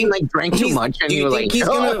he fucking like drank too much, and you're like, he's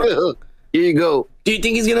gonna, here you go. Do you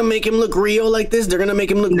think he's gonna make him look real like this? They're gonna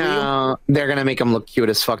make him look real? No, they're gonna make him look cute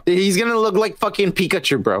as fuck. He's gonna look like fucking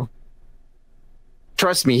Pikachu, bro.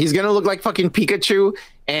 Trust me, he's gonna look like fucking Pikachu,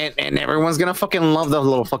 and everyone's gonna fucking love the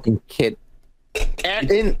little fucking kid.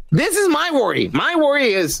 And this is my worry. My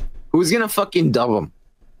worry is who's gonna fucking dub him.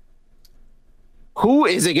 Who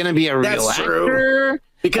is it gonna be? A real actor?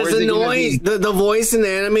 Because the noise, the voice in the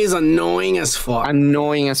anime is annoying as fuck.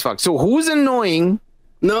 Annoying as fuck. So who's annoying?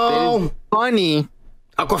 No, funny.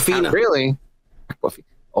 Aquafina. Not really? Aquafina.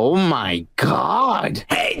 Oh my god.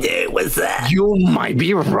 Hey dude, what's up? You might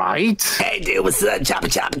be right. Hey dude, what's up? Chopper,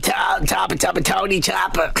 Tony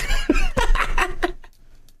Chopper.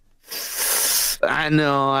 I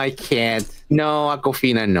know, I can't. No,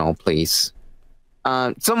 Aquafina, no, please.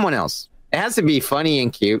 Someone else. It has to be funny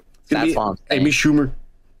and cute. That's all I'm saying. Amy Schumer.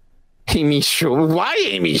 Amy Schumer? Why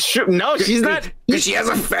Amy Schumer? No, she's not. Because she has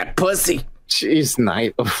a fat pussy. She's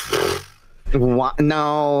not. What?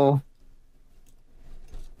 No.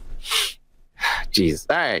 Jeez.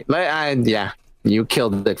 All right. Yeah, you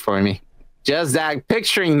killed it for me. Just that.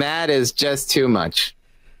 Picturing that is just too much.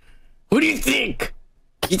 Who do you think?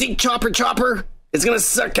 You think Chopper is gonna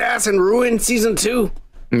suck ass and ruin season 2?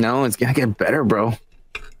 No, it's gonna get better, bro.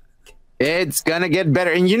 It's gonna get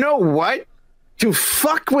better. And you know what? To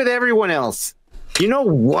fuck with everyone else, you know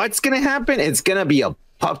what's gonna happen? It's gonna be a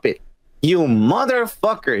puppet. You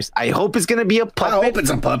motherfuckers. I hope it's gonna be a puppet. I hope it's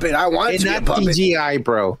a puppet. I want it to be a puppet. CGI,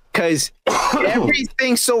 bro. Because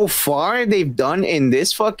everything so far they've done in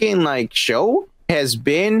this fucking like show has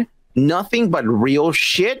been nothing but real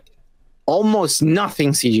shit. Almost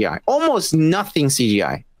nothing CGI. Almost nothing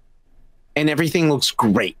CGI. And everything looks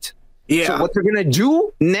great. Yeah. So what they're gonna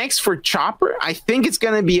do next for Chopper, I think it's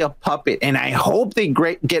gonna be a puppet, and I hope they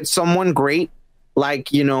get someone great,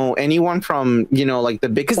 like anyone from like the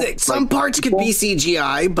big. Because some parts could be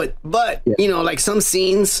CGI, but like some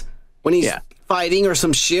scenes when he's fighting or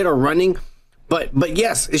some shit or running, but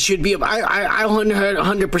yes, it should be. I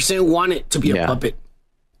 100% want it to be a puppet.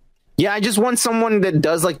 Yeah, I just want someone that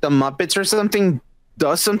does like the Muppets or something,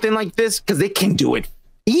 does something like this because they can do it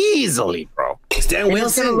easily, bro. Stan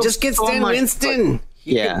Winston, just get Stan Winston.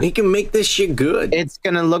 He can make this shit good. It's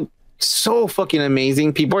gonna look so fucking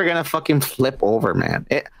amazing. People are gonna fucking flip over, man.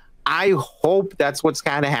 I hope that's what's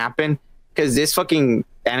gonna happen because this fucking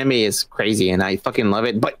anime is crazy and I fucking love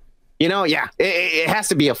it. But it has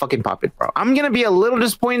to be a fucking puppet, bro. I'm gonna be a little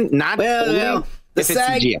disappointed.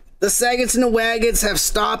 The Saggets and the Wagons have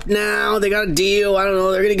stopped now. They got a deal. I don't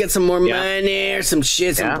know. They're gonna get some more money or some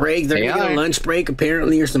shit, some break. They're gonna get a lunch break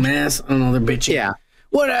apparently or some ass. I don't know. They're bitching. Yeah.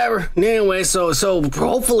 Whatever. Anyway, so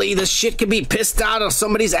hopefully this shit can be pissed out of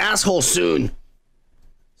somebody's asshole soon,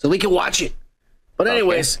 so we can watch it. But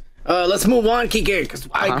anyways, let's move on, Kike, because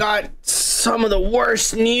I got some of the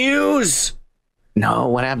worst news. No,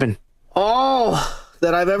 what happened? All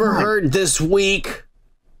that I've ever heard this week.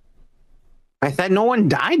 I thought no one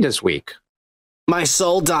died this week. My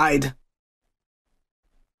soul died.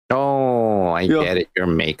 Oh, I get it. Your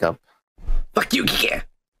makeup. Fuck you, Kike.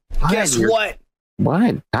 Guess what?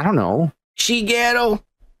 What? I don't know. Shigeru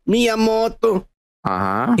Miyamoto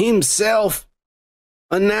himself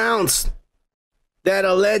announced that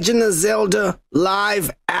a Legend of Zelda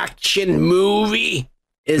live action movie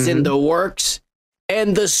is in the works,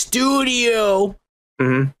 and the studio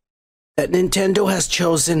that Nintendo has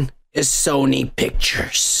chosen is Sony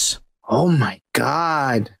Pictures. Oh my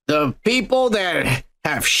god. The people that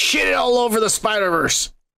have shit all over the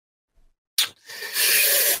Spider-Verse.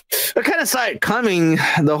 I kind of saw it coming,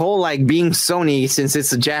 the whole like being Sony, since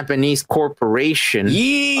it's a Japanese corporation.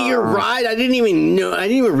 Yeah, you're right. I didn't even know. I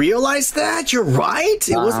didn't even realize that. You're right.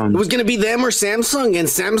 It was going to be them or Samsung, and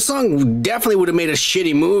Samsung definitely would have made a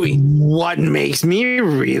shitty movie. What makes me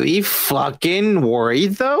really fucking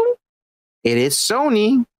worried, though, it is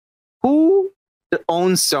Sony. Who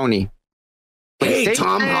owns Sony? Hey,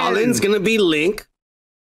 Tom Holland's going to be Link.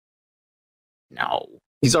 No.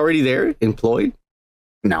 He's already there, employed?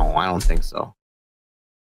 No, I don't think so.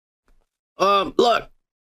 Look,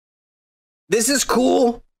 this is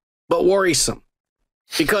cool, but worrisome.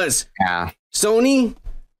 Because Sony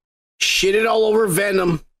shitted all over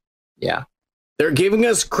Venom. Yeah. They're giving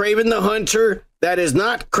us Kraven the Hunter that is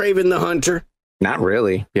not Kraven the Hunter. Not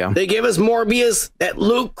really. Yeah. They gave us Morbius that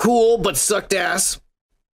looked cool but sucked ass.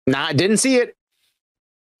 Nah, I didn't see it.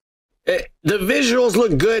 The visuals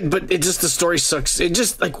look good, but it just the story sucks. It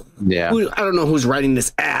just like I don't know who's writing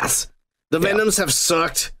this ass. The Venoms have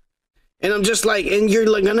sucked, and I'm just like, and you're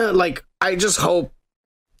like gonna like. I just hope.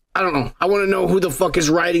 I don't know. I want to know who the fuck is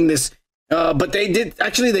writing this. But they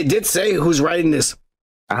did say who's writing this.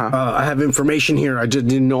 I have information here. I just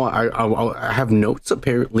didn't know. I have notes.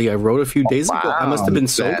 Apparently, I wrote a few days ago. I must have been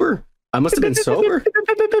sober. I must have been sober.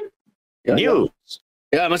 News.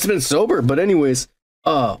 Yeah, I must have been sober. But anyways.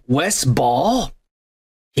 Wes Ball,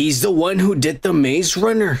 he's the one who did the Maze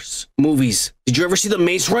Runners movies. Did you ever see the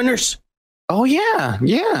Maze Runners? Oh yeah,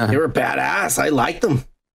 they were badass. I liked them.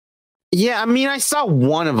 Yeah, I mean, I saw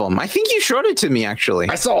one of them. I think you showed it to me actually.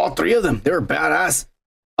 I saw all three of them. They were badass.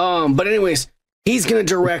 But anyways, he's gonna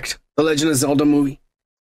direct the Legend of Zelda movie,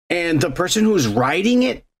 and the person who's writing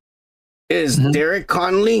it is Derek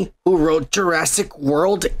Connolly, who wrote Jurassic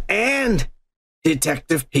World and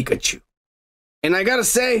Detective Pikachu. And I gotta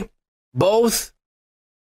say, both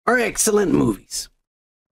are excellent movies.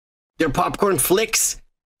 They're popcorn flicks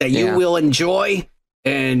that you will enjoy.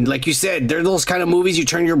 And like you said, they're those kind of movies you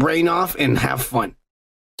turn your brain off and have fun.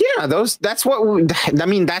 Yeah, that's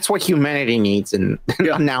what humanity needs and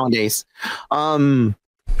nowadays.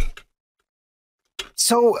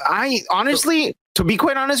 So I honestly, to be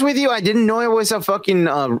quite honest with you, I didn't know it was a fucking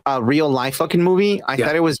a real life fucking movie. I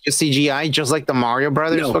thought it was just CGI, just like the Mario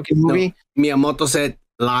Brothers fucking movie. No. Miyamoto said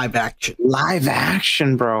live action. Live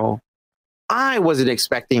action, bro. I wasn't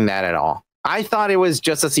expecting that at all. I thought it was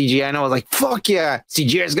just a CGI, and I was like, fuck yeah,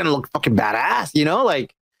 CGI is gonna look fucking badass, you know?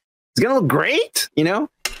 Like, it's gonna look great, you know?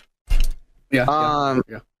 Yeah.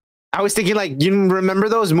 I was thinking, like, you remember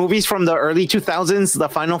those movies from the early 2000s, the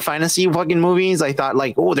Final Fantasy fucking movies? I thought,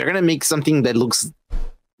 like, oh, they're gonna make something that looks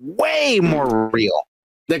way more real.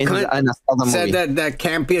 That said that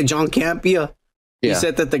Campia, John Campia, he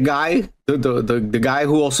said that the guy, the guy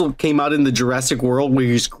who also came out in the Jurassic World where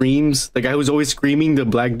he screams, the guy who's always screaming, the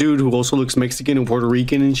black dude who also looks Mexican and Puerto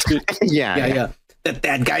Rican and shit. Yeah.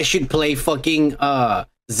 That guy should play fucking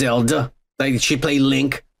Zelda. Like, he should play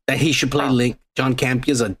Link. That he should play Link. John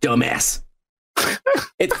Campia's a dumbass.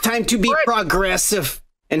 It's time to be progressive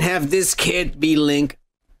and have this kid be Link.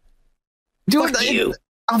 Dude, fuck you.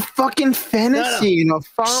 A fucking fantasy, you know,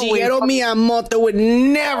 far away. Shigeru Miyamoto would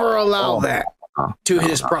never allow that to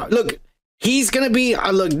his Look, he's gonna be.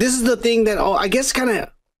 Look, this is the thing that I guess kind of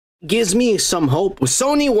gives me some hope.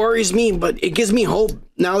 Sony worries me, but it gives me hope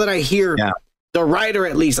now that I hear the writer,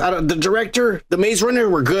 at least. The director, the Maze Runner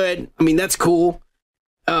were good. I mean, that's cool.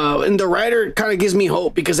 And the writer kind of gives me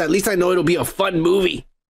hope because at least I know it'll be a fun movie.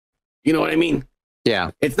 You know what I mean?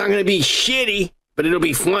 Yeah. It's not going to be shitty, but it'll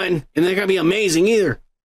be fun. And they're going to be amazing either.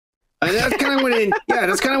 And that's kind of what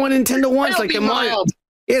Nintendo wants. Like the Mario.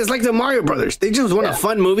 Yeah, it's like the Mario Brothers. They just want a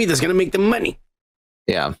fun movie that's going to make them money.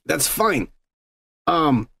 Yeah. That's fine.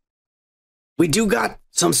 We do got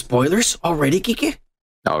some spoilers already, Kike.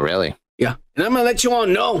 Oh, really? Yeah. And I'm going to let you all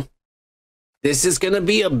know this is going to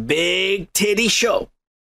be a big titty show.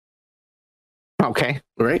 Okay.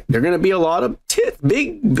 Right? They're going to be a lot of tits.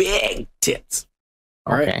 Big tits.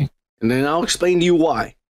 All right. And then I'll explain to you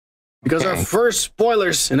why. Because our first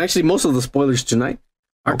spoilers, and actually most of the spoilers tonight,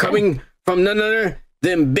 are coming from none other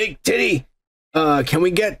than Big Titty. Can we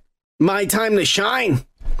get My Time to Shine?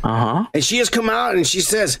 And she has come out and she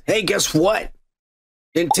says, hey, guess what?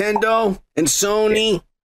 Nintendo and Sony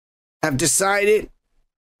have decided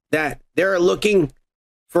that they're looking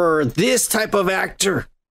for this type of actor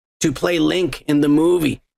to play Link in the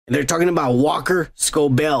movie. And they're talking about Walker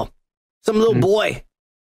Scobell, some little boy.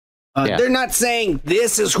 They're not saying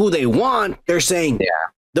this is who they want. They're saying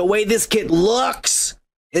the way this kid looks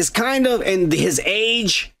is kind of, and his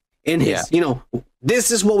age and his,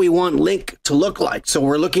 this is what we want Link to look like. So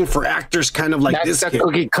we're looking for actors kind of like this That's kid. the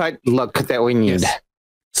cookie cut look that we need. Yes.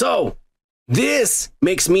 So this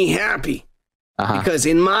makes me happy because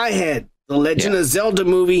in my head, the Legend of Zelda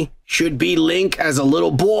movie should be Link as a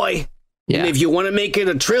little boy. And if you want to make it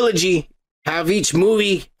a trilogy, have each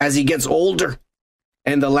movie as he gets older.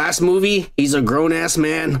 And the last movie, he's a grown-ass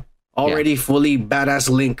man, already fully badass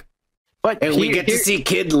Link. And we get to see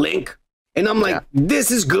Kid Link. And I'm like, this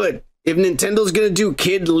is good. If Nintendo's going to do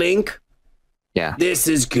Kid Link, this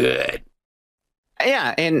is good.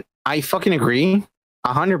 Yeah, and I fucking agree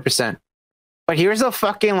 100%. But here's a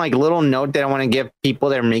fucking like little note that I want to give people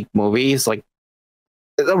that make movies. Like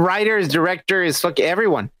the writers, directors, fucking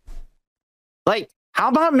everyone. Like, how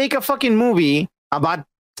about make a fucking movie about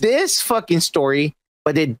this fucking story,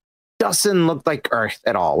 but it doesn't look like Earth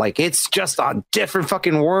at all. Like it's just a different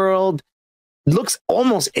fucking world. Looks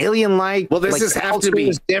almost alien-like. Well, this like, is have to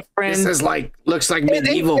be different. This is like looks like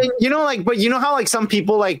medieval. And, you know, like, but you know how like some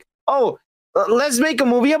people like, oh, let's make a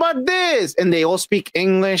movie about this, and they all speak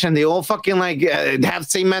English, and they all fucking like have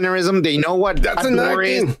same mannerism. They know what That's a door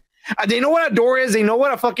is. They know what a door is. They know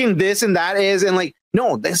what a fucking this and that is, and like,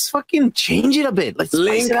 no, let's fucking change it a bit. Let's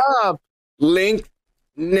spice it up. Link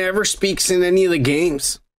never speaks in any of the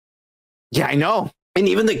games. Yeah, I know. And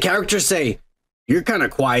even the characters say, "You're kind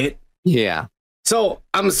of quiet." Yeah. So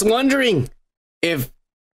I'm just wondering if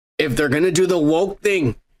they're gonna do the woke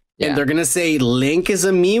thing, and they're gonna say Link is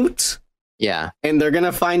a mute. Yeah. And they're going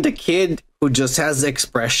to find a kid who just has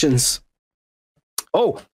expressions.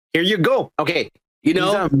 Oh, here you go. Okay. You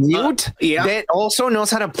know, he's a mute that also knows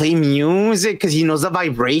how to play music because he knows the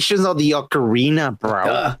vibrations of the ocarina,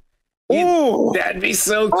 bro. That'd be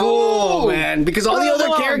so cool, man. Because all the other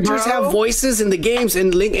characters have voices in the games,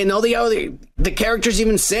 and Link and all the characters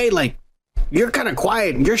even say, like, you're kind of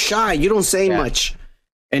quiet, you're shy, you don't say much.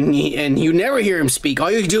 And you never hear him speak. All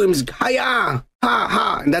you do is hiya. Ha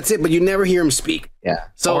ha, and that's it. But you never hear him speak. Yeah.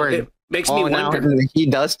 So it makes me wonder. He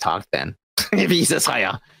does talk then. If he says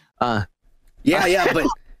hiya. Yeah. But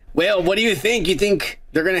well, what do you think? You think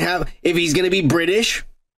they're gonna have if he's gonna be British,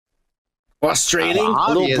 Australian,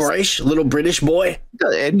 a little British boy?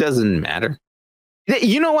 It doesn't matter.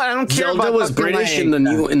 You know what? I don't care. Zelda about was British in the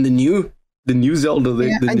new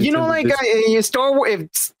Zelda. Star Wars. If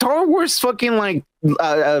Star Wars fucking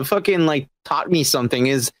like taught me something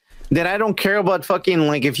is that I don't care about fucking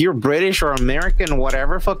like if you're British or American,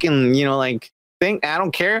 whatever fucking, like thing. I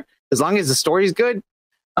don't care as long as the story's good.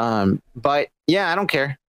 But yeah, I don't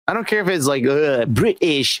care. I don't care if it's like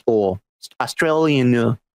British or Australian,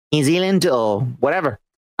 New Zealand or whatever.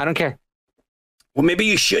 I don't care. Well, maybe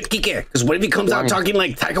you should, Kike, because what if he comes out talking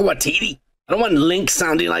like Taika Waititi? I don't want Link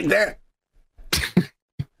sounding like that.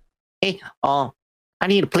 Hey, I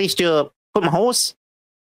need a place to put my horse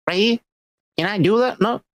right here. Can I do that?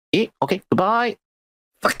 No. Yeah, okay, goodbye.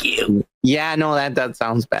 Fuck you. Yeah, no, that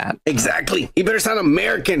sounds bad. Exactly. He better sound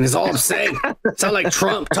American, is all I'm saying. Sound like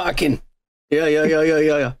Trump talking. Yeah.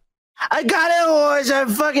 I got a horse.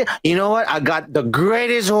 You know what? I got the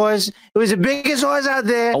greatest horse. It was the biggest horse out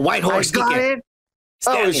there. A white horse. I got it.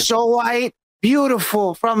 Oh, it was so white.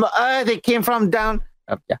 Beautiful. From the earth. It came from down.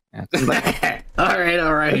 All right.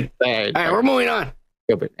 We're moving on.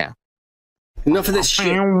 Yeah. Enough of this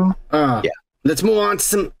shit. Yeah. Let's move on to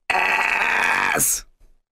some ass.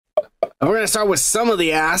 And we're going to start with some of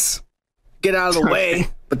the ass. Get out of the way.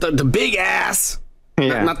 But the big ass.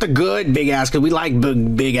 Yeah. Not the good big ass, because we like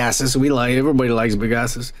big asses. Everybody likes big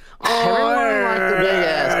asses. Everyone likes the big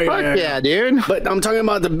ass. Fuck yeah, dude. But I'm talking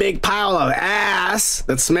about the big pile of ass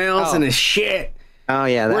that smells and is shit. Oh,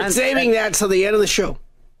 yeah. We're saving that till the end of the show.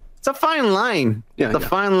 It's a fine line. Yeah, it's a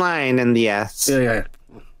fine line in the ass. Yeah.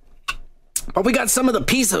 But we got some of the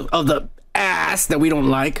piece of the ass that we don't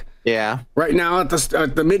like. Yeah. Right now at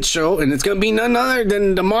the mid show, and it's gonna be none other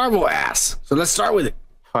than the Marvel ass. So let's start with it.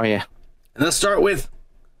 Oh yeah. And let's start with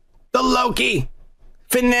the Loki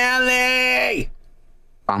finale.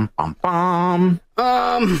 Bum bum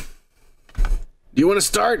bum. Do you want to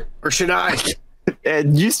start or should I?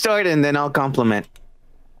 You start and then I'll compliment.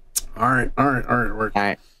 All right. All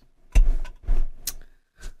right.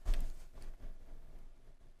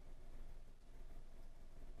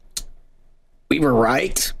 We were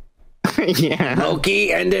right. Yeah.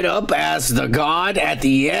 Loki ended up as the god at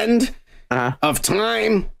the end of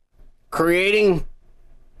time, creating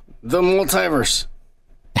the multiverse.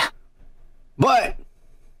 But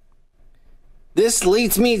this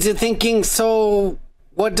leads me to thinking, so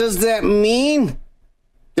what does that mean?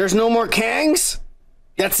 There's no more Kangs?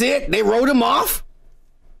 That's it? They wrote him off?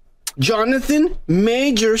 Jonathan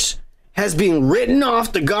Majors has been written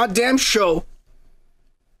off the goddamn show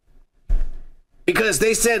because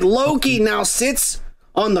they said Loki now sits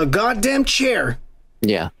on the goddamn chair.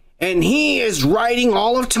 Yeah. And he is writing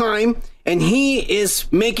all of time, and he is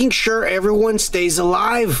making sure everyone stays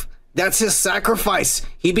alive. That's his sacrifice.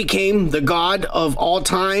 He became the god of all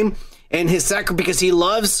time, and his sacrifice, because he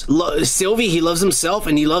loves Sylvie, he loves himself,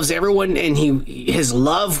 and he loves everyone, and his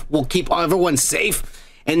love will keep everyone safe.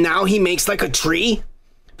 And now he makes like a tree,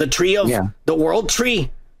 the tree of the world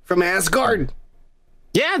tree from Asgard.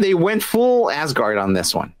 Yeah, they went full Asgard on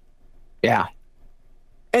this one. Yeah.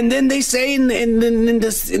 And then they say in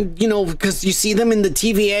this, because you see them in the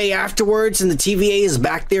TVA afterwards, and the TVA is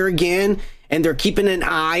back there again, and they're keeping an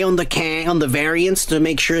eye on the variants to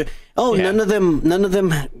make sure. None of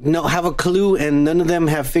them have a clue, and none of them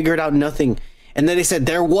have figured out nothing. And then they said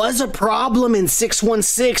there was a problem in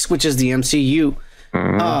 616, which is the MCU,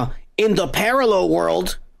 in the parallel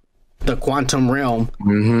world, the quantum realm.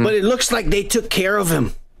 But it looks like they took care of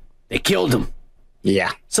him. They killed him.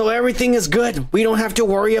 Yeah. So everything is good. We don't have to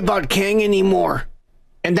worry about Kang anymore.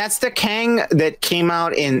 And that's the Kang that came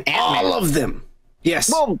out in Ant-Man. All of them.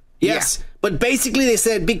 Yes. Well, yes. Yeah. But basically they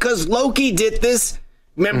said because Loki did this,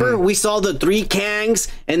 remember we saw the 3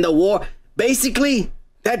 Kangs and the war. Basically,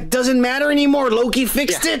 that doesn't matter anymore. Loki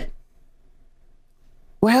fixed it.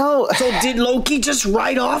 Well, so did Loki just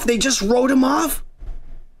write off? They just wrote him off?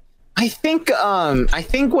 I think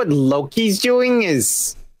what Loki's doing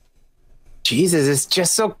is Jesus, it's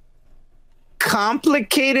just so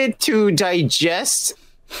complicated to digest.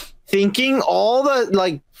 Thinking all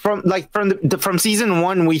the from season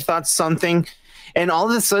 1 we thought something, and all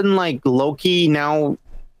of a sudden like Loki now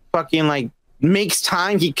fucking like makes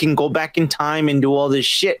time. He can go back in time and do all this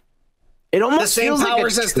shit. It almost the same feels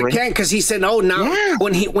powers like as the Kang, because he said, "Oh, now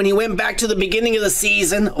when he went back to the beginning of the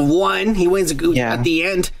season of 1, he wins at the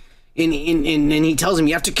end, and he tells him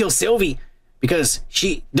you have to kill Sylvie because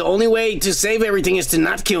the only way to save everything is to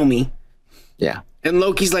not kill me." Yeah, and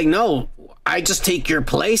Loki's like, "No, I just take your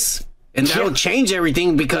place, and that'll change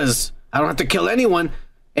everything because I don't have to kill anyone,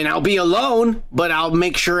 and I'll be alone, but I'll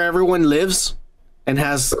make sure everyone lives and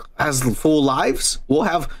has full lives. We'll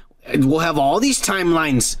have all these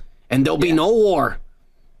timelines." And there'll be no war.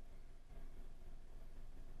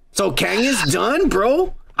 So Kang is done,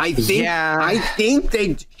 bro. I think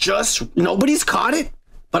they just nobody's caught it,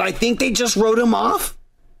 but I think they just wrote him off.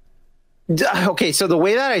 Okay, so the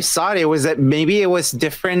way that I saw it was that maybe it was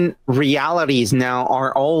different realities now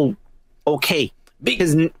are all okay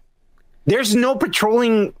because there's no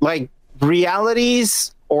patrolling like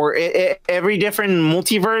realities or every different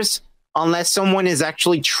multiverse. Unless someone is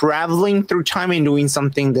actually traveling through time and doing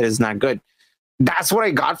something that is not good. That's what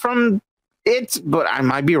I got from it, but I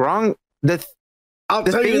might be wrong. I'll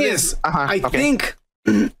tell you this. I think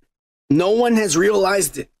no one has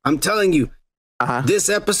realized it. I'm telling you, this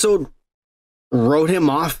episode wrote him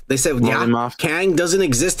off. They said, Kang doesn't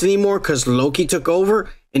exist anymore because Loki took over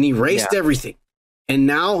and erased everything. And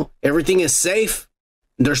now everything is safe.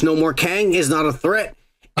 There's no more Kang. Is not a threat.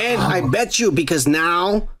 And I bet you because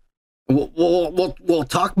now... We'll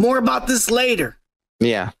talk more about this later.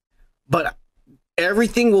 Yeah. But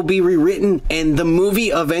everything will be rewritten in the movie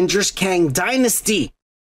Avengers Kang Dynasty.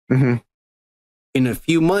 Mm-hmm. In a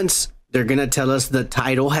few months, they're going to tell us the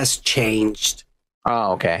title has changed.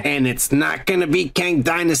 Oh, okay. And it's not going to be Kang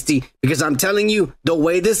Dynasty because I'm telling you, the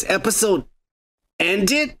way this episode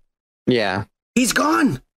ended, he's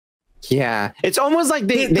gone. Yeah. It's almost like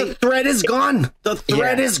the thread is gone. The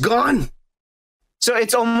thread is gone. So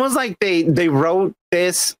it's almost like they wrote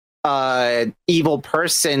this evil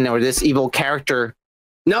person or this evil character.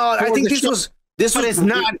 No, I think this was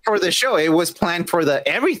not for the show. It was planned for the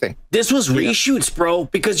everything. This was reshoots, bro.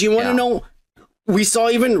 Because you want to know, we saw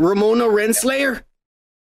even Ramona Renslayer.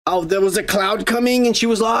 Oh, there was a cloud coming and she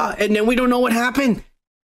was and then we don't know what happened.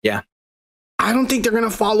 Yeah. I don't think they're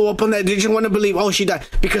gonna follow up on that. Did you want to believe? Oh, she died.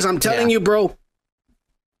 Because I'm telling you, bro.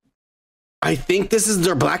 I think this is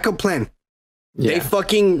their backup plan. Yeah. They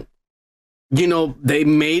fucking, they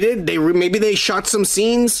made it. Maybe they shot some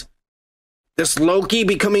scenes. This Loki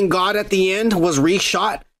becoming God at the end was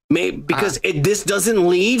reshot. Because this doesn't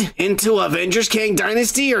lead into Avengers Kang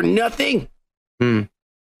Dynasty or nothing.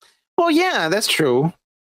 Well, yeah, that's true.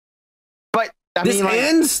 But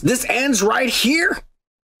this ends right here.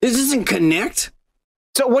 This doesn't connect.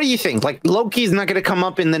 So what do you think? Like Loki's not going to come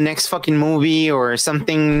up in the next fucking movie or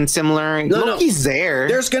something similar? Loki's there.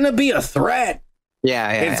 There's going to be a threat.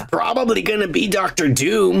 It's probably going to be Dr.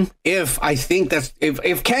 Doom if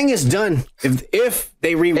Kang is done. If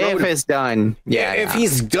they rewrote If it's done. If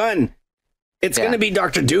he's done, it's going to be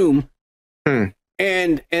Dr. Doom.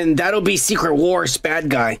 And that'll be Secret Wars bad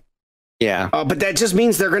guy. Yeah. But that just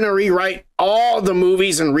means they're going to rewrite all the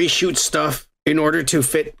movies and reshoot stuff in order to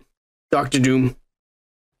fit Dr. Doom.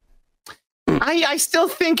 I still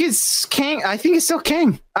think it's Kang. I think it's still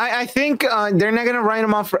Kang. I think they're not going to write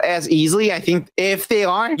him off as easily. I think if they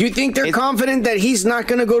are. You think they're confident that he's not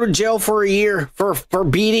going to go to jail for a year for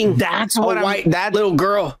beating that little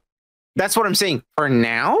girl? That's what I'm saying. For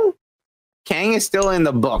now, Kang is still in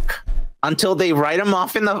the book. Until they write him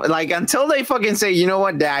off until they fucking say, you know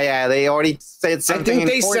what? They already said something. I think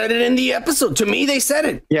they said it in the episode. To me, they said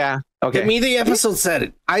it. Yeah. Okay. To me, the episode said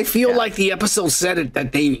it. I feel like the episode said it,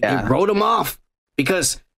 that they wrote him off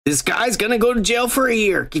because this guy's going to go to jail for a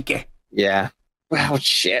year. Kike. Yeah. Wow,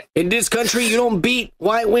 shit. In this country, you don't beat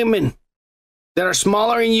white women that are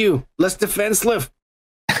smaller than you, less defensive,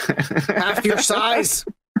 half your size,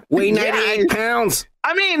 weigh 98 pounds.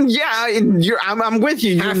 I mean, I'm with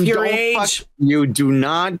you. Half your age. You do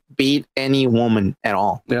not beat any woman at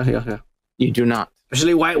all. Yeah. You do not.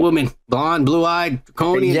 Especially white women, blonde, blue-eyed,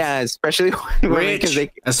 draconian. Yeah, especially white women rich because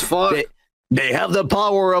as fuck. They have the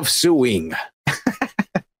power of suing.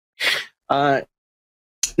 No,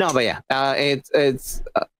 but yeah,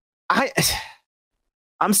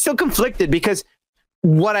 I'm still conflicted because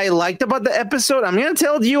what I liked about the episode, I'm going to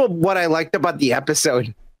tell you what I liked about the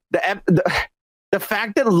episode. The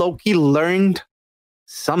fact that Loki learned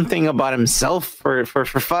something about himself for a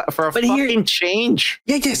fucking change.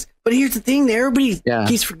 Yeah, yes. But here's the thing that everybody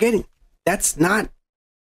keeps forgetting. That's not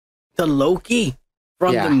the Loki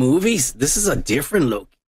from the movies. This is a different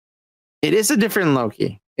Loki. It is a different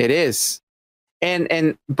Loki. It is.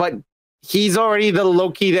 But he's already the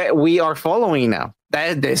Loki that we are following now.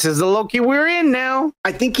 This is the Loki we're in now.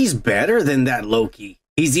 I think he's better than that Loki.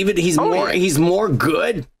 He's more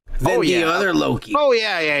good than the other Loki. Oh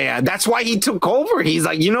yeah. That's why he took over. He's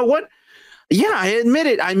like, you know what? Yeah, I admit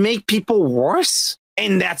it. I make people worse,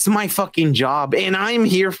 and that's my fucking job. And I'm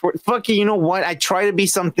here for fucking. You know what? I try to be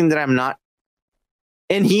something that I'm not.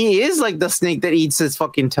 And he is like the snake that eats his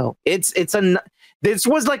fucking toe. This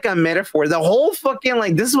was like a metaphor. The whole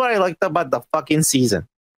fucking this is what I liked about the fucking season,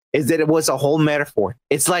 is that it was a whole metaphor.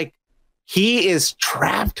 It's like he is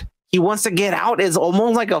trapped. He wants to get out. It's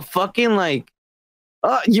almost like a fucking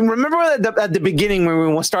you remember at the beginning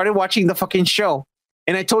when we started watching the fucking show,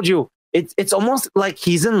 and I told you it's almost like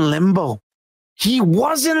he's in limbo. He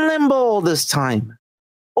was in limbo all this time.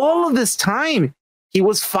 All of this time, he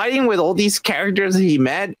was fighting with all these characters that he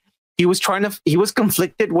met. He was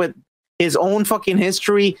conflicted with his own fucking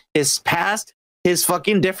history, his past, his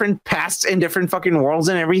fucking different pasts in different fucking worlds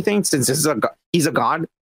and everything. Since he's a god.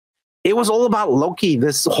 It was all about Loki.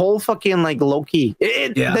 This whole fucking Loki.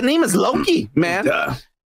 The name is Loki, man.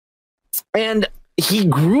 And he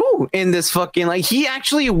grew in this fucking he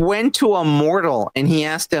actually went to a mortal and he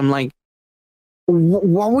asked him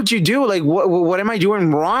what would you do? What am I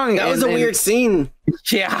doing wrong? That was a weird scene.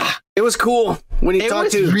 Yeah, it was cool when he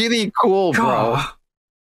talked to. It was really cool, bro.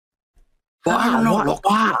 I don't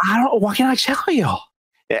know. What can I tell you?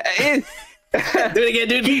 Do it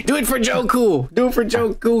again, dude. Do it for Joe Cool. Do it for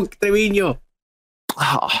Joe Cool, Trevino.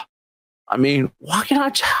 I mean, what can I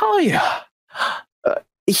tell you?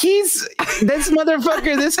 He's this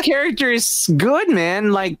motherfucker. This character is good,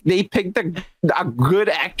 man. They picked a good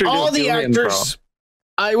actor. All the actors.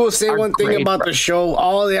 I will say one thing about the show.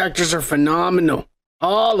 All the actors are phenomenal.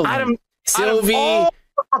 All of them. Sylvie. All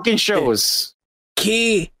the fucking shows.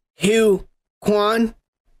 Ki, Hugh, Kwan.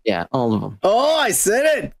 Yeah, all of them. Oh, I said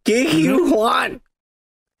it. Ki Kwan.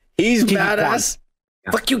 He's badass.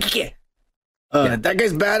 Yeah. Fuck you, Kiki. That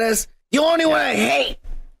guy's badass. The only one I hate,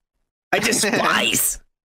 I despise,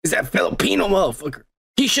 is that Filipino motherfucker.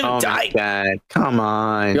 He should have died. God. Come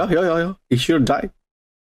on. Yeah. He should have died.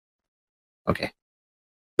 Okay.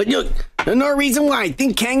 But there's no reason why I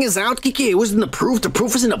think Kang is out, Kiki. It wasn't the proof. The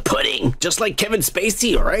proof is in the pudding. Just like Kevin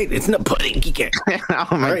Spacey, all right? It's in the pudding, Kiki. Oh,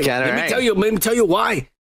 my God. Let me tell you why.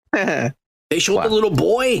 They showed the little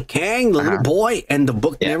boy, Kang, the little boy, and the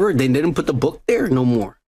book they didn't put the book there no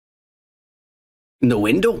more. In the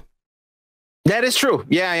window. That is true.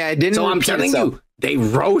 Yeah, I didn't. So I'm telling you, they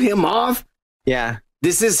wrote him off. Yeah.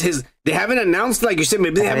 This is his. They haven't announced, like you said,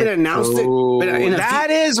 maybe they haven't announced it. But that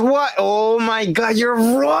is what. Oh my God, you're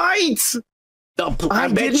right. I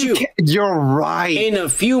bet you. You're right. In a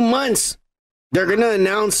few months, they're going to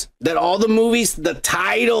announce that all the movies, the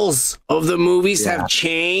titles of the movies have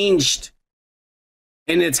changed.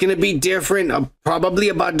 And it's going to be different, probably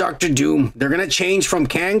about Doctor Doom. They're going to change from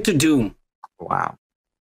Kang to Doom. Wow.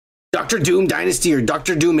 Doctor Doom Dynasty or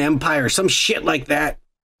Doctor Doom Empire, some shit like that.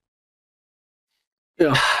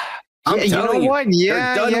 I'm telling you, what?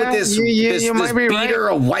 Yeah, they're done with this, this beater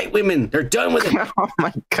of white women. They're done with it. Oh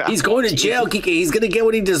my God. He's going to jail, Kiki. He's going to get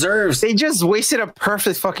what he deserves. They just wasted a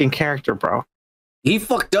perfect fucking character, bro. He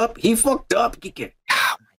fucked up, Kiki.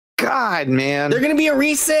 Oh my God, man. They're going to be a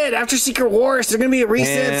reset after Secret Wars. They're going to be a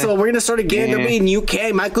reset. So we're going to start again. There'll be a new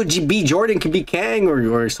Kang. Michael B. Jordan can be Kang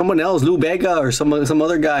or someone else, Lou Bega or some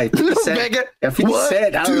other guy. Lou Bega? If he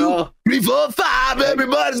said, I don't know. 3, 4, 5.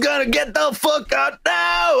 Everybody's going to get the fuck out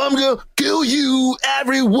now. I'm going to kill you,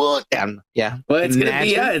 everyone. Yeah. Well, it's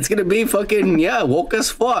going to be fucking, woke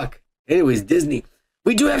as fuck. Anyways, Disney.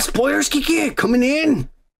 We do have spoilers, Kiki, coming in.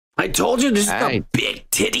 I told you this is a big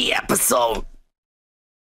titty episode.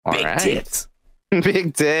 Big tits.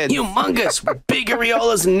 Big tits. Humongous with big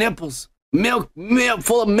areolas and nipples. Milk,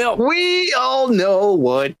 full of milk. We all know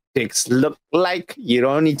what dicks look like. You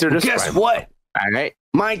don't need to describe. Guess what? All right.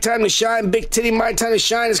 My Time to Shine, Big Titty, My Time to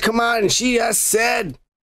Shine has come out, and she has said,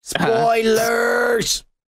 spoilers.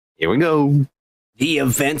 Here we go. The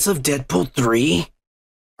events of Deadpool 3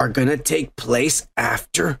 are going to take place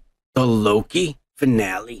after the Loki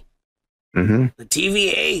finale. The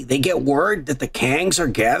TVA, they get word that the Kangs are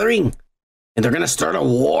gathering and they're going to start a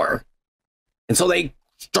war. And so they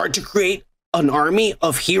start to create an army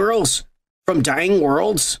of heroes from dying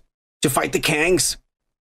worlds to fight the Kangs.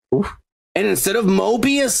 And instead of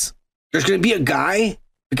Mobius, there's going to be a guy,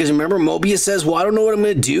 because remember, Mobius says, well, I don't know what I'm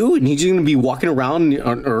going to do. And he's going to be walking around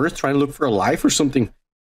on Earth trying to look for a life or something.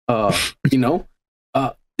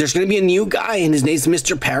 There's going to be a new guy, and his name's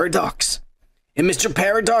Mr. Paradox. And Mr.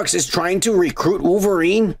 Paradox is trying to recruit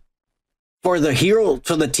Wolverine for the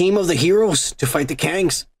team of the heroes to fight the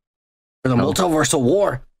Kangs for the multiversal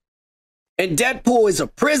war. And Deadpool is a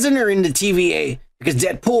prisoner in the TVA because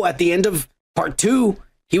Deadpool, at the end of part 2,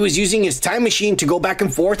 he was using his time machine to go back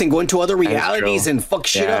and forth and go into other realities and fuck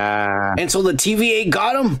shit up. And so the TVA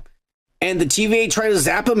got him, and the TVA tried to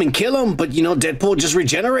zap him and kill him, but Deadpool just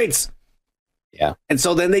regenerates. Yeah. And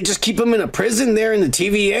so then they just keep him in a prison there in the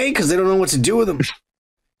TVA because they don't know what to do with him.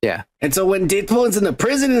 Yeah. And so when Deadpool is in the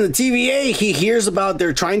prison in the TVA, he hears about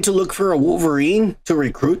they're trying to look for a Wolverine to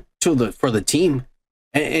recruit for the team.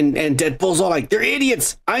 And Deadpool's all like, they're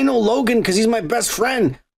idiots. I know Logan because he's my best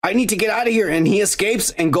friend. I need to get out of here. And he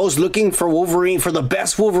escapes and goes looking for Wolverine, for the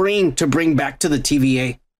best Wolverine to bring back to the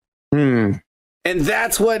TVA. And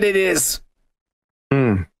that's what it is.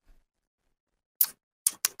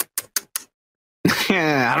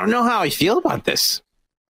 I don't know how I feel about this.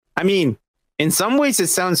 I mean, in some ways it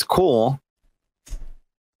sounds cool.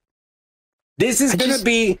 This is going to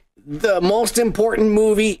be the most important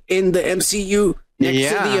movie in the MCU next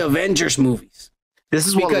to the Avengers movies. This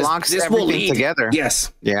is what locks everything together.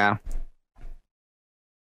 Yes. Yeah.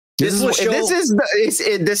 This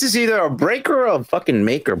is either a breaker or a fucking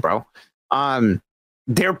maker, bro.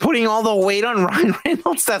 They're putting all the weight on Ryan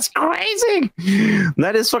Reynolds. That's crazy.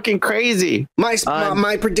 That is fucking crazy.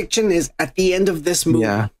 My prediction is at the end of this movie.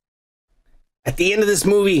 Yeah. At the end of this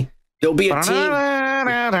movie, there'll be a team.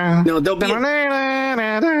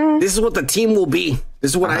 This is what the team will be.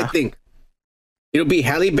 This is what I think. It'll be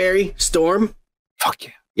Halle Berry, Storm. Fuck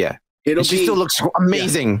yeah. Yeah. She still looks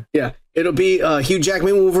amazing. Yeah. It'll be Hugh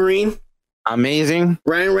Jackman, Wolverine. Amazing.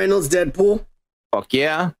 Ryan Reynolds, Deadpool. Fuck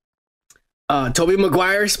yeah. Tobey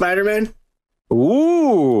Maguire, Spider-Man.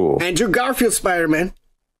 Ooh. Andrew Garfield, Spider-Man.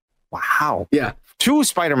 Wow. Yeah. 2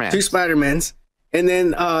 Spider-Mans. 2 Spider-Mans. And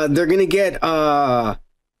then they're going to get Charles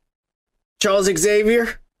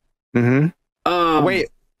Xavier. Wait,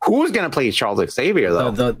 who's going to play Charles Xavier,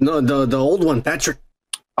 though? The old one, Patrick.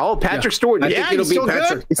 Oh, Patrick Stewart. I think it'll be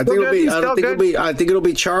Patrick. I think it'll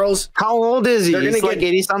be Charles. How old is he? He's like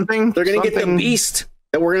 80-something? They're going to get the Beast.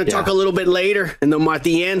 That we're going to talk a little bit later, and then at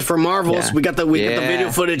the end for Marvels, we got the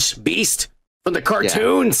video footage Beast from the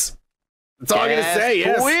cartoons. That's all I'm going to say.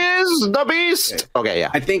 Yes. Who is the Beast? Okay, yeah.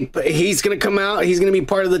 I think he's going to come out. He's going to be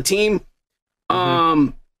part of the team.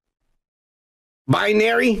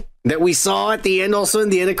 Binary that we saw at the end, also in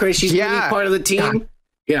the end of credits, she's going to be part of the team.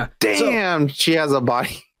 Yeah. Damn, she has a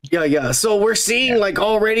body. Yeah. So we're seeing like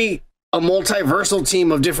already a multiversal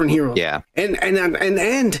team of different heroes. Yeah. And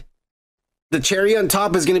the cherry on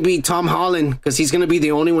top is going to be Tom Holland, because he's going to be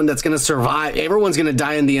the only one that's going to survive. Everyone's going to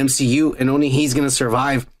die in the MCU, and only he's going to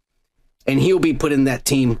survive. And he'll be put in that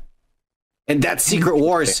team. And that Secret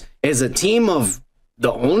Wars is a team of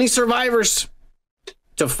the only survivors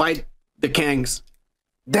to fight the Kangs.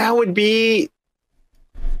 That would be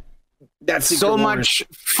Secret so Wars. much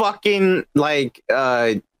fucking like,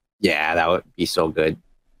 that would be so good.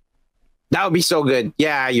 That would be so good.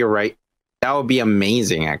 Yeah, you're right. That would be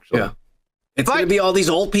amazing, actually. Yeah. It's going to be all these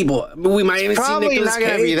old people. We might even see Nicolas Cage. Probably not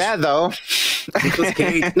going to be that, though. Nicolas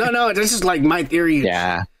Cage. No, this is like my theory.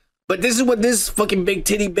 Yeah. But this is what this fucking big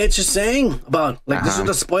titty bitch is saying about. Like, this is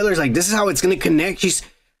the spoilers. Like, this is how it's going to connect.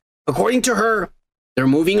 According to her, they're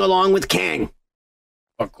moving along with Kang.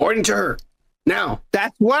 According to her. Now.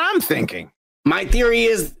 That's what I'm thinking. My theory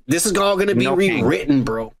is this is all going to be rewritten,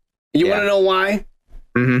 bro. You want to know why?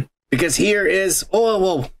 Because here is,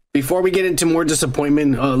 before we get into more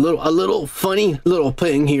disappointment, a little funny little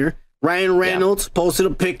thing here. Ryan Reynolds posted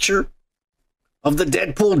a picture of the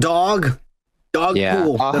Deadpool dog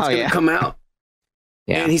pool that's going to come out.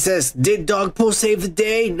 Yeah. And he says, did Dogpool save the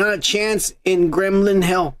day? Not a chance in Gremlin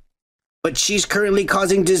hell. But she's currently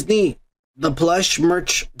causing Disney, the plush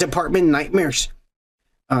merch department, nightmares.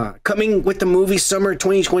 Coming with the movie summer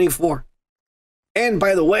 2024. And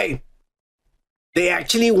by the way, they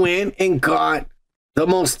actually went and got the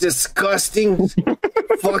most disgusting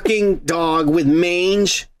fucking dog with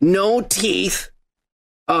mange, no teeth,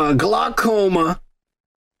 glaucoma,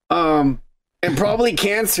 and probably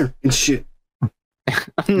cancer and shit.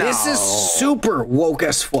 This is super woke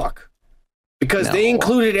as fuck. Because they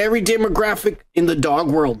included every demographic in the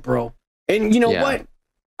dog world, bro. And you know what?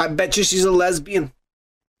 I bet you she's a lesbian.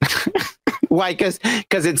 Why? Because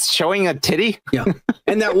it's showing a titty? Yeah.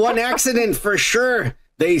 And that one accident, for sure,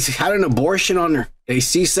 they had an abortion on her. They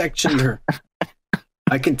C-sectioned her.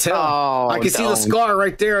 I can tell. I can see the scar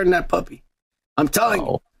right there in that puppy. I'm telling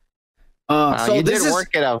you. So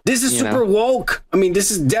this is super woke. I mean,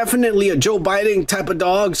 this is definitely a Joe Biden type of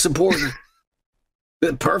dog supporter.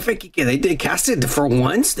 Perfect. Yeah, they cast it for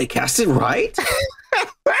once. They cast it right.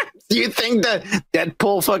 Do you think that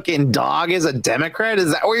Deadpool fucking dog is a Democrat?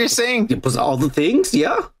 Is that what you're saying? It was all the things,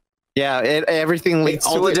 yeah. Yeah, everything leads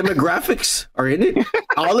all the demographics are in it.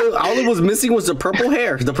 all it was missing was the purple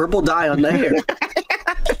hair, the purple dye on the hair.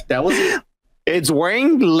 That was it. It's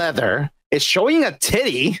wearing leather. It's showing a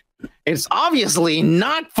titty. It's obviously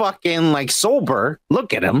not fucking like sober.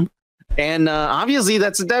 Look at him. And obviously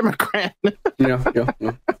that's a Democrat. Yeah.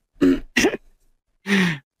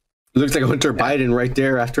 Looks like Hunter Biden right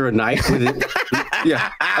there after a night with it.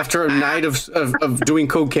 Yeah, after a night of doing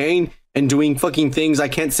cocaine and doing fucking things I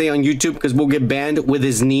can't say on YouTube because we'll get banned, with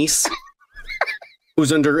his niece,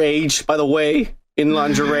 who's underage, by the way, in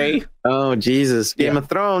lingerie. Oh, Jesus. Game of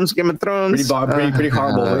Thrones. Pretty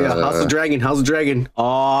horrible. Yeah, House of Dragon.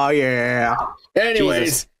 Oh, yeah. Anyways.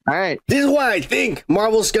 Jesus. All right. This is why I think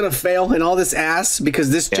Marvel's going to fail in all this ass,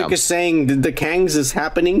 because this chick is saying the Kangs is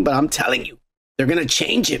happening, but I'm telling you, they're going to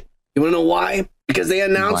change it. You want to know why? Because they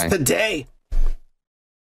announced today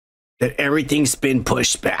that everything's been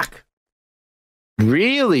pushed back.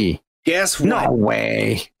 Really? Guess what? No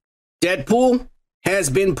way. Deadpool has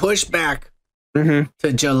been pushed back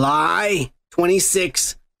to July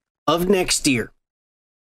 26th of next year.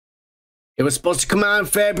 It was supposed to come out in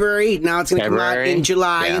February. Now it's going to come out in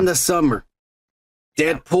July in the summer.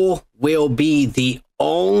 Deadpool will be the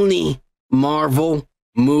only Marvel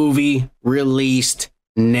movie released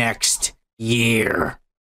next year.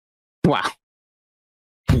 Wow.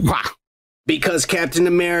 Because Captain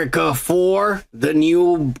America 4, the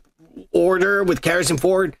new order with Harrison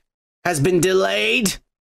Ford, has been delayed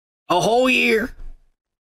a whole year.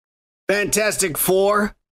 Fantastic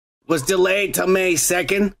Four was delayed till May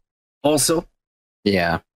 2nd. Also.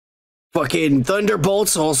 Yeah. Fucking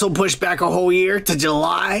Thunderbolts also pushed back a whole year to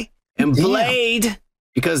July. And Blade,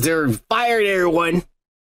 because they're fired everyone,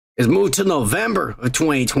 is moved to November of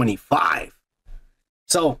 2025.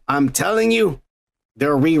 So I'm telling you,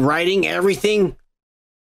 they're rewriting everything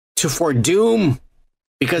for Doom,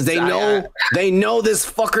 because they know this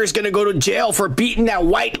fucker's gonna go to jail for beating that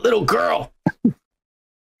white little girl.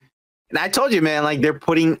 And I told you, man, like they're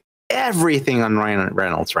putting everything on Ryan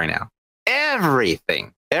Reynolds right now.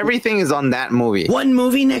 Everything is on that movie. One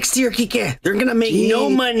movie next year, Kike. They're gonna make no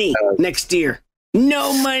money next year.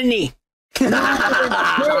 No money. There's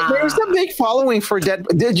a big following for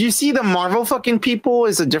Deadpool. Did you see the Marvel fucking people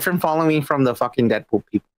is a different following from the fucking Deadpool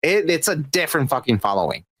people? It's a different fucking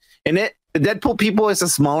following. And the Deadpool people is a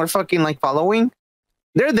smaller fucking like following.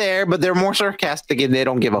 They're there, but they're more sarcastic and they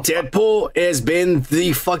don't give a fuck. Deadpool has been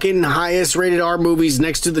the fucking highest rated R movies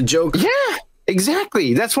next to the Joker. Yeah,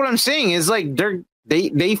 exactly. That's what I'm saying. Is like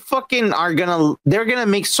they fucking are they're gonna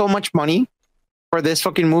make so much money for this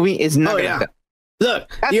fucking movie. Is not gonna happen.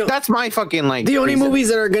 Look, that's my fucking like. The only movies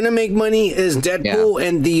that are gonna make money is Deadpool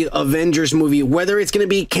and the Avengers movie, whether it's gonna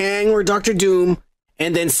be Kang or Doctor Doom,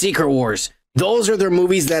 and then Secret Wars. Those are their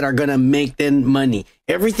movies that are gonna make them money.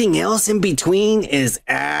 Everything else in between is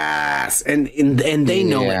ass, and they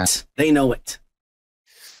know it. They know it.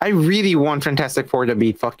 I really want Fantastic Four to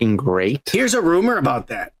be fucking great. Here's a rumor about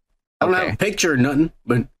that. I don't have a picture or nothing,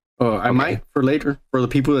 but I might for later for the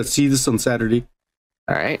people that see this on Saturday.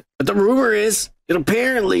 All right. But the rumor is that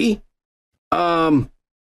apparently the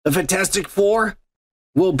Fantastic Four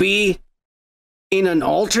will be in an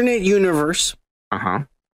alternate universe.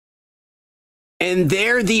 And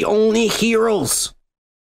they're the only heroes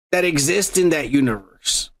that exist in that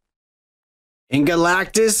universe. In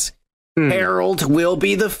Galactus, Harold will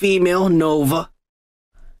be the female Nova.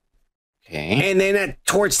 Okay. And then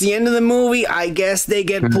towards the end of the movie, I guess they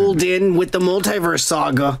get pulled in with the multiverse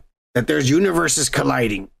saga, that there's universes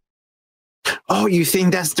colliding. Oh, you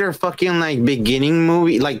think that's their fucking like beginning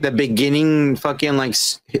movie, like the beginning fucking like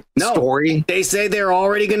story? They say they're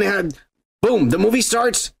already gonna have. Boom! The movie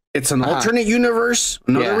starts. It's an alternate universe,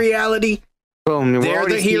 another reality. Boom! They're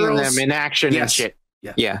the heroes them in action and shit.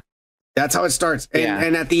 Yeah. That's how it starts.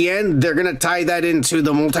 And at the end, they're gonna tie that into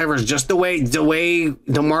the multiverse, just the way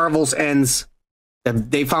the Marvels ends.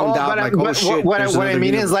 They found out like, oh shit. What I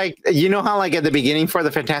mean is like, you know how like at the beginning for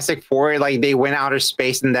the Fantastic Four, like they went outer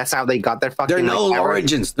space and that's how they got their fucking. There are no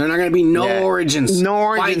origins. They're not going to be origins. No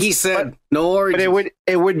origins. Like he said, no origins. But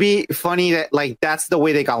it would be funny that like that's the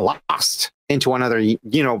way they got lost into another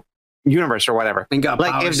universe or whatever. And got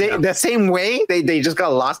like if they the same way they just got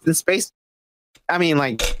lost in space. I mean,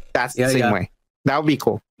 like that's the same way. That would be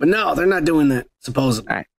cool. But no, they're not doing that.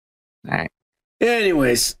 Supposedly. All right.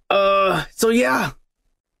 Anyways, so yeah,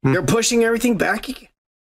 they're pushing everything back again.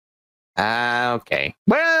 Okay.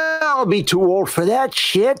 Well, I'll be too old for that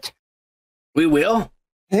shit. We will.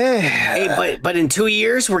 Hey, but in 2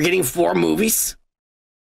 years we're getting 4 movies.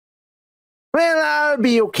 Well, I'll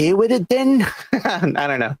be okay with it then. I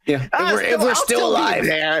don't know. Yeah, if we're still alive.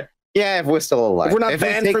 There. Yeah, if we're still alive. If we're not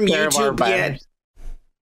banned from YouTube yet.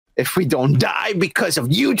 If we don't die because of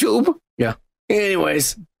YouTube. Yeah.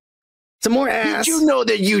 Anyways. Some more ass. Did you know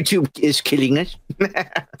that YouTube is killing us?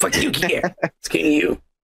 Fuck you, Kid. It's killing you.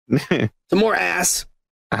 Some more ass.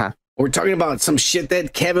 We're talking about some shit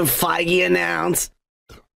that Kevin Feige announced.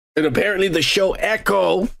 And apparently the show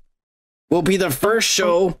Echo will be the first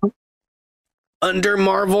show under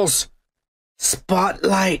Marvel's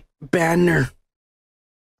Spotlight banner.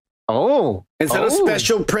 Oh. Instead of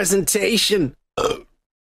special presentation.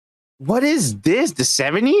 What is this? The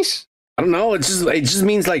 70s? I don't know. It just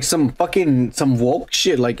means like some woke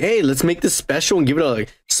shit. Like, hey, let's make this special and give it a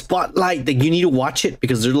like, spotlight. That you need to watch it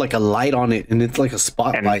because there's like a light on it and it's like a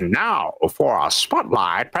spotlight. And now for a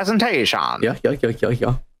spotlight presentation. Yeah. I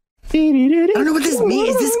don't know what this means.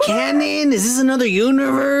 Is this canon? Is this another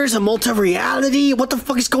universe? A multi-reality? What the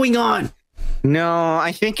fuck is going on? No,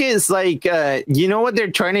 I think it's like you know what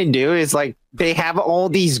they're trying to do is like they have all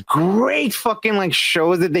these great fucking like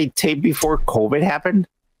shows that they taped before COVID happened.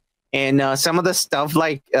 And some of the stuff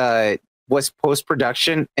like was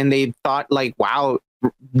post-production and they thought like, wow,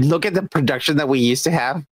 look at the production that we used to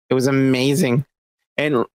have. It was amazing.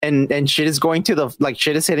 And shit is going to the like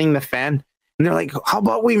shit is hitting the fan. And they're like, how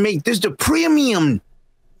about we make this the premium?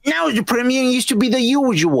 Now it's the premium. It used to be the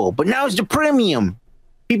usual, but now it's the premium.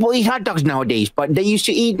 People eat hot dogs nowadays, but they used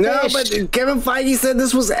to eat this. No, but Kevin Feige said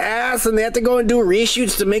this was ass and they had to go and do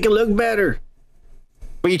reshoots to make it look better.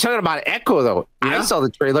 But you're talking about Echo, though. Yeah. I saw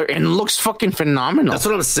the trailer and it looks fucking phenomenal. That's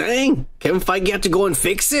what I'm saying. Kevin Feige had to go and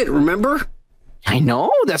fix it. Remember? I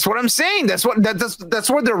know. That's what I'm saying. That's what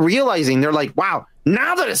they're realizing. They're like, wow,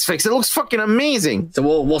 now that it's fixed, it looks fucking amazing. So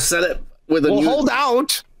we'll set it with a new... hold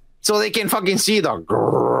out so they can fucking see the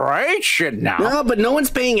great shit now. No, but no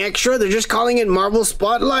one's paying extra. They're just calling it Marvel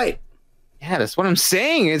Spotlight. Yeah, that's what I'm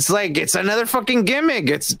saying. It's like it's another fucking gimmick.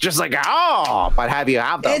 It's just like, oh, but have you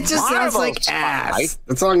have the it just sounds like Spotlight. Ass.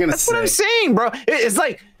 That's all I'm gonna say. That's what I'm saying, bro. It's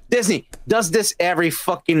like Disney does this every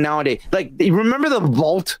fucking nowadays. Like, remember the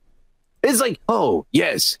Vault? It's like, oh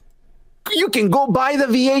yes, you can go buy the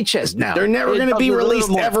VHS now. They're never gonna be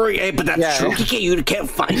released ever. Hey, but that's true. You can't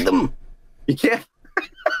find them. You can't.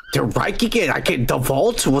 They're right, Kike. The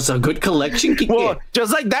Vault was a good collection, Kike. Well,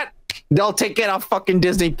 just like that. They'll take it off fucking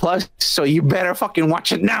Disney Plus, so you better fucking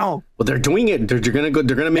watch it now. Well, they're doing it. They're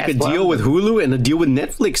gonna make a deal with Hulu and a deal with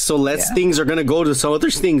Netflix. So less things are gonna go to some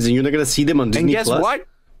other things, and you're not gonna see them on Disney Plus. And guess what?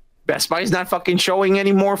 Best Buy's not fucking showing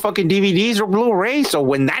any more fucking DVDs or Blu-ray. So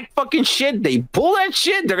when that fucking shit, they pull that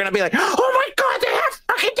shit, they're gonna be like, oh my god, they have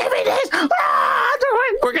fucking DVDs! Ah,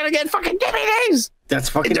 we're gonna get fucking DVDs. That's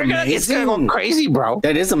fucking amazing. It's gonna go crazy, bro.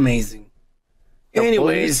 That is amazing.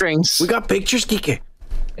 Anyways, we got pictures, Kike.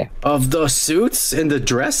 Yeah. Of the suits and the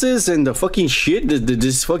dresses and the fucking shit that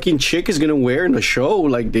this fucking chick is gonna wear in the show.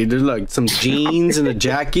 Like they did like some jeans and a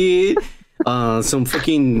jacket, some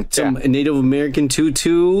Native American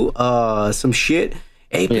tutu, some shit.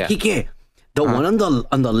 Hey, Kike, the one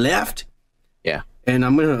on the left. Yeah. And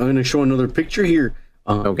I'm gonna show another picture here.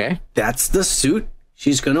 Okay. That's the suit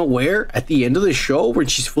she's gonna wear at the end of the show when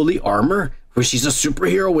she's fully armor. Where she's a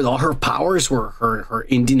superhero with all her powers, where her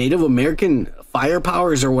Indian Native American fire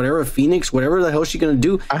powers or whatever, Phoenix, whatever the hell she's gonna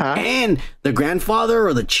do, and the grandfather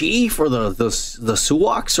or the chief or the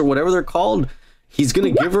Suwaks or whatever they're called, he's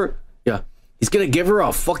gonna give her, he's gonna give her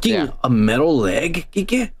a fucking a metal leg,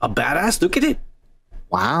 Kike, a badass. Look at it.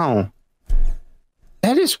 Wow,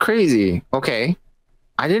 that is crazy. Okay,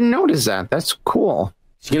 I didn't notice that. That's cool.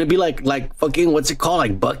 She's gonna be like fucking what's it called,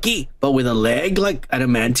 like Bucky, but with a leg like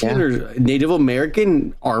adamantium or Native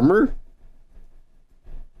American armor.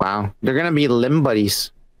 Wow, they're gonna be limb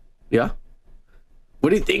buddies. Yeah.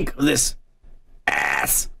 What do you think of this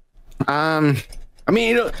ass? I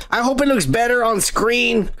mean, I hope it looks better on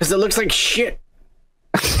screen because it looks like shit.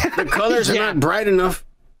 The colors are not bright enough.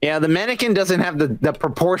 Yeah, the mannequin doesn't have the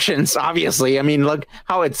proportions, obviously. I mean, look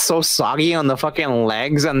how it's so soggy on the fucking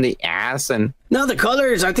legs and the ass. And no, the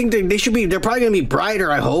colors, I think they should be, they're probably going to be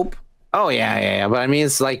brighter, I hope. Oh, yeah. But I mean,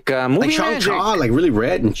 it's like movie like magic. like really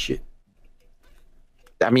red and shit.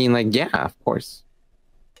 I mean, like, yeah, of course.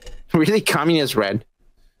 Really communist red.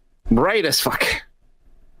 Bright as fuck.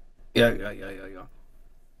 Yeah.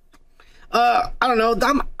 I don't know.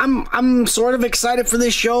 I'm sort of excited for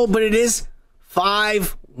this show, but it is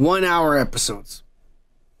 5 1-hour episodes.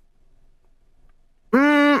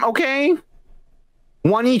 Okay.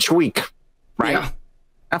 One each week, right? Yeah.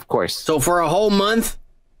 Of course. So for a whole month,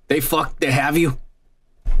 they have you.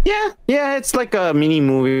 Yeah, it's like a mini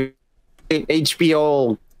movie,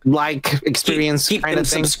 HBO like experience keep kind them of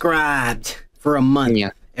thing. Subscribed for a month.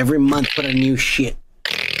 Yeah. Every month, put a new shit,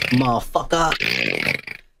 motherfucker.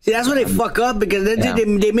 See, that's when they fuck up because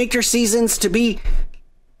they make their seasons to be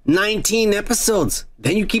 19 episodes.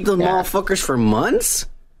 Then you keep those motherfuckers for months,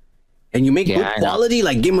 and you make good quality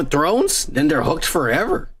like Game of Thrones. Then they're hooked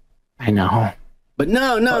forever. I know. But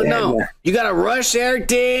no. You gotta rush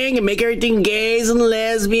everything and make everything gays and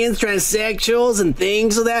lesbians, transsexuals, and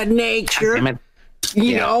things of that nature.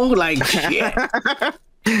 You know, like shit.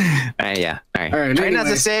 Yeah. All right. Try not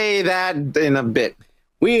to say that in a bit.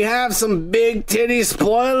 We have some big titty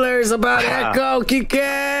spoilers about Echo Kike.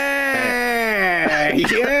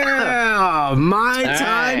 Yeah, my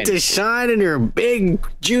time to shine in her big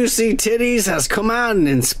juicy titties has come out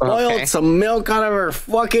and spoiled some milk out of her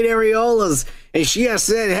fucking areolas. And she has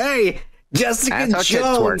said, hey, Jessica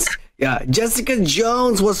Jones. Yeah, Jessica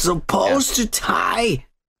Jones was supposed to tie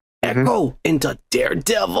Echo into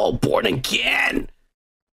Daredevil Born Again.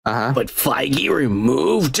 But Feige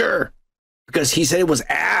removed her because he said it was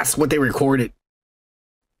ass what they recorded.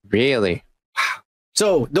 Really?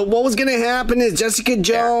 So what was going to happen is Jessica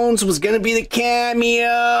Jones was going to be the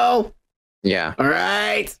cameo. Yeah. All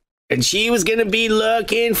right. And she was going to be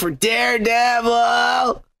looking for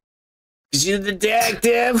Daredevil. She's a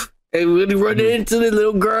detective. And really run into the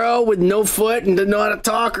little girl with no foot and didn't know how to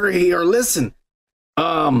talk or listen.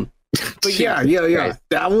 But yeah.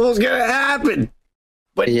 That was going to happen.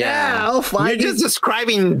 But now Feige... You're just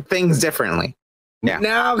describing things differently. Yeah.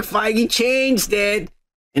 Now Feige changed it.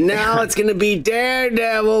 And now it's going to be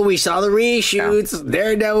Daredevil. We saw the reshoots. Yeah.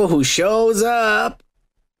 Daredevil who shows up.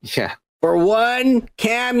 Yeah. For one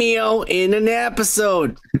cameo in an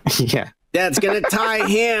episode. Yeah. That's going to tie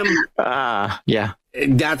him. Yeah.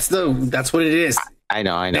 That's what it is. I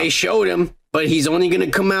know. They showed him, but he's only going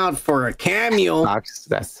to come out for a cameo.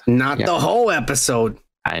 Not the whole episode.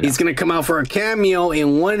 I know. He's going to come out for a cameo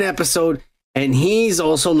in one episode, and he's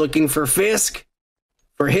also looking for Fisk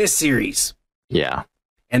for his series. Yeah.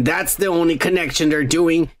 And that's the only connection they're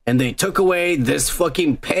doing, and they took away this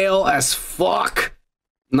fucking pale as fuck,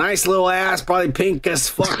 nice little ass, probably pink as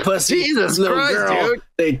fuck pussy Jesus little Christ, girl. dude.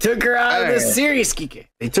 They took her out of the series, Kike.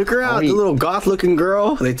 They took her out, the little goth-looking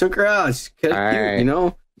girl. They took her out. She's kind of cute, you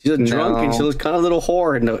know? She's a drunk, and she looks kind of a little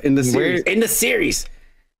whore in the series. In the series.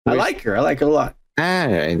 I like her. I like her a lot. All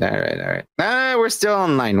right. We're still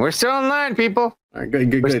online, people. All right,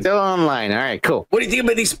 good. We're still online. All right, cool. What do you think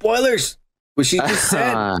about these spoilers? What she just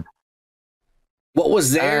said. What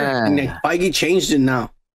was there? And Feige changed it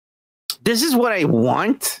now. This is what I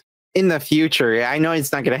want in the future. I know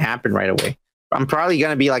it's not going to happen right away. I'm probably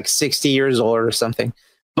going to be like 60 years old or something.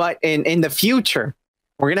 But in the future,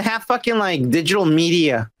 we're going to have fucking like digital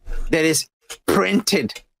media that is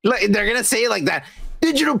printed. Like, they're going to say it like that.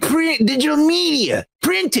 Digital media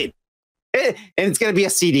printed. And it's going to be a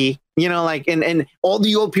CD, you know, like, and all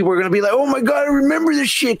the old people are going to be like, oh my God, I remember this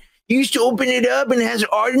shit. You used to open it up and it has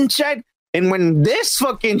art inside. And when this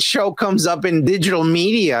fucking show comes up in digital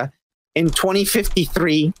media in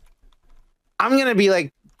 2053, I'm going to be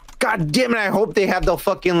like, God damn it. I hope they have the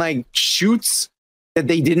fucking like shoots that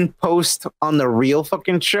they didn't post on the real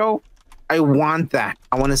fucking show. I want that.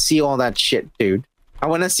 I want to see all that shit, dude. I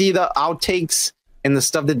want to see the outtakes and the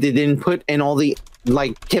stuff that they didn't put in all the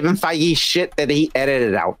like Kevin Feige shit that he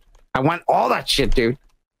edited out. I want all that shit, dude.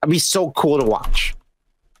 That'd be so cool to watch.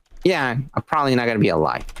 Yeah, I'm probably not going to be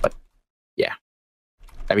alive, but yeah,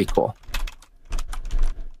 that'd be cool.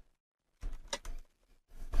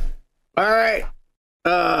 All right.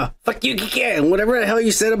 Fuck you, Kike. Whatever the hell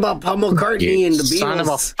you said about Paul McCartney and the Beatles. Son of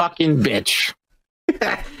a fucking bitch.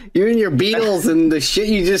 You and your Beatles and the shit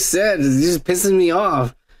you just said is just pissing me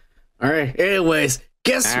off. All right. Anyways,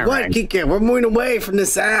 guess what, Kike? We're moving away from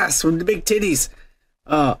this ass with the big titties.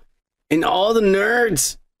 And all the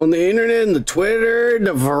nerds on the internet and the Twitter, and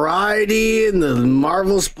the Variety, and the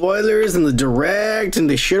Marvel spoilers, and the Direct, and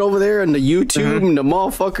the shit over there, and the YouTube, and the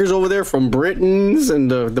motherfuckers over there from Britain's, and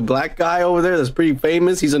the black guy over there that's pretty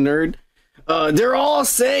famous. He's a nerd. They're all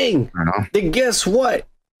saying that guess what?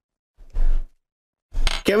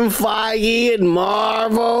 Kevin Feige and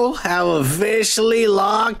Marvel have officially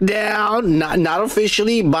locked down, not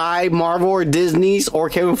officially by Marvel or Disney's or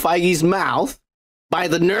Kevin Feige's mouth, by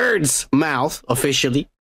the nerds' mouth, officially.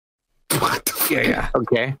 What the fuck? Yeah.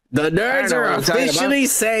 Okay. The nerds are officially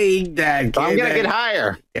saying that. I'm going to get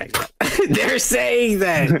higher. They're saying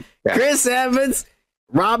that Chris Evans,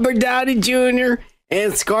 Robert Downey Jr.,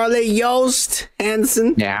 and Scarlett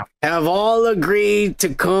Johansson have all agreed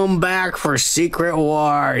to come back for Secret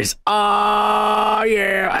Wars. Oh,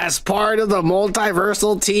 yeah. As part of the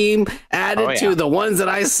multiversal team added to the ones that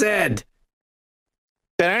I said.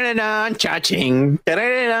 Cha-ching.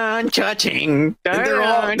 Cha-ching. They're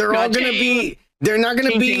all going to be, they're not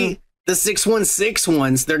going to be the 616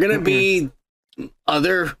 ones. They're going to be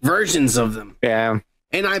other versions of them. Yeah.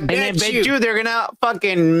 And I bet you they're gonna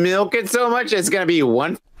fucking milk it so much it's gonna be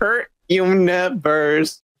one per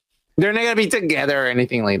universe. They're not gonna be together or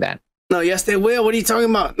anything like that. No, yes, they will. What are you talking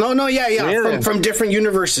about? No, yeah. Really? From different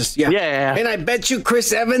universes. Yeah. And I bet you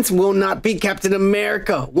Chris Evans will not be Captain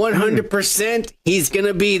America. 100%. He's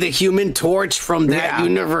gonna be the Human Torch from that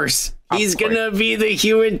universe. He's gonna be the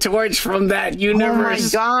Human Torch from that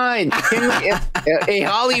universe. Oh my god! Hey,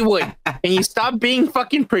 Hollywood, can you stop being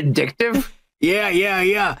fucking predictive?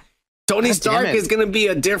 Yeah. Tony Stark is going to be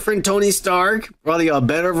a different Tony Stark, probably a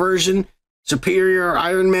better version, superior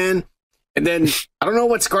Iron Man. And then I don't know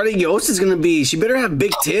what Scarlett Johansson is going to be. She better have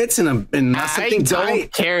big tits and not something tight. I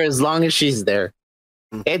don't care as long as she's there.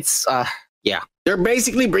 It's They're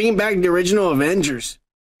basically bringing back the original Avengers.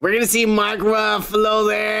 We're going to see Mark Ruffalo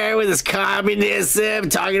there with his communism,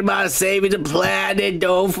 talking about saving the planet.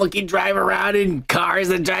 Don't fucking drive around in cars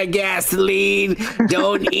that drive gasoline.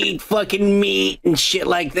 Don't eat fucking meat and shit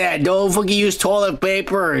like that. Don't fucking use toilet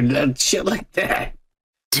paper and shit like that.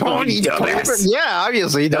 Don't eat paper? Yeah,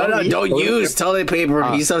 obviously. Don't use toilet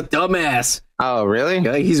paper. He's a dumbass. Oh, really?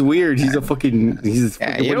 Yeah, he's weird. He's a fucking... you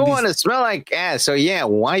don't want to smell like ass, so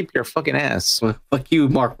wipe your fucking ass. Well, fuck you,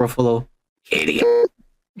 Mark Ruffalo. Idiot.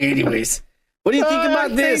 Anyways, what do you think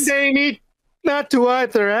about this? They need not to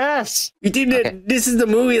wipe their ass. You think that this is the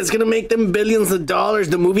movie that's going to make them billions of dollars?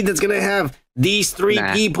 The movie that's going to have these three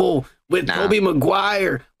people with Tobey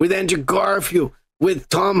Maguire, with Andrew Garfield, with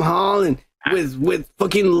Tom Holland, with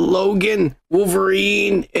fucking Logan,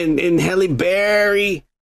 Wolverine, and Halle Berry,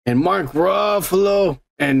 and Mark Ruffalo,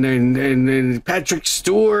 and Patrick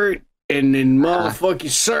Stewart, and then motherfucking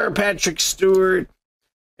Sir Patrick Stewart.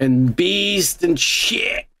 And Beast and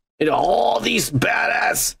shit. And all these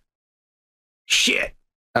badass shit.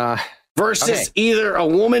 Versus either a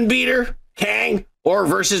woman beater, Kang, or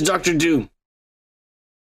versus Dr. Doom.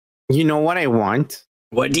 You know what I want?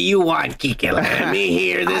 What do you want, Kike? Let me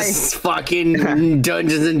hear this fucking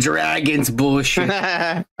Dungeons and Dragons bullshit.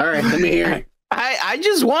 All right, let me hear it. I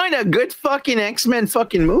just want a good fucking X-Men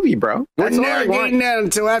fucking movie, bro. We're never getting that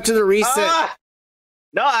until after the reset.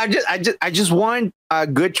 No, I just want a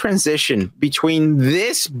good transition between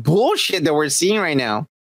this bullshit that we're seeing right now.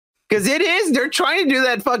 Because they're trying to do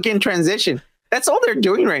that fucking transition. That's all they're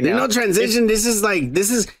doing right now. No transition. This is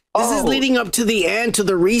leading up to the end, to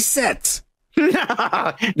the resets.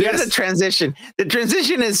 No, there's a transition. The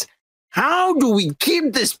transition is, how do we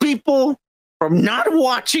keep these people from not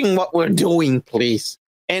watching what we're doing, please?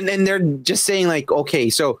 And they're just saying like, okay,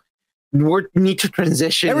 so we need to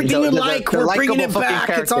transition. Everything you like, we're bringing it back.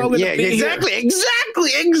 Character. It's all going to be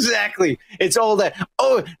exactly. It's all that.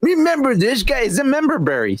 Oh, remember this guy? It's the member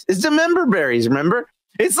berries. Remember?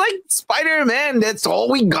 It's like Spider-Man. That's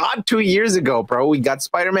all we got 2 years ago, bro. We got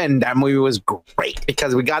Spider-Man. That movie was great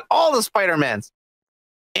because we got all the Spider-Mans.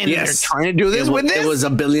 And they're trying to do this with this. It was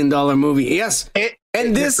 $1 billion movie. Yes.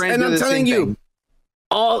 And I'm telling you,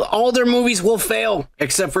 all their movies will fail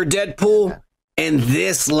except for Deadpool. And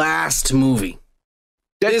this last movie,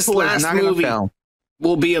 this last movie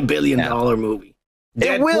will be $1 billion movie.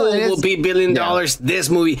 Deadpool will be $1 billion. This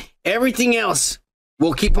movie, everything else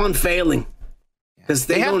will keep on failing because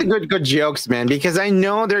they have the good jokes, man. Because I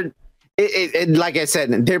know they're, like I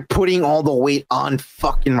said, they're putting all the weight on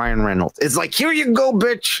fucking Ryan Reynolds. It's like, here you go,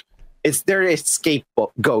 bitch. It's their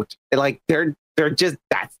scapegoat. Like they're just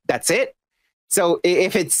that's it. So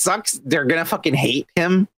if it sucks, they're gonna fucking hate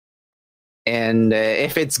him. And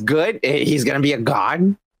if it's good, he's gonna be a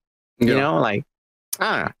god. You know, like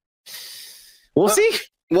I don't know. We'll see.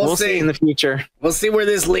 We'll see in the future. We'll see where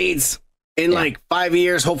this leads. in like 5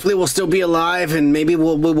 years, hopefully we'll still be alive, and maybe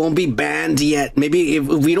we won't be banned yet. Maybe if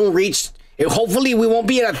we don't reach, hopefully we won't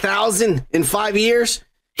be at 1,000 in 5 years.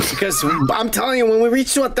 Because I'm telling you, when we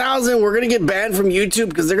reach to 1,000, we're gonna get banned from YouTube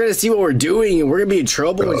because they're gonna see what we're doing and we're gonna be in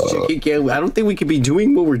trouble and shit. I don't think we could be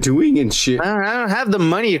doing what we're doing and shit. I don't have the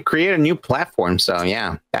money to create a new platform, so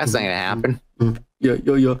yeah, that's not gonna happen.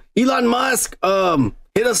 Yeah. Elon Musk,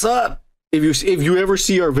 hit us up if you ever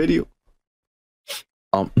see our video.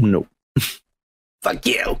 No. Fuck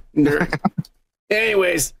you.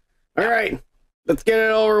 Anyways, all right, let's get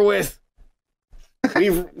it over with.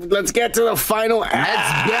 Let's get to the final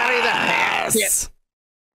ass.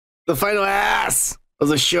 The final ass of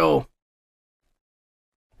the show.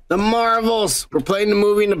 The Marvels. We're playing the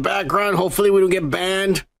movie in the background. Hopefully we don't get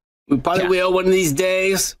banned. We probably will one of these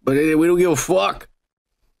days, but we don't give a fuck.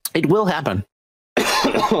 It will happen.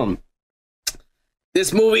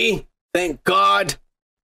 This movie, thank God,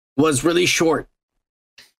 was really short.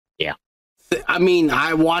 Yeah. I mean,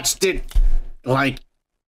 I watched it like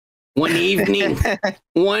one evening.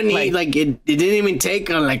 Like it didn't even take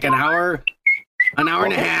like an hour and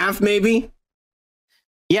a half, maybe.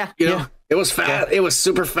 Yeah. You know, it was fast. Yeah. It was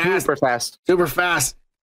super fast. Super fast.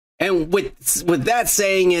 And with that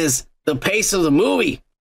saying is the pace of the movie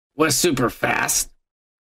was super fast.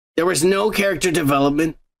 There was no character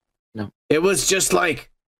development. No. It was just like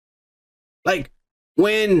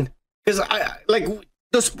when, because I like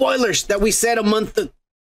the spoilers that we said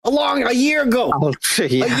a year ago.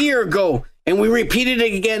 A year ago. And we repeated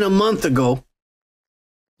it again a month ago.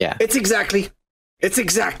 Yeah. It's exactly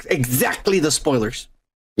the spoilers.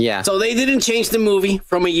 Yeah. So they didn't change the movie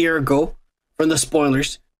from a year ago from the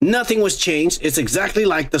spoilers. Nothing was changed. It's exactly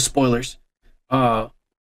like the spoilers.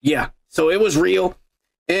 Yeah. So it was real.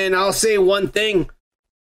 And I'll say one thing.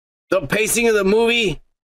 The pacing of the movie,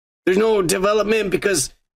 there's no development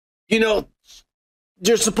because, you know,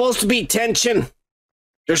 there's supposed to be tension.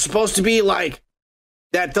 There's supposed to be like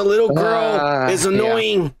that the little girl is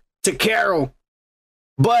annoying to Carol,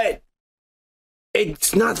 but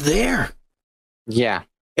it's not there. Yeah.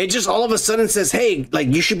 It just all of a sudden says, hey, like,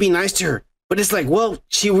 you should be nice to her. But it's like, well,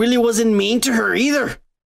 she really wasn't mean to her either.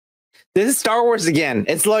 This is Star Wars again.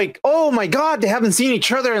 It's like, oh my God, they haven't seen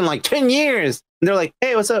each other in like 10 years. And they're like,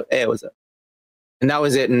 hey, what's up? Hey, what's up? And that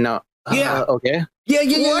was it. And okay.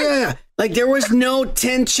 Yeah. Like, there was no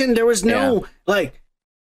tension. There was no, like,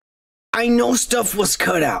 I know stuff was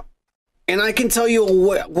cut out. And I can tell you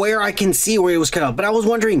where I can see where it was cut out. But I was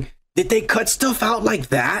wondering, did they cut stuff out like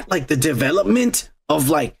that? Like the development of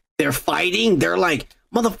like, they're fighting. They're like,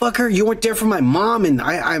 motherfucker, you weren't there for my mom and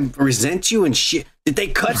I resent you and shit. Did they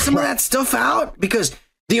cut some of that stuff out? Because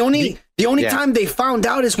the only time they found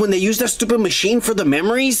out is when they used that stupid machine for the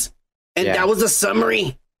memories. And that was a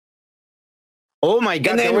summary. Oh my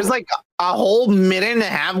God. There was like a whole minute and a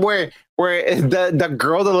half where the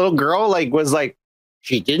little girl, like was like,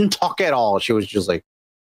 she didn't talk at all. She was just like,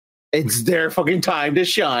 it's their fucking time to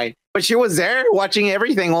shine. But she was there watching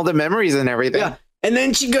everything, all the memories and everything. Yeah. And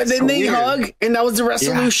then they hug, and that was the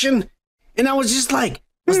resolution. Yeah. And I was just like,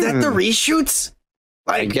 was that the reshoots?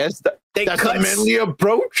 Like, I guess that's the manly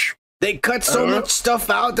approach. They cut so much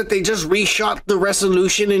stuff out that they just reshot the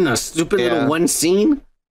resolution in a stupid little one scene.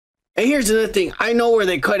 And here's another thing. I know where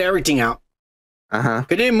they cut everything out. Because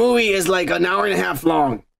the movie is like an hour and a half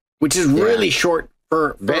long, which is really short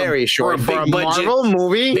very short for a big budget Marvel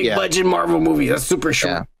movie. Big budget Marvel movie. That's super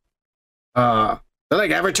short. They're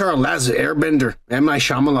like Avatar, Last Airbender, M. Night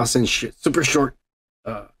Shyamalan and shit. Super short.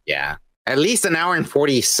 Yeah. At least an hour and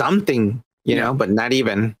 40 something, you know, but not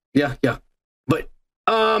even. Yeah. But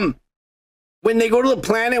when they go to the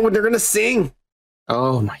planet, when they're gonna sing.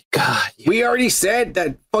 Oh my God. We already said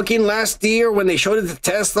that fucking last year when they showed it to the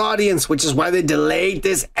test audience, which is why they delayed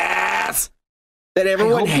this ass. That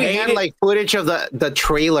everyone had like footage of the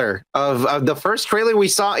trailer of the first trailer we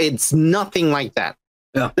saw. It's nothing like that.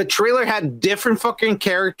 Yeah. The trailer had different fucking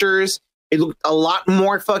characters. It looked a lot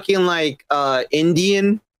more fucking like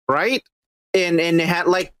Indian, right? And it had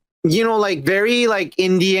like, you know, like very like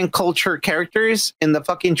Indian culture characters in the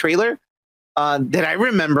fucking trailer that I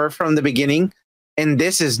remember from the beginning. And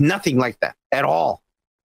this is nothing like that at all.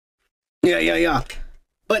 Yeah.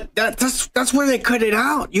 But that's where they cut it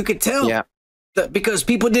out. You could tell. Yeah. Because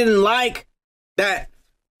people didn't like that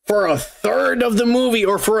for a third of the movie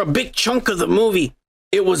or for a big chunk of the movie,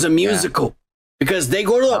 it was a musical. Because they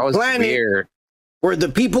go to a planet where the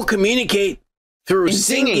people communicate through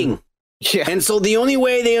singing. Yeah. And so the only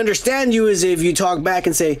way they understand you is if you talk back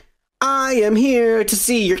and say, I am here to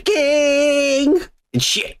see your king. And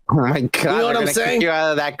shit. Oh my God. You know what I'm saying? Kick you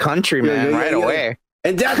out of that country, man, right away.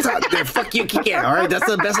 And that's how, fuck you, Kike. All right, that's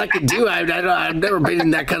the best I could do. I've never been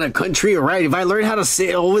in that kind of country. All right, if I learn how to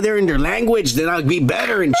say over there in their language, then I'll be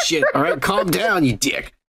better and shit. All right, calm down, you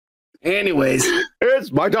dick. Anyways,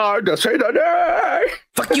 it's my time to say the day.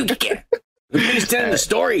 Fuck you, Kike. Finish telling the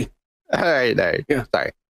story. All right, yeah.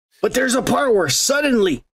 Sorry. But there's a part where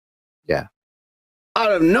suddenly,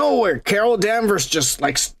 out of nowhere, Carol Danvers just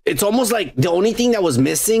like, it's almost like the only thing that was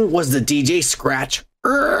missing was the DJ scratch.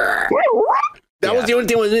 That was the only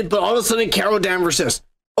thing was it, but all of a sudden Carol Danvers says,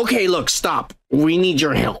 "Okay, look, stop. We need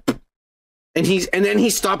your help." And then he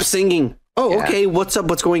stops singing. Oh, okay, what's up?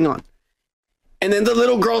 What's going on? And then the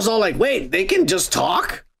little girl's all like, "Wait, they can just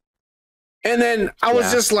talk?" And then I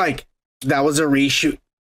was just like, that was a reshoot.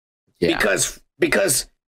 Yeah. Because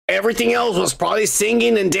everything else was probably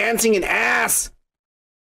singing and dancing and ass.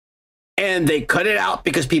 And they cut it out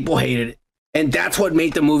because people hated it. And that's what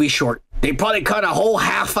made the movie short. They probably cut a whole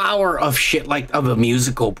half hour of shit like of a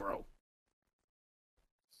musical, bro.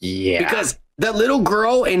 Yeah. Because the little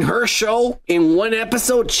girl in her show, in one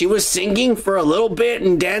episode, she was singing for a little bit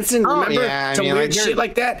and dancing. Remember? Some weird shit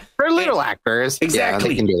like that. For little actors. Exactly.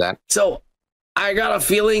 They can do that. So I got a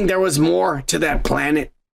feeling there was more to that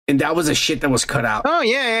planet. And that was a shit that was cut out. Oh,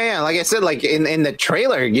 yeah. Like I said, like in the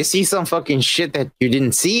trailer, you see some fucking shit that you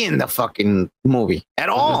didn't see in the fucking movie at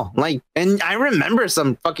all. Like, and I remember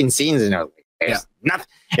some fucking scenes in there. Like, there's nothing.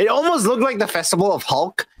 It almost looked like the Festival of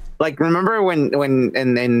Hulk. Like, remember when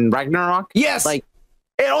in Ragnarok? Yes. Like,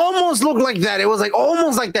 it almost looked like that. It was like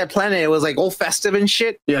almost like that planet. It was like all festive and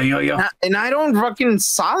shit. Yeah. And I don't fucking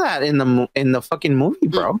saw that in the fucking movie,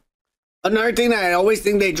 bro. Another thing that I always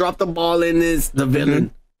think they dropped the ball in is the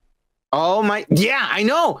villain. Oh my, yeah, I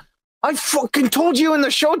know. I fucking told you in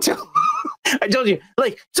the show too. I told you,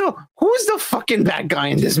 like, so who's the fucking bad guy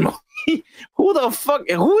in this movie?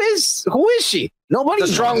 Who is she? Nobody. The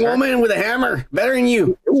strong woman with a hammer, better than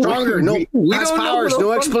you, stronger, no past powers,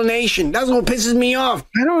 no explanation. That's what pisses me off.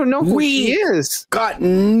 I don't know who she is. Got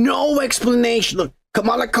no explanation. Look,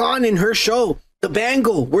 Kamala Khan in her show, the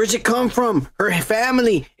bangle, where's it come from? Her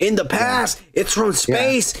family in the past. It's from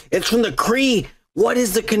space. It's from the Kree. What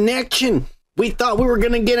is the connection? We thought we were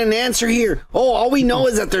going to get an answer here. Oh, all we know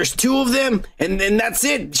is that there's two of them, and then that's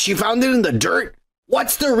it. She found it in the dirt.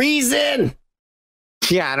 What's the reason?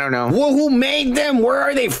 Yeah, I don't know. Who made them? Where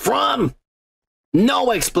are they from?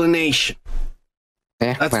 No explanation.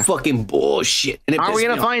 That's fucking bullshit. And are we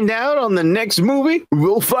going to find out on the next movie?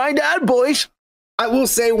 We'll find out, boys. I will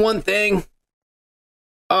say one thing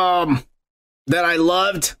that I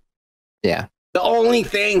loved. Yeah. The only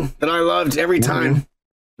thing that I loved every time,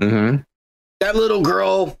 that little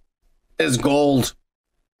girl is gold.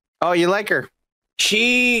 Oh, you like her?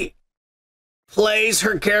 She plays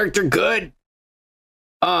her character good.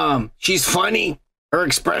 She's funny. Her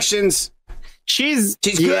expressions. She's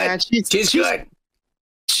good. She's good.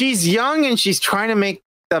 She's young and she's trying to make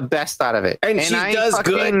the best out of it. And she does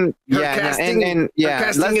good. Her casting, her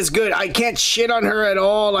casting is good. I can't shit on her at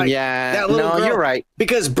all. Like, that little girl. You're right.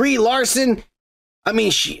 Because Brie Larson, I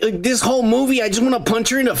mean, this whole movie, I just want to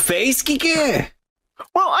punch her in the face, Kike.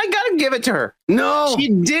 Well, I gotta give it to her. No. She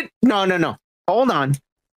did. No. Hold on.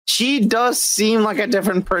 She does seem like a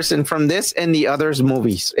different person from this and the others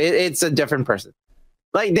movies. It's a different person.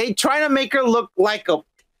 Like, they try to make her look like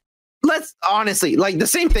let's honestly, like, the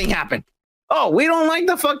same thing happened. Oh, we don't like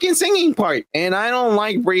the fucking singing part. And I don't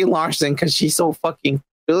like Brie Larson because she's so fucking,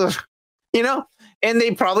 ugh, And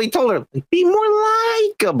they probably told her, like, be more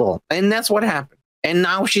likable. And that's what happened. And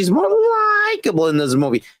now she's more likable in this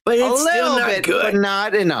movie. But it's still not good. But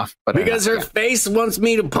not enough. Because her face wants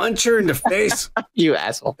me to punch her in the face. You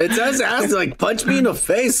asshole. It does ask, like, punch me in the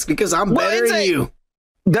face because I'm better than you.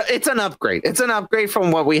 It's an upgrade. It's an upgrade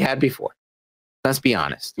from what we had before. Let's be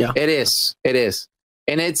honest. Yeah. It is.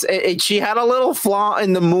 And she had a little flaw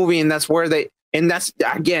in the movie, and that's where that's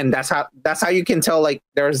how you can tell, like,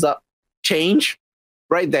 there's a change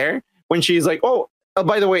right there when she's like, oh,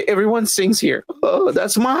 by the way, everyone sings here. Oh,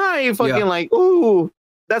 that's my fucking like, ooh,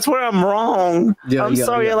 that's where I'm wrong. I'm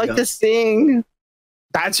sorry, I like to sing.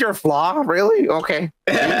 That's your flaw? Really? Okay.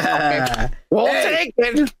 Okay. We'll take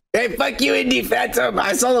it. Hey, fuck you, Indie Phantom.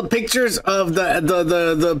 I saw the pictures of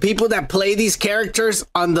the people that play these characters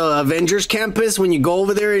on the Avengers campus when you go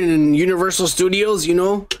over there in Universal Studios,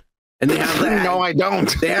 And they have that. No, I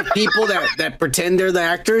don't. They have people that pretend they're the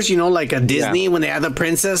actors, like a Disney when they have the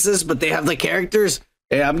princesses, but they have the characters.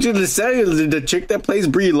 Hey, I'm just saying, the chick that plays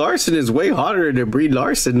Brie Larson is way hotter than Brie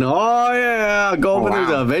Larson. Oh, yeah. Go over there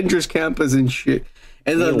to the Avengers campus and shit.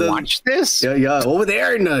 And watch this? Yeah. Over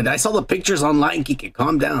there. And I saw the pictures online. Kiki,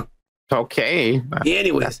 calm down. Okay.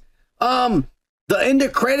 Anyways, the the end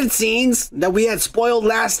of credit scenes that we had spoiled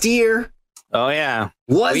last year. Oh yeah,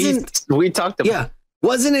 we talked about.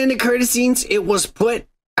 Wasn't end of credit scenes. It was put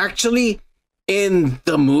actually in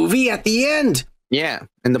the movie at the end. Yeah,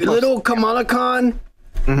 and the little Kamala Khan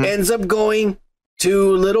ends up going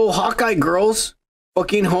to little Hawkeye girls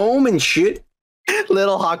fucking home and shit.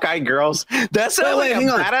 Little Hawkeye girls. That's a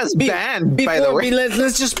badass band. By the way,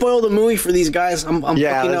 let's just spoil the movie for these guys. I'm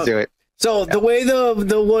let's do it. So the way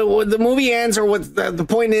the movie ends, or what the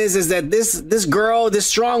point is that this girl, this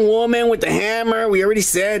strong woman with the hammer, we already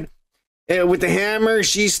said, with the hammer,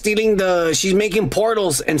 she's making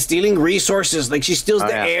portals and stealing resources. Like she steals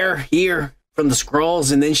the air here from the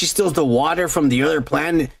Skrulls, and then she steals the water from the other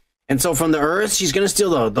planet. And so from the Earth, she's gonna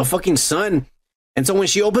steal the fucking sun. And so when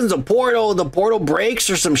she opens the portal breaks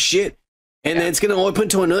or some shit, and then it's gonna open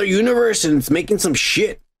to another universe, and it's making some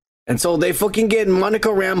shit. And so they fucking get Monica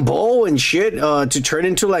Rambeau and shit to turn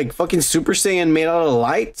into like fucking Super Saiyan made out of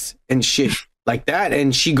lights and shit like that.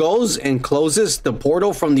 And she goes and closes the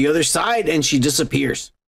portal from the other side, and she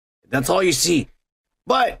disappears. That's all you see.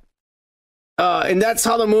 But and that's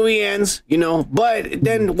how the movie ends, you know. But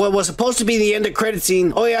then what was supposed to be the end of credit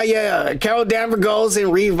scene? Oh yeah. Carol Danvers goes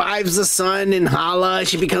and revives the sun in Hala.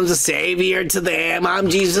 She becomes a savior to them.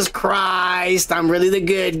 I'm Jesus Christ. I'm really the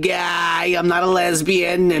good guy. I'm not a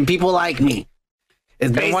lesbian, and people like me.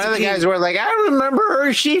 And one of the guys were like, I remember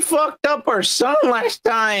her. She fucked up her son last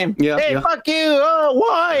time. Hey, fuck you. Oh,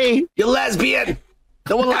 why? You're lesbian.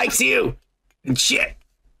 No one likes you. And shit.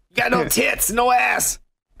 You got no tits, no ass.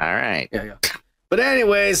 All right. Yeah. But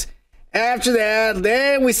anyways, after that,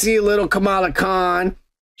 then we see little Kamala Khan.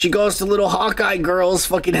 She goes to little Hawkeye girl's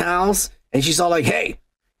fucking house, and she's all like, hey.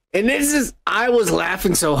 And I was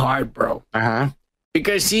laughing so hard, bro.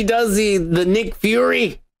 Because she does the Nick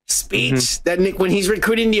Fury speech that Nick, when he's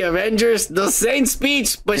recruiting the Avengers, the same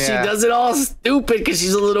speech, but she does it all stupid because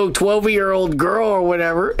she's a little 12-year-old girl or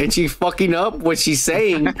whatever, and she's fucking up what she's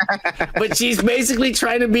saying. But she's basically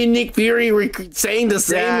trying to be Nick Fury, saying the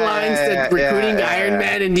same lines that recruiting Iron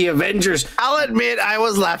Man and the Avengers. I'll admit, I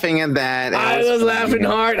was laughing at that. I was laughing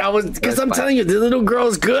hard. Because I'm telling you, the little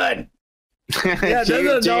girl's good. Yeah, that's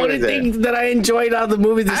the only thing that I enjoyed out of the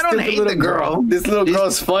movie. I don't hate the girl. This little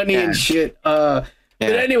girl's funny and shit.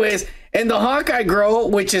 But anyways, and the Hawkeye girl,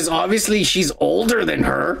 which is obviously she's older than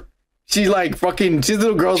her. She's like fucking, this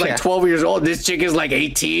little girl's like 12 years old. This chick is like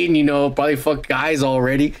 18, you know, probably fuck guys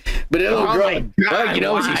already. But the little girl, you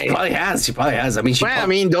know, she probably has. I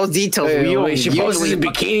mean, those details. She posts in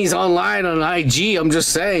bikinis online on IG. I'm just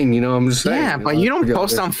saying, Yeah, but you don't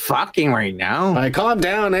post on fucking right now. All right, calm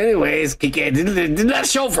down. Anyways, did not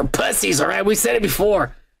show for pussies, all right? We said it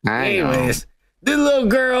before. Anyways, this little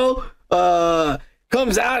girl,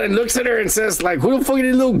 comes out and looks at her and says, like, who the fuck is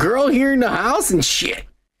this little girl here in the house and shit?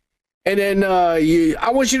 And then I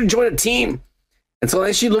want you to join a team. And so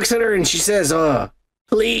then she looks at her and she says,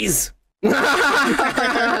 please. And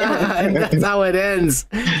that's how it ends.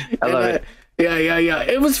 I love it. Yeah.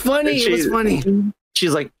 It was funny. It was funny.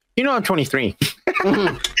 She's like, I'm 23.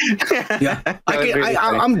 Yeah.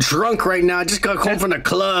 I'm drunk right now. I just got home from the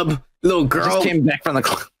club. Little girl. Just came back from the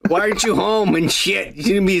club. Why aren't you home and shit? You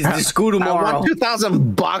should be at school tomorrow. I want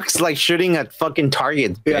 $2,000 like shooting at fucking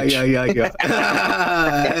Target. Bitch.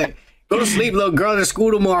 Yeah. Go to sleep, little girl. To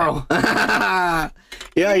school tomorrow. Yeah.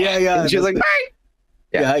 And she's like, bye.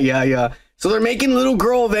 Yeah. So they're making little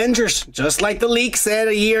girl Avengers, just like the leak said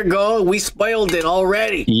a year ago. We spoiled it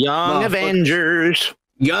already. Young Avengers.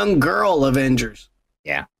 Young girl Avengers.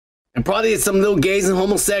 Yeah. And probably some little gays and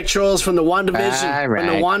homosexuals from the WandaVision, from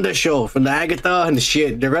the Wanda show, from the Agatha and the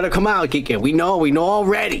shit. They're gonna come out, Kike. We know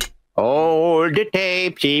already. Oh, the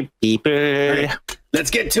tape, cheap people. Right. Let's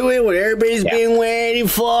get to it. What everybody's been waiting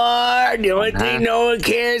for. The only thing no one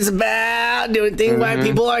cares about. The only thing why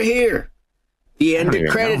people are here. The end of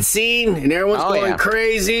credit scene, and everyone's going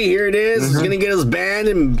crazy. Here it is. It's gonna get us banned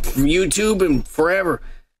and YouTube and forever.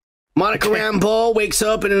 Monica Rambeau wakes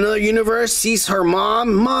up in another universe, sees her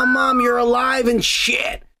mom. Mom, you're alive and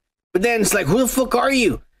shit. But then it's like, who the fuck are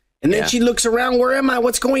you? And then she looks around, where am I?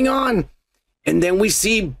 What's going on? And then we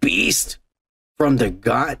see Beast from the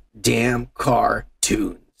goddamn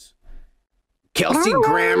cartoons. Kelsey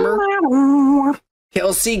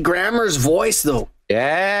Grammer's voice, though.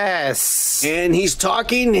 Yes. And he's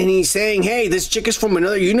talking and he's saying, hey, this chick is from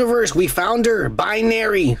another universe. We found her.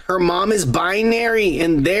 Binary. Her mom is binary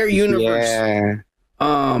in their universe.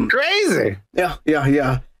 Yeah. Crazy.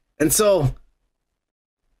 Yeah. And so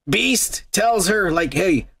Beast tells her, like,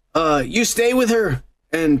 hey, you stay with her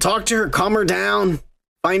and talk to her, calm her down,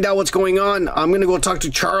 find out what's going on. I'm going to go talk to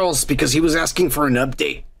Charles because he was asking for an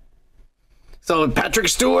update. So Patrick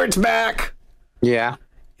Stewart's back. Yeah.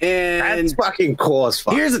 And that's fucking cool as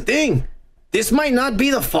fuck. Here's the thing. This might not be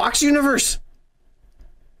the Fox universe.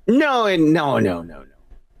 No.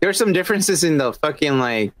 There's some differences in the fucking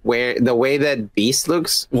like where the way that Beast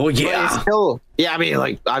looks. Well, yeah. I mean,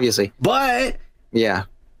 like obviously. But yeah.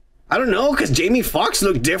 I don't know, because Jamie Foxx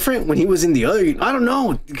looked different when he was in the other. I don't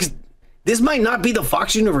know, because this might not be the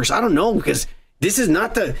Fox universe. I don't know, because this is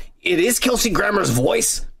not the. It is Kelsey Grammer's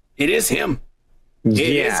voice. It is him. It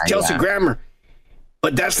is Kelsey Grammer.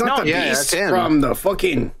 But that's not the Beast from the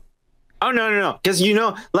fucking. Oh no! Because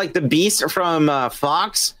like the Beast from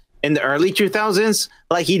Fox in the early 2000s,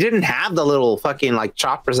 like he didn't have the little fucking like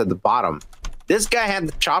choppers at the bottom. This guy had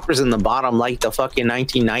the choppers in the bottom, like the fucking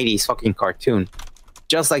 1990s fucking cartoon.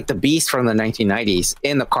 Just like the Beast from the 1990s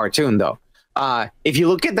in the cartoon, though. If you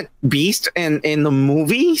look at the Beast in the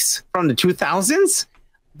movies from the 2000s,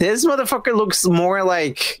 this motherfucker looks more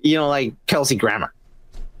like, like Kelsey Grammer.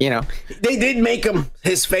 They did make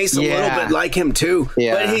his face a little bit like him too.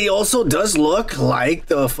 Yeah. But he also does look like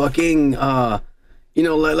the fucking, like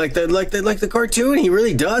the cartoon. He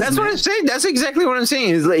really does. That's what I'm saying. That's exactly what I'm saying.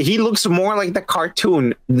 Is like he looks more like the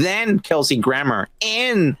cartoon than Kelsey Grammer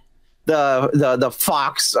in the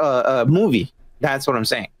Fox movie. That's what I'm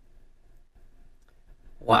saying.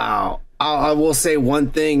 Wow. I will say one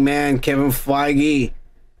thing, man. Kevin Feige.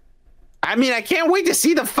 I mean, I can't wait to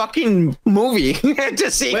see the fucking movie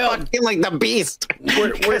to see fucking like the Beast.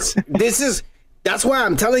 That's why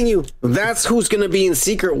I'm telling you. That's who's gonna be in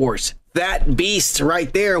Secret Wars. That Beast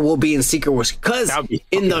right there will be in Secret Wars, because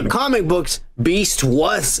in the comic books, Beast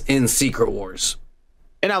was in Secret Wars.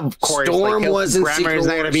 And of course, Storm was in Secret Wars.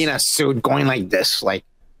 Not gonna be in a suit going like this, like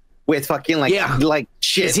with fucking like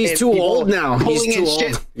shit. He's too old now. He's too old.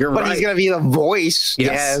 Shit, You're right. But he's gonna be the voice.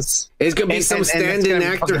 Yes. It's gonna be some stand-in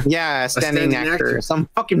actor. Standing actor. Some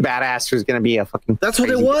fucking badass who's gonna be a fucking. That's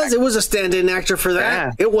what it was. Actor. It was a stand-in actor for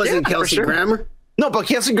that. It wasn't Kelsey Grammer. No, but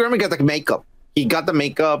Kelsey Grammer got the makeup. He got the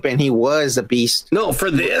makeup and he was a Beast. No,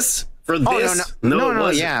 for this.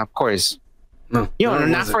 No, yeah, of course. No,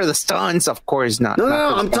 not for the stunts, of course not. No,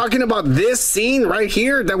 I'm talking about this scene right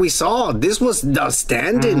here that we saw. This was the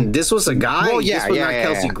stand-in. This was a guy. Well, this was not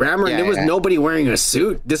Kelsey Grammer. And there was nobody wearing a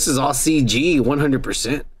suit. This is all CG,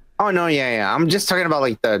 100%. Oh no, yeah. I'm just talking about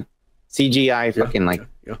like the CGI fucking like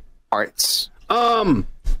parts. All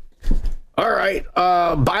right.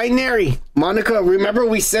 Binary. Monica, remember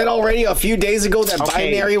we said already a few days ago that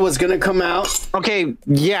Binary was gonna come out. Okay.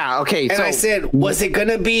 Yeah. Okay. And I said, was it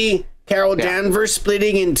gonna be Carol Danvers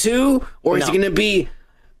splitting in two, or is it going to be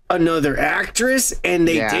another actress? And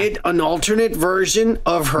they did an alternate version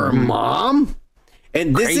of her mom.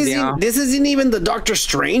 And this isn't even the Doctor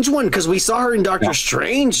Strange one, because we saw her in Doctor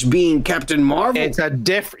Strange being Captain Marvel. It's a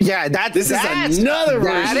different. Yeah, this is another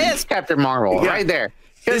version. That is Captain Marvel right there.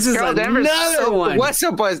 This is another one. What's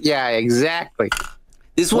up? Yeah, exactly.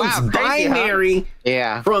 This one's Binary.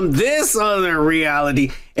 Yeah. From this other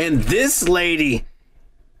reality, and this lady.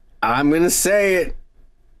 I'm gonna say it.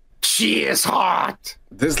 She is hot.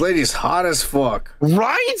 This lady's hot as fuck.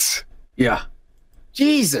 Right? Yeah.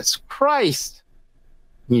 Jesus Christ.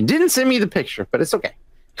 You didn't send me the picture, but it's okay.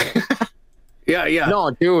 Yeah.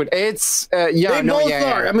 No, dude, it's they both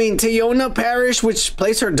are. I mean, Teyonah Parrish, which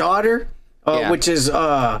plays her daughter, which is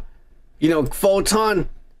Photon.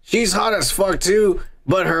 She's hot as fuck too.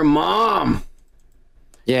 But her mom,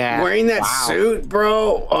 wearing that suit,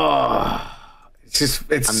 bro.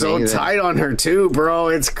 It's so tight on her too, bro.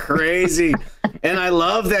 It's crazy. And I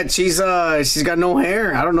love that she's got no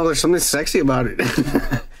hair. I don't know, there's something sexy about it.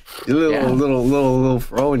 little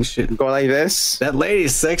fro and shit. Go like this. That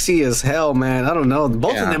lady's sexy as hell, man. I don't know.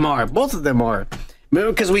 Both of them are.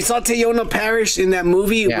 Remember, because we saw Teyonah Parrish in that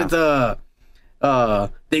movie with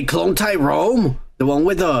they cloned Tyrone, the one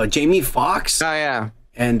with Jamie Foxx. Oh yeah.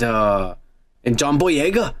 And John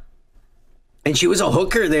Boyega. And she was a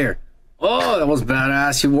hooker there. Oh, that was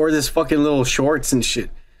badass. She wore this fucking little shorts and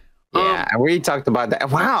shit. Yeah, we talked about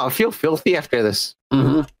that. Wow, I feel filthy after this.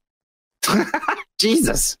 Mm-hmm.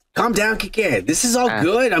 Jesus. Calm down, Kike. This is all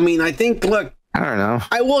good. I mean, I think, look. I don't know.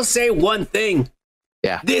 I will say one thing.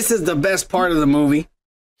 Yeah. This is the best part of the movie.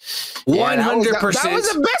 100%. That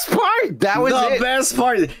was the best part. That was the best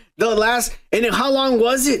part. The last. And how long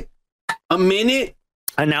was it? A minute?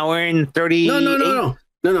 An hour and 30. No.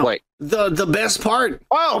 Wait. The best part.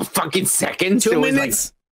 Oh, fucking seconds. 2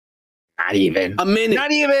 minutes. Not even. A minute.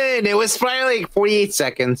 Not even. It was probably like 48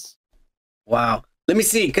 seconds. Wow. Let me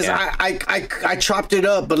see, because I chopped it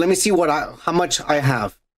up, but let me see how much I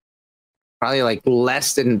have. Probably like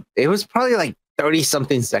less than. It was probably like 30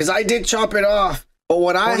 something seconds. Because I did chop it off, But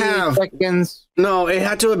what I have, seconds. No, it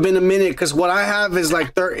had to have been a minute because what I have is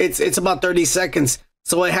like it's about 30 seconds.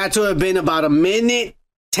 So it had to have been about a minute,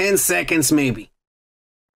 10 seconds maybe.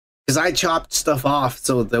 Because I chopped stuff off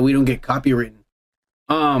so that we don't get copywritten.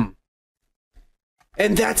 And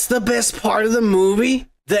that's the best part of the movie.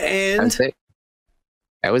 The end. That's it.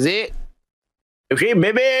 That was it. Okay,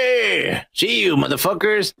 baby. See you,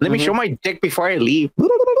 motherfuckers. Let me show my dick before I leave.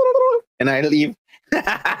 And I leave.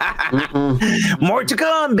 More to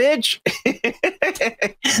come, bitch.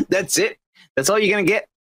 That's it. That's all you're gonna get.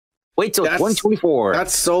 Wait till 124.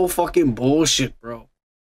 That's so fucking bullshit, bro.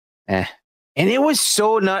 And it was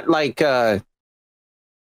so not like I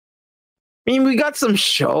mean, we got some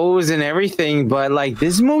shows and everything, but like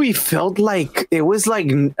this movie felt like it was like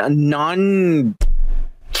a non-canon.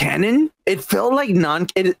 It felt like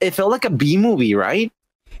it felt like a B movie, right?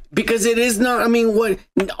 Because it is not. I mean, what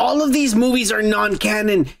all of these movies are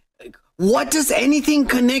non-canon. What does anything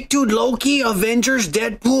connect to Loki, Avengers,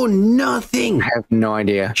 Deadpool? Nothing. I have no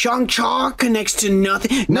idea. Shang-Chi connects to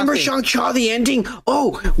nothing. Remember Shang-Chi, the ending?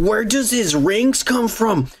 Oh, where does his rings come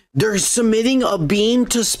from? They're submitting a beam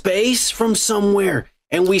to space from somewhere.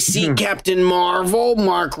 And we see Captain Marvel,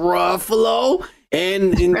 Mark Ruffalo,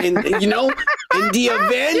 and you know, and the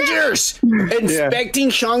Avengers inspecting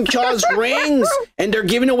Shang-Chi's rings. And they're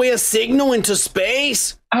giving away a signal into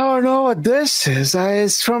space. I don't know what this is.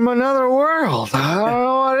 It's from another world. I don't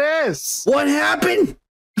know what it is. What happened?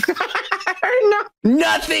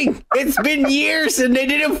 Nothing. It's been years and they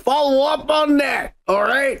didn't follow up on that. All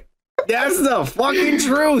right. That's the fucking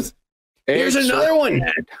truth. Here's another one.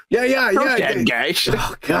 Yeah. Okay, guys.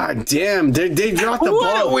 Oh, God damn. They dropped the ball.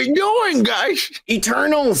 What are we doing, guys?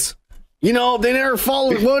 Eternals. You know, they never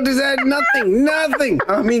followed. What is that? Nothing.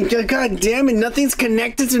 I mean, God damn it. Nothing's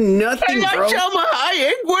connected to nothing, bro. Selma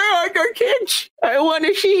Hayek, where are her kids? I want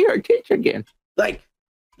to see her kids again. Like,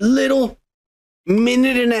 little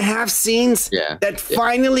minute and a half scenes that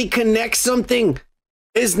finally connect something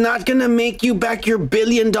is not going to make you back your $1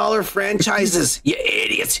 billion franchises. You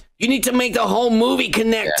idiots. You need to make the whole movie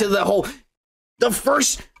connect to the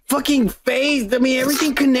first fucking phase. I mean,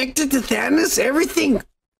 everything connected to Thanos, everything.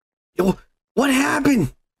 What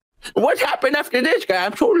happened? What happened after this guy?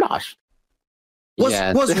 I'm so lost.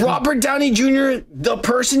 Was Robert Downey Jr. the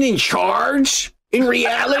person in charge in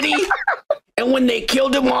reality? And when they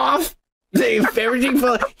killed him off, everything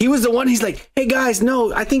fell. He was the one. He's like, "Hey guys,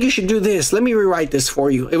 no, I think you should do this. Let me rewrite this for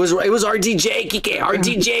you." It was RDJ. Kike.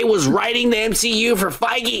 RDJ was writing the MCU for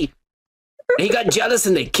Feige. And he got jealous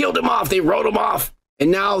and they killed him off. They wrote him off, and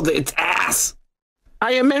now it's ass.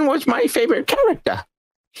 Iron Man was my favorite character.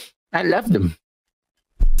 I loved him.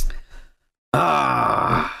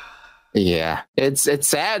 Yeah, it's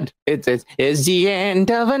sad. It's the end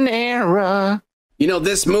of an era. You know,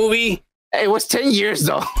 this movie. It was 10 years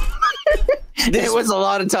though. It was a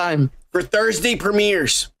lot of time for Thursday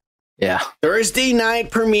premieres. Yeah, Thursday night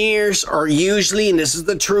premieres are usually, and this is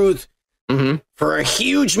the truth, for a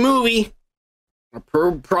huge movie,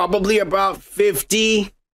 probably about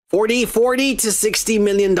 40 to $60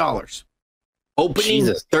 million.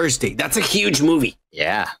 Opening Thursday. That's a huge movie.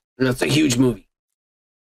 Yeah. That's a huge movie.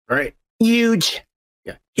 All right. Huge.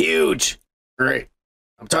 Yeah. Huge. All right.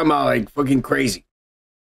 I'm talking about like fucking crazy.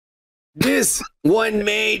 This one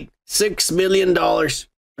made $6 million for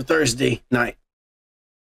Thursday night.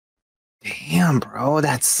 Damn, bro.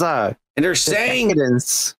 That's and they're saying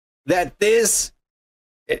that this,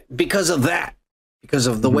 because of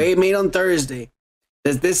the way it made on Thursday,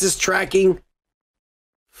 that this is tracking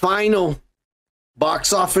final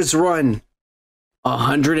box office run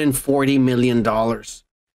 $140 million,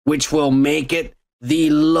 which will make it the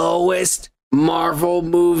lowest Marvel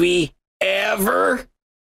movie ever,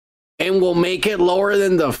 and will make it lower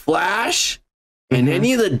than The Flash and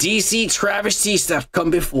any of the DC travesty stuff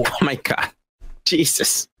come before. Oh my God.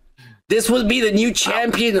 Jesus. This would be the new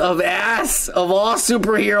champion of ass of all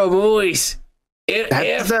superhero movies. If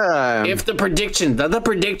the predictions,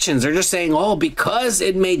 they're just saying, oh, because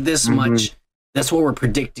it made this much, that's what we're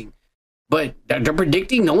predicting. But they're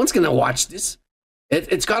predicting no one's going to watch this.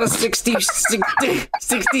 It's got a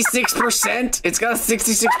 66%. It's got a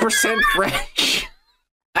 66% fresh.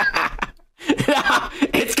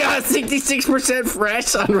 It's got a 66%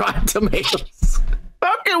 fresh on Rotten Tomatoes.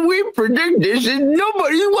 How can we predict this and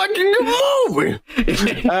nobody's watching the movie?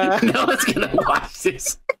 No one's going to watch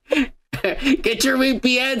this. Get your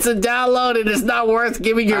VPNs and download it. It's not worth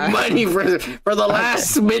giving your money for the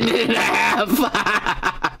last minute and a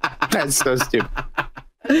half. That's so stupid.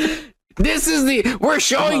 We're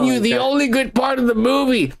showing you the only good part of the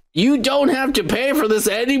movie. You don't have to pay for this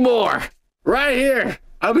anymore. Right here.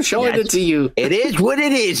 I'm showing it to you. It is what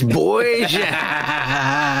it is, boys.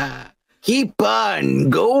 Keep on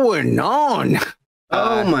going on.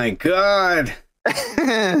 Oh my god.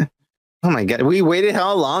 Oh my god. We waited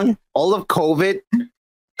how long? All of COVID?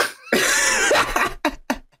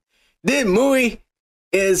 This movie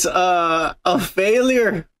is a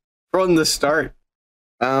failure from the start.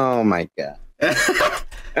 Oh my god. It's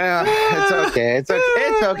okay. It's okay.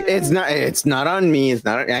 It's okay. It's not on me. It's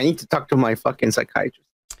not. I need to talk to my fucking psychiatrist.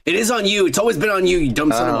 It is on you. It's always been on you, you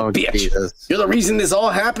dumb son of a bitch. Jesus. You're the reason this all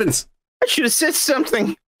happens. I should have said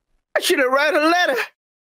something. I should have write a letter.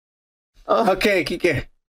 Okay, Kike.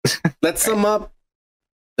 Let's sum up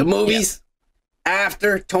the movies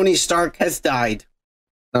after Tony Stark has died.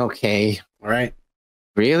 Okay. All right.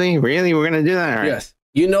 Really? We're gonna do that? All right. Yes.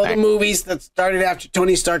 You know the movies that started after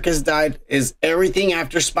Tony Stark has died is everything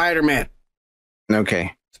after Spider-Man.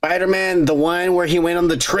 Okay. Spider-Man, the one where he went on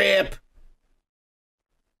the trip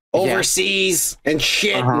overseas and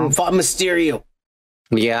shit and fought Mysterio.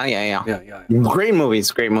 Yeah. Great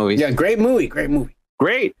movies. Yeah, great movie.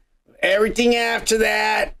 Great. Everything after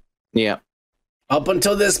that. Yeah. Up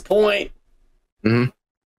until this point. Mm-hmm.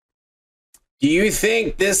 Do you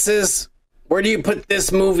think this is... Where do you put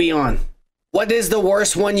this movie on? What is the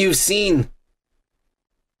worst one you've seen?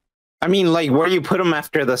 I mean, like, where do you put them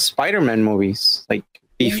after the Spider-Man movies? Like,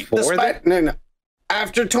 before that? No.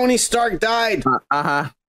 After Tony Stark died.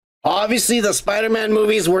 Obviously, the Spider-Man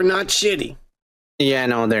movies were not shitty. Yeah,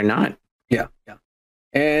 no, they're not. Yeah.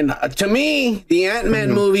 And to me, the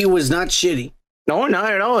Ant-Man movie was not shitty. No,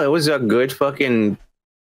 not at all. It was a good fucking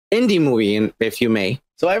indie movie, if you may.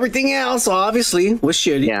 So everything else, obviously, was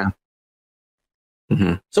shitty. Yeah.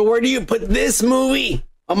 Mm-hmm. So where do you put this movie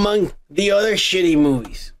among the other shitty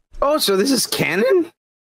movies? Oh, so this is canon?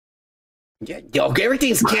 Yeah, okay,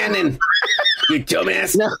 everything's canon. You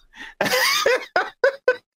dumbass. No.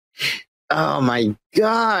 Oh my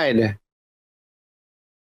god.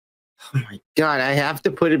 Oh my god, I have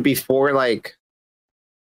to put it before, like,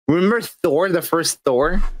 remember Thor, the first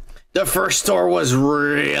Thor? The first Thor was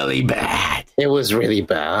really bad. It was really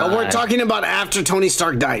bad. But we're talking about after Tony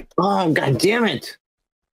Stark died. Oh, god damn it.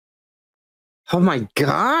 Oh my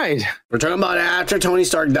god. We're talking about after Tony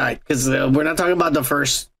Stark died, because we're not talking about the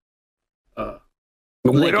first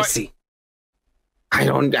legacy.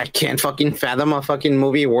 I can't fucking fathom a fucking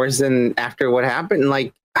movie worse than after what happened.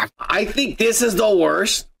 Like, I think this is the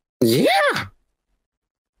worst. Yeah.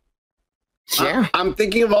 I'm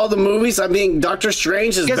thinking of all the movies. I mean, Doctor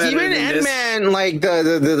Strange is better even than this. Ant-Man, like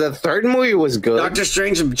the third movie was good. Doctor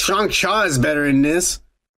Strange and Shang-Chi is better in this.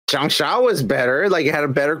 Shang-Chi was better. Like, it had a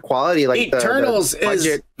better quality. Like, Eternals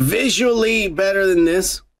is visually better than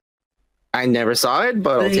this. I never saw it,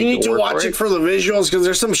 but you need to watch it for the visuals, because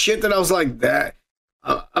there's some shit that I was like that.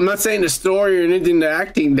 I'm not saying the story or anything. The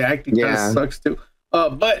acting kind of sucks too.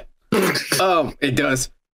 But it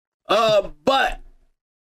does. But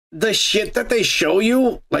the shit that they show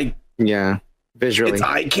you, like, visually, it's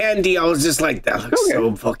eye candy. I was just like, that looks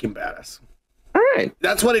so fucking badass. All right,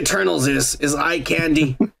 that's what Eternals is eye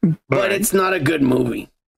candy, but it's not a good movie.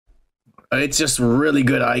 It's just really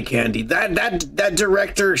good eye candy. That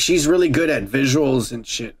director, she's really good at visuals and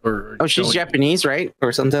shit. She's Japanese, right,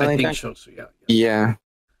 or something like that. I think so. Yeah.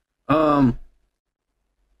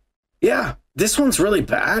 Yeah. This one's really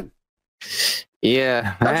bad.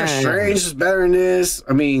 Yeah. Doctor Strange is better than this.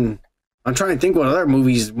 I mean, I'm trying to think what other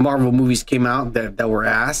Marvel movies came out that were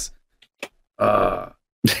ass. I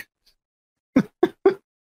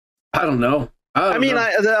don't know.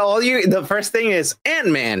 The first thing is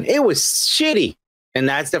Ant-Man. It was shitty. And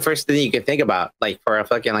that's the first thing you could think about, like, for a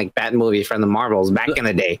fucking, like, bad movie from the Marvels back in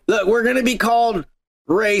the day. Look, we're going to be called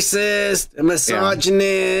racist and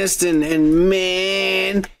misogynist and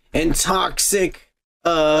man and toxic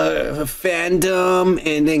fandom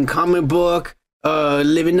and then comic book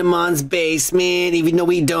live in the man's basement. Even though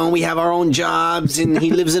we don't, we have our own jobs, and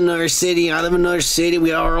he lives in another city, I live in another city,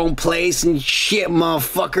 we have our own place and shit,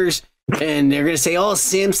 motherfuckers. And they're gonna say, oh,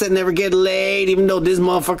 simps that never get laid, even though this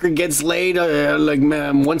motherfucker gets laid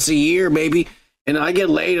once a year, baby. And I get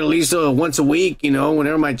laid at least once a week, you know,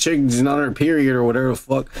 whenever my chick is not on her period or whatever the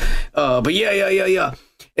fuck. But yeah.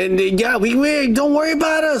 And we don't worry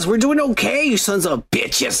about us. We're doing okay, you sons of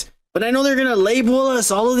bitches. But I know they're gonna label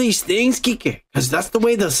us all of these things, Kike, because that's the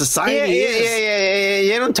way the society is.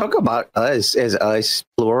 Yeah. Don't talk about us as us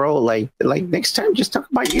plural. Like next time, just talk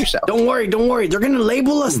about yourself. Don't worry. They're gonna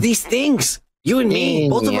label us these things. You and me,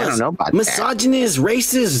 both of us. I don't know about misogynist,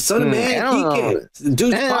 racist, son of man, Kike,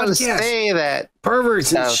 dude's podcast. Say that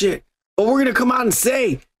perverts and shit. But we're gonna come out and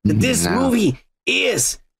say that this movie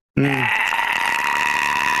is ass.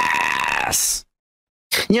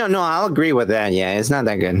 No, I'll agree with that. Yeah, it's not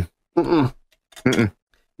that good.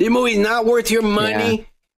 The movie's not worth your money.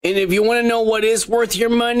 And if you want to know what is worth your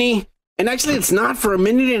money, and actually it's not for a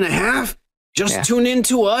minute and a half, just tune in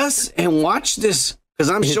to us and watch this, because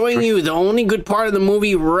I'm showing you the only good part of the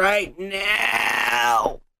movie right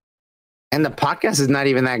now. And the podcast is not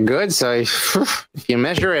even that good, so if you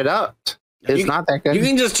measure it up, it's not that good. You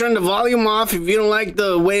can just turn the volume off if you don't like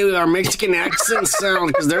the way our Mexican accents sound,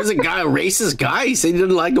 because there's a guy, a racist guy, he said he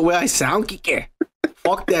didn't like the way I sound, Kike.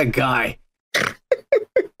 Fuck that guy.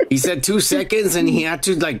 He said 2 seconds and he had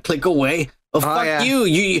to like click away. Oh, fuck you.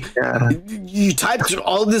 You typed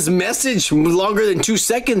all this message longer than 2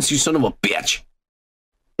 seconds, you son of a bitch.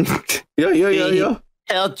 Yeah.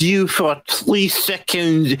 Held you for 3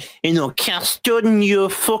 seconds and cast on your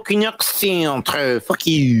fucking accent. Fuck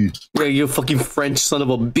you. Yeah, you fucking French son of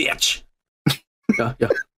a bitch. Yeah.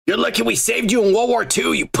 You're lucky we saved you in World War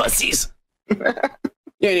II, you pussies.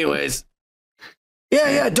 Anyways.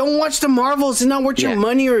 Yeah, don't watch the Marvels. It's not worth your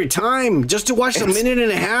money or your time. Just to watch a minute and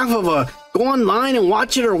a half of go online and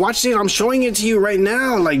watch it, or watch it. I'm showing it to you right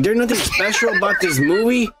now. Like, there's nothing special about this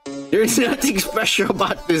movie. There's nothing special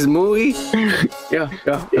about this movie. Yeah.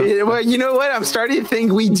 Well, you know what? I'm starting to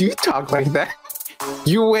think we do talk like that.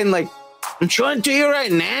 You went like, I'm showing to you right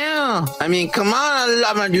now. I mean, come on,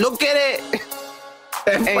 I'm gonna look at it.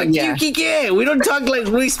 Fuck you, Kike. We don't talk like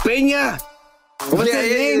Luis Peña. What's his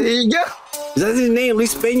name? There you go. Is that his name?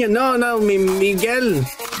 Luis Peña? No, Miguel.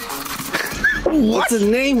 What's his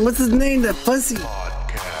name? That pussy.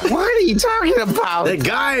 What are you talking about? The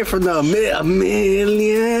guy from a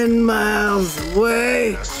million miles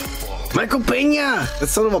away. Michael Peña. That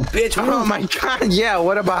son of a bitch. Oh my God. Yeah,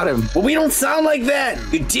 what about him? Well, we don't sound like that.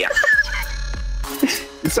 You dick.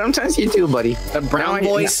 Sometimes you do, buddy. A brown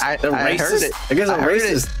voice. I heard it. I guess I'm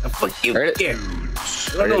racist. Fuck you. I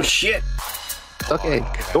don't know shit. Okay,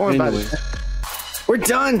 don't worry about it. We're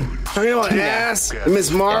done talking about ass and Miss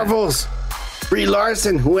Marvels. Brie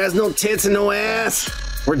Larson, who has no tits and no ass.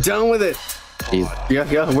 We're done with it.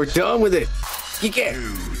 Yeah, we're done with it. Kike,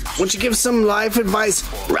 why don't you give some life advice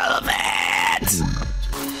relevant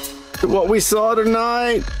to what we saw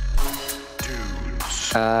tonight?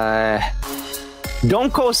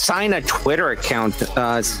 Don't go sign a Twitter account.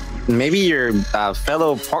 Maybe your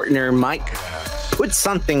fellow partner might put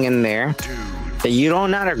something in there that you do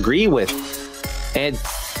not agree with. It's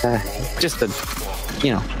just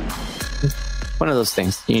one of those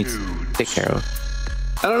things you need to take care of.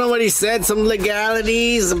 I don't know what he said. Some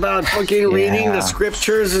legalities about fucking reading the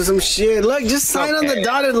scriptures or some shit. Look, just sign on the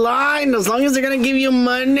dotted line. As long as they're gonna give you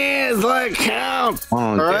money, it's like count.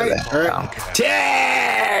 All right.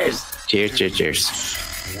 Cheers. Cheers.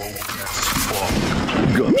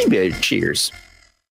 Gummy bear cheers.